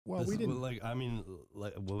 Well, we didn't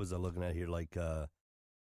what was I looking at here? Like the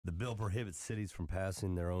bill prohibits cities from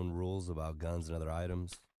passing their own rules about guns and other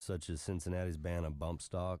items, such as Cincinnati's ban on bump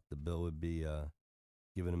stock. The bill would be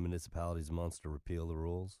giving the municipalities months to repeal the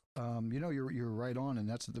rules. You're right on, and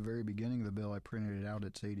that's at the very beginning of the bill. I printed it out.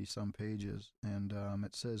 It's 80-some pages, and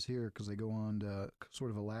it says here, because they go on to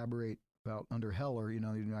sort of elaborate about under Heller, the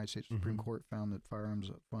United States Supreme Court found that firearms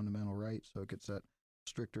are a fundamental right, so it gets that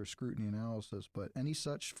stricter scrutiny analysis. But any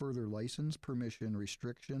such further license, permission,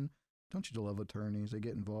 restriction, don't you love attorneys? They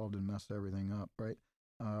get involved and mess everything up, right?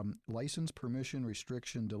 License, permission,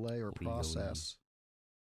 restriction, delay, or process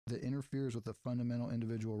that interferes with the fundamental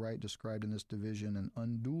individual right described in this division and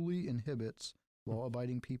unduly inhibits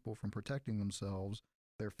law-abiding people from protecting themselves,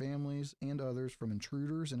 their families, and others from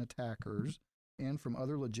intruders and attackers, and from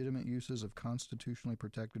other legitimate uses of constitutionally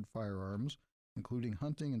protected firearms, including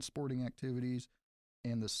hunting and sporting activities,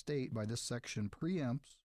 and the state, by this section,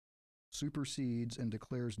 preempts, supersedes, and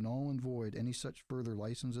declares null and void any such further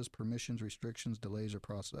licenses, permissions, restrictions, delays, or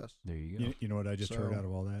process. There you go. You know what I just heard out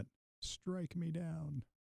of all that? Strike me down.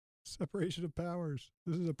 Separation of powers.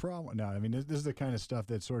 This is a problem. No, I mean this is the kind of stuff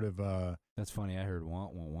that sort of. That's funny. I heard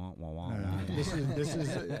want. This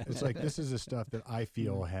is. It's like this is the stuff that I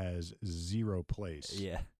feel has zero place.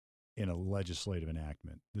 In a legislative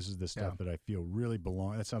enactment, this is the stuff that I feel really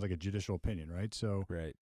belong. That sounds like a judicial opinion, right? So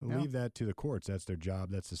leave that to the courts. That's their job.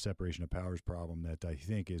 That's the separation of powers problem that I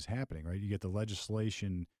think is happening, right? You get the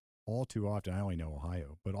legislation all too often. I only know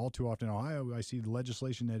Ohio, but all too often in Ohio, I see the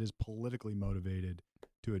legislation that is politically motivated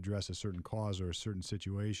to address a certain cause or a certain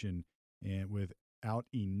situation, and without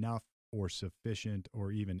enough or sufficient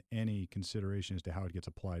or even any consideration as to how it gets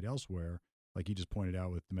applied elsewhere, like you just pointed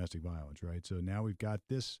out with domestic violence, right? So now we've got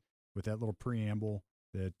this with that little preamble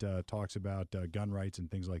that talks about gun rights and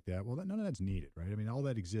things like that. Well, none of that's needed, right? I mean, all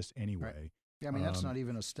that exists anyway. Right. Yeah, I mean, that's not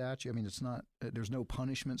even a statute. I mean, it's not. There's no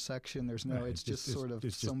punishment section. There's no. Right. It's just sort of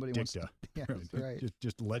somebody wants to. Yeah, right.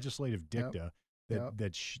 Just legislative dicta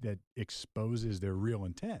that exposes their real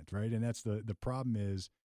intent, right? And that's the problem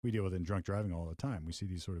is we deal with it in drunk driving all the time. We see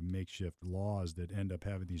these sort of makeshift laws that end up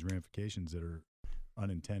having these ramifications that are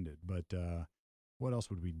unintended. But what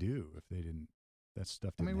else would we do if they didn't? That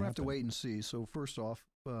stuff. I mean, we have to wait and see. So first off,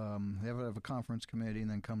 they have to have a conference committee and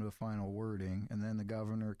then come to a final wording, and then the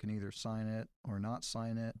governor can either sign it or not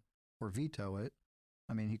sign it or veto it.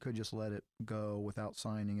 I mean, he could just let it go without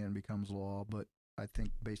signing it and becomes law, but I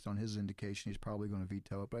think based on his indication, he's probably going to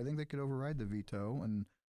veto it. But I think they could override the veto, and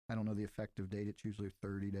I don't know the effective date. It's usually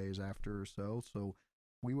 30 days after or so. So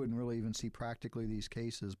we wouldn't really even see practically these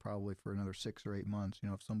cases probably for another 6 or 8 months. You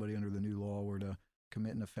know, if somebody under the new law were to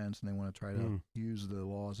commit an offense and they want to try to use the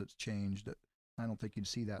laws that's changed, I don't think you'd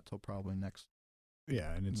see that till probably next.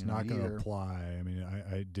 Yeah, and it's not going to apply. I mean,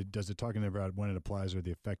 does it talk in there about when it applies or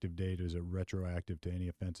the effective date? Is it retroactive to any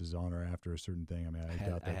offenses on or after a certain thing? I mean, I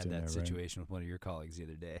doubt that's in there. I had that situation with one of your colleagues the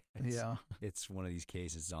other day. It's one of these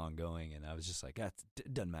cases ongoing, and I was just like,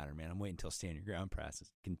 it doesn't matter, man. I'm waiting until stand your ground process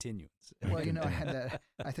continues. Well, you know, I had that.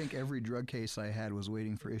 I think every drug case I had was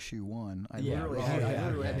waiting for issue 1. I literally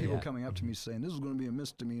had people coming up to me saying, "This is going to be a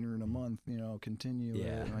misdemeanor in a month. You know, continue."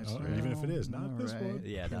 Yeah, even if it is not this one.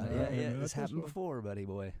 Yeah, this happened before, buddy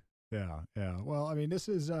boy. Yeah. Well, I mean, this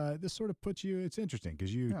is this sort of puts you. It's interesting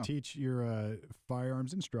because you teach. You're a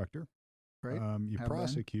firearms instructor, right? You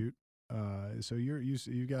prosecute. So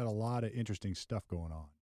you got a lot of interesting stuff going on,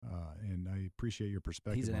 and I appreciate your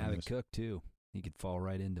perspective. He's an on avid this. cook too. He could fall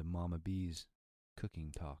right into Mama B's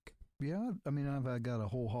cooking talk. Yeah, I mean, I've got a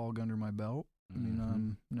whole hog under my belt. I mean,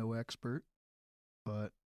 I'm no expert,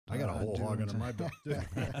 but I got a whole hog under my belt.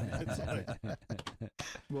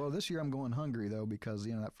 Well, this year I'm going hungry though because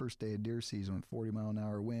that first day of deer season with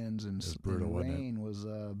 40-mile-an-hour winds and rain was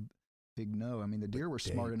a big no. I mean, the deer were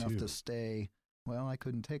smart enough to stay. Well, I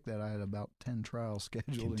couldn't take that. I had about 10 trials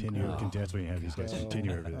scheduled. That's when you have these guys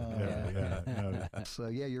continue everything. So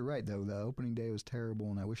yeah, you're right though. The opening day was terrible,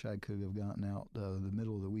 and I wish I could have gotten out. The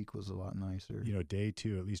middle of the week was a lot nicer. You know, day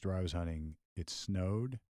 2, at least where I was hunting, it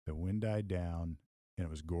snowed, the wind died down, and it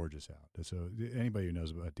was gorgeous out. So anybody who knows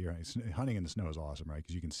about deer hunting in the snow is awesome, right?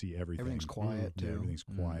 Because you can see everything. Everything's quiet too. Everything's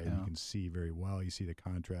quiet. You can see very well. You see the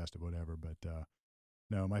contrast of whatever. But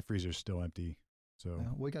no, my freezer's still empty. So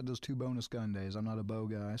we got those 2 bonus gun days. I'm not a bow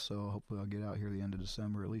guy, so hopefully I'll get out here the end of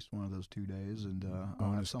December, at least one of those 2 days, and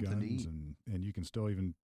I'll have something to eat. And you can still you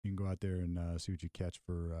can go out there and see what you catch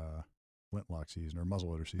for flintlock season or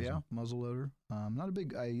muzzleloader season. Yeah, muzzleloader. Not a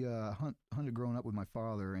big. I hunted growing up with my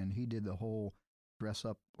father, and he did the whole dress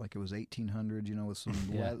up like it was 1800, with some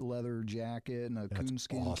leather jacket and a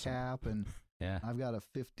coonskin cap, and I've got a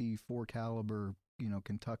 54 caliber.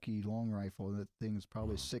 Kentucky long rifle. That thing is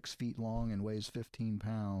probably 6 feet long and weighs 15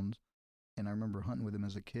 pounds. And I remember hunting with him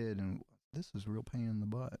as a kid, and this is a real pain in the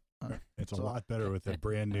butt. It's a lot better with a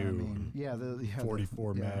brand new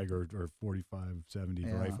 44 mag or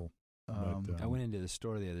 45-70 rifle. I went into the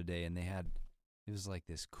store the other day, and it was like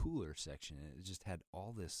this cooler section. And it just had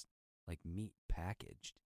all this like meat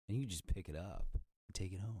packaged, and you just pick it up and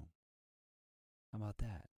take it home. How about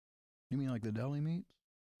that? You mean like the deli meats?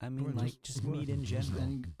 I mean, just meat in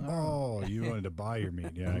general. Oh, you wanted to buy your meat.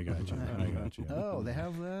 Yeah, I got you. Oh, they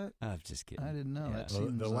have that? I'm just kidding. I didn't know. Yeah. That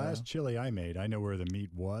seems, the last chili I made, I know where the meat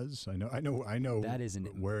was. I know that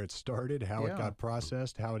isn't where it started, how it got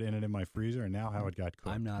processed, how it ended in my freezer, and now how it got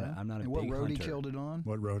cooked. I'm not a big hunter. What road he killed it on?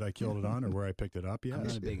 What road I killed it on or where I picked it up, yes. I'm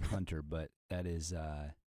not a big hunter, but that has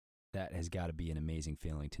got to be an amazing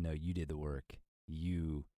feeling to know you did the work.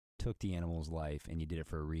 You took the animal's life and you did it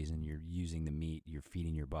for a reason. You're using the meat, you're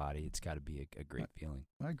feeding your body. It's got to be a great feeling.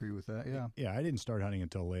 I agree with that. Yeah, I didn't start hunting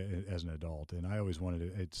until as an adult, and I always wanted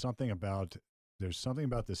to. There's something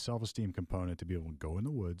about the self-esteem component to be able to go in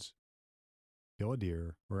the woods, kill a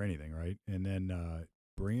deer or anything, right, and then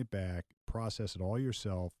bring it back, process it all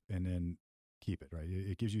yourself, and then keep it. Right,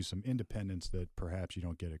 it gives you some independence that perhaps you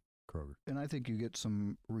don't get at Kroger. And I think you get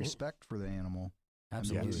some respect for the animal.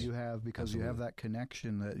 Absolutely. I mean, you have that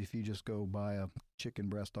connection that if you just go buy a chicken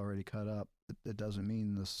breast already cut up, it doesn't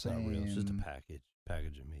mean the same. Not real. It's just a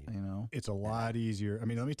package of meat. It's a lot easier. I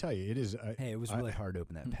mean, let me tell you, it is. It was really hard to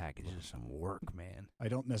open that package. It's some work, man. I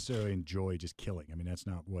don't necessarily enjoy just killing. I mean, that's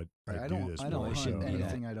not what I do this for. I don't hunt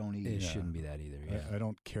anything I don't eat. It shouldn't be that either. Yeah. I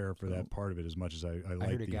don't care for that part of it as much as I like.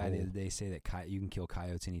 I heard a guy the other day say that you can kill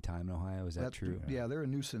coyotes anytime in Ohio. Is that true? Yeah, they're a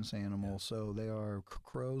nuisance animal, so they are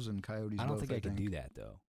crows and coyotes. I don't think I could do that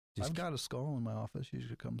though. I've got a skull in my office. You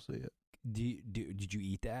should come see it. Did you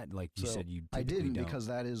eat that? Like you said, you I didn't don't. because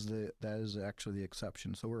that is actually the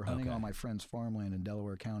exception. So we were hunting on my friend's farmland in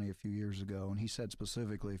Delaware County a few years ago, and he said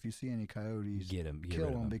specifically, if you see any coyotes,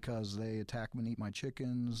 kill them because they attack and eat my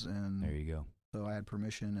chickens. And there you go. So I had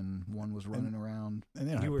permission, and one was running around.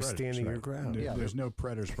 And you were standing your ground. There's no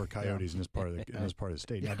predators for coyotes in this part of the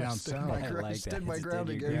state. Now down south, I stood my ground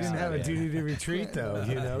again. You didn't have a duty to retreat, though.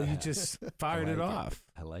 You just fired it off.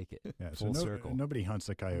 I like it. Yeah, full circle. Nobody hunts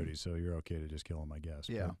the coyotes, so you're okay to just kill them, I guess.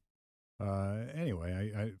 Yeah. But,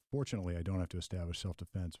 anyway, I fortunately I don't have to establish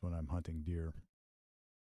self-defense when I'm hunting deer.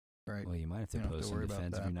 Right. Well, you might have to post some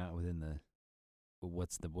defense if you're not within the.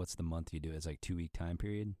 What's the month you do? It's like 2-week time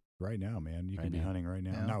period. Right now, man, you could be hunting right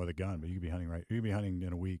now. Not with a gun, but you could be hunting You could be hunting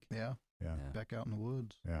in a week. Yeah. Back out in the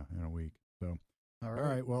woods. Yeah, in a week. So, all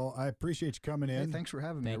right. Well, I appreciate you coming in. Hey, thanks for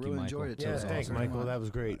having me. I really enjoyed it. Yeah, thanks, Michael. That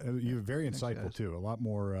was great. You were very insightful too. A lot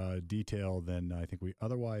more detail than I think we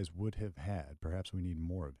otherwise would have had. Perhaps we need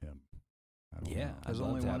more of him. I don't know. There's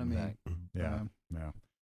only one of me. Yeah.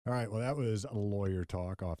 All right. Well, that was Lawyer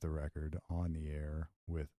Talk off the record on the air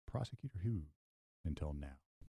with Prosecutor Hughes. Until now.